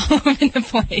snot all over the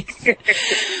place.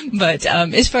 But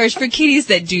as far as for kitties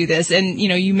that do this, and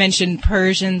you mentioned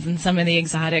Persians and some of the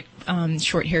exotic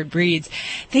short-haired breeds,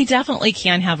 they definitely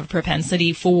can have a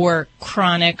propensity for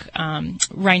chronic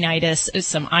rhinitis,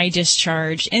 some eye discharge,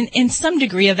 and some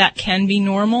degree of that can be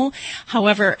normal.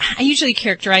 However, I usually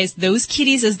characterize those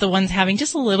kitties as the ones having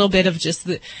just a little bit of just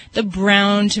the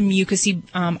brown to mucousy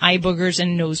eye boogers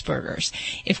and nose boogers.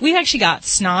 If we've actually got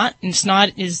snot, and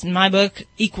snot is, in my book,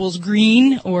 equals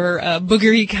green or a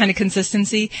boogery kind of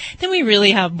consistency, then we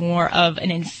really have more of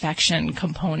an infection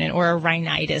component or a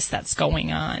rhinitis that's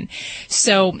going on.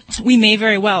 So we may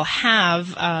very well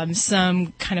have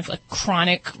some kind of a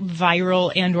chronic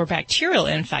viral and or bacterial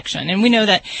infection. And we know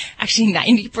that actually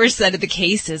 90% of the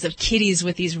cases of kitties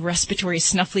with these respiratory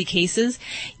snuffly cases,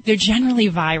 they're generally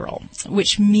viral,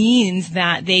 which means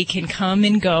that they can come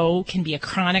and go, can be a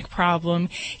chronic problem,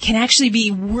 can actually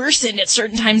be worsened at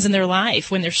certain times in their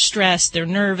life when they're stressed, they're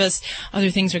nervous, other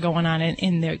things are going on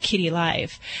in their kitty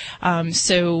life.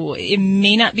 So it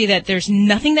may not be that there's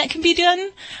nothing that can be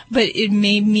done, but it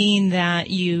may mean that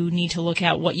you need to look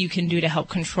at what you can do to help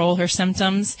control her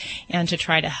symptoms and to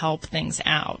try to help things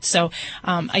out. So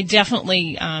I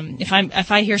definitely,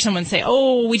 if I hear someone say,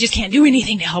 "Oh, we just can't do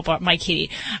anything to help out my kitty,"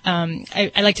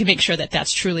 I like to make sure that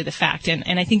that's truly the fact.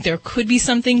 And I think there could be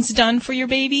some things done for your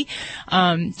baby.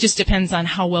 Just depends on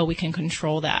how well we can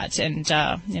control that. And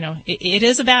it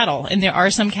is a battle. And there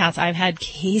are some cats. I've had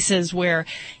cases where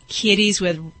kitties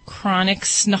with chronic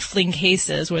snuffling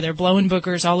cases where they're blowing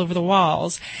boogers all over the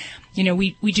walls.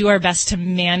 We do our best to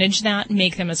manage that,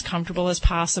 make them as comfortable as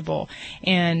possible.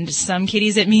 And some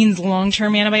kitties, it means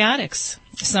long-term antibiotics.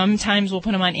 Sometimes we'll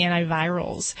put them on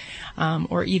antivirals,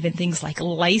 or even things like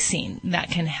lysine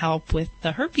that can help with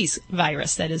the herpes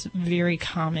virus that is very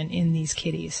common in these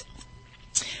kitties.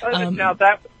 Now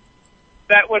that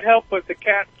would help with the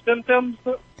cat symptoms?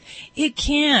 It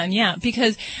can, yeah,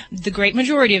 because the great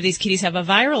majority of these kitties have a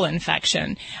viral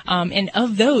infection. And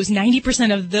of those,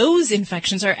 90% of those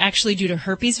infections are actually due to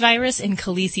herpes virus and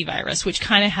calicivirus, which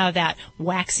kind of have that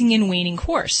waxing and waning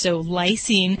course. So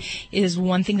lysine is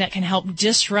one thing that can help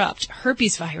disrupt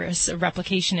herpes virus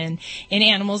replication in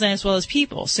animals as well as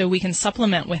people. So we can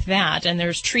supplement with that. And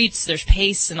there's treats, there's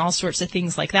pastes, and all sorts of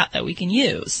things like that we can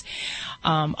use.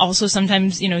 Also,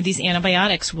 sometimes, these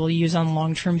antibiotics we'll use on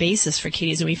long-term basis for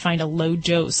kitties, and we find a low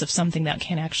dose of something that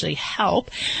can actually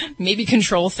help, maybe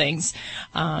control things.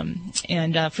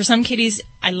 And for some kitties,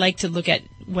 I like to look at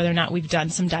whether or not we've done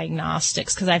some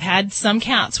diagnostics, because I've had some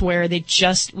cats where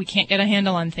we can't get a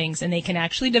handle on things, and they can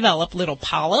actually develop little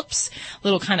polyps,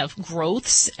 little kind of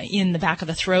growths in the back of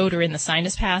the throat or in the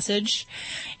sinus passage.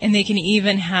 And they can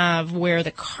even have where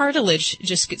the cartilage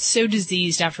just gets so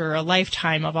diseased after a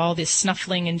lifetime of all this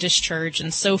snuffling and discharge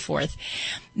and so forth,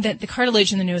 that the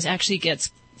cartilage in the nose actually gets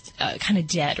kind of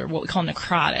dead, or what we call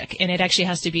necrotic, and it actually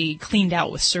has to be cleaned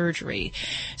out with surgery.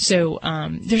 So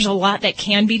there's a lot that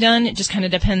can be done. It just kind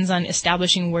of depends on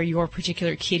establishing where your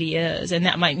particular kitty is, and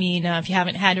that might mean if you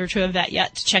haven't had her to a vet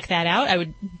yet, to check that out. I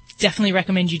would definitely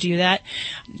recommend you do that.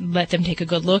 Let them take a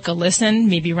good look, a listen,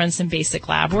 maybe run some basic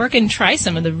lab work, and try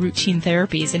some of the routine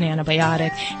therapies, an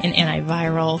antibiotic, an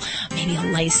antiviral, maybe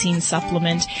a lysine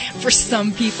supplement. For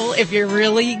some people, if you're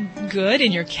really good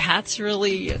and your cat's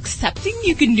really accepting,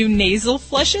 you can do nasal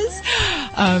flushes,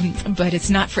 but it's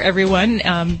not for everyone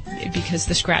because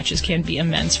the scratches can be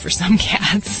immense for some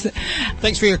cats.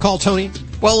 Thanks for your call, Tony.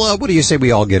 Well, what do you say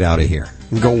we all get out of here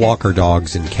and go walk our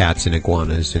dogs and cats and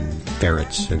iguanas and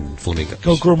ferrets and flamingos?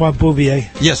 Go groom our Bouvier.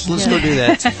 Yes, let's go do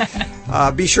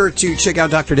that. Be sure to check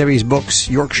out Dr. Debbie's books,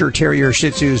 Yorkshire Terrier,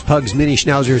 Shih Tzus, Pugs, Mini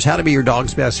Schnauzers, How to Be Your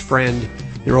Dog's Best Friend.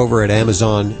 They're over at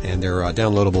Amazon, and they're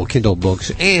downloadable Kindle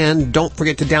books. And don't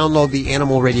forget to download the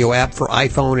Animal Radio app for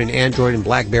iPhone and Android and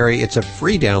BlackBerry. It's a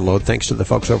free download thanks to the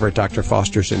folks over at Dr.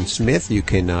 Foster's and Smith. You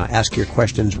can ask your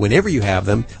questions whenever you have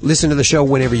them. Listen to the show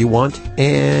whenever you want.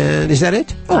 And is that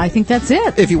it? Oh. I think that's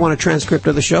it. If you want a transcript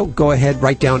of the show, go ahead,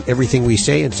 write down everything we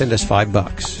say, and send us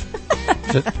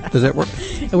 $5. Does that work?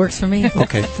 It works for me.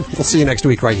 Okay. We'll see you next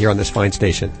week right here on this fine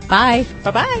station. Bye.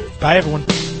 Bye-bye. Bye, everyone.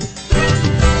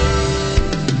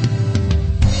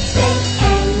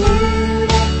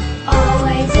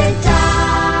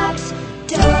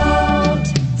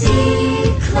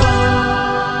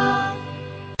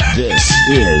 This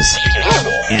is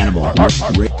Animal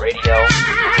Radio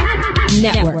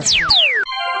Network.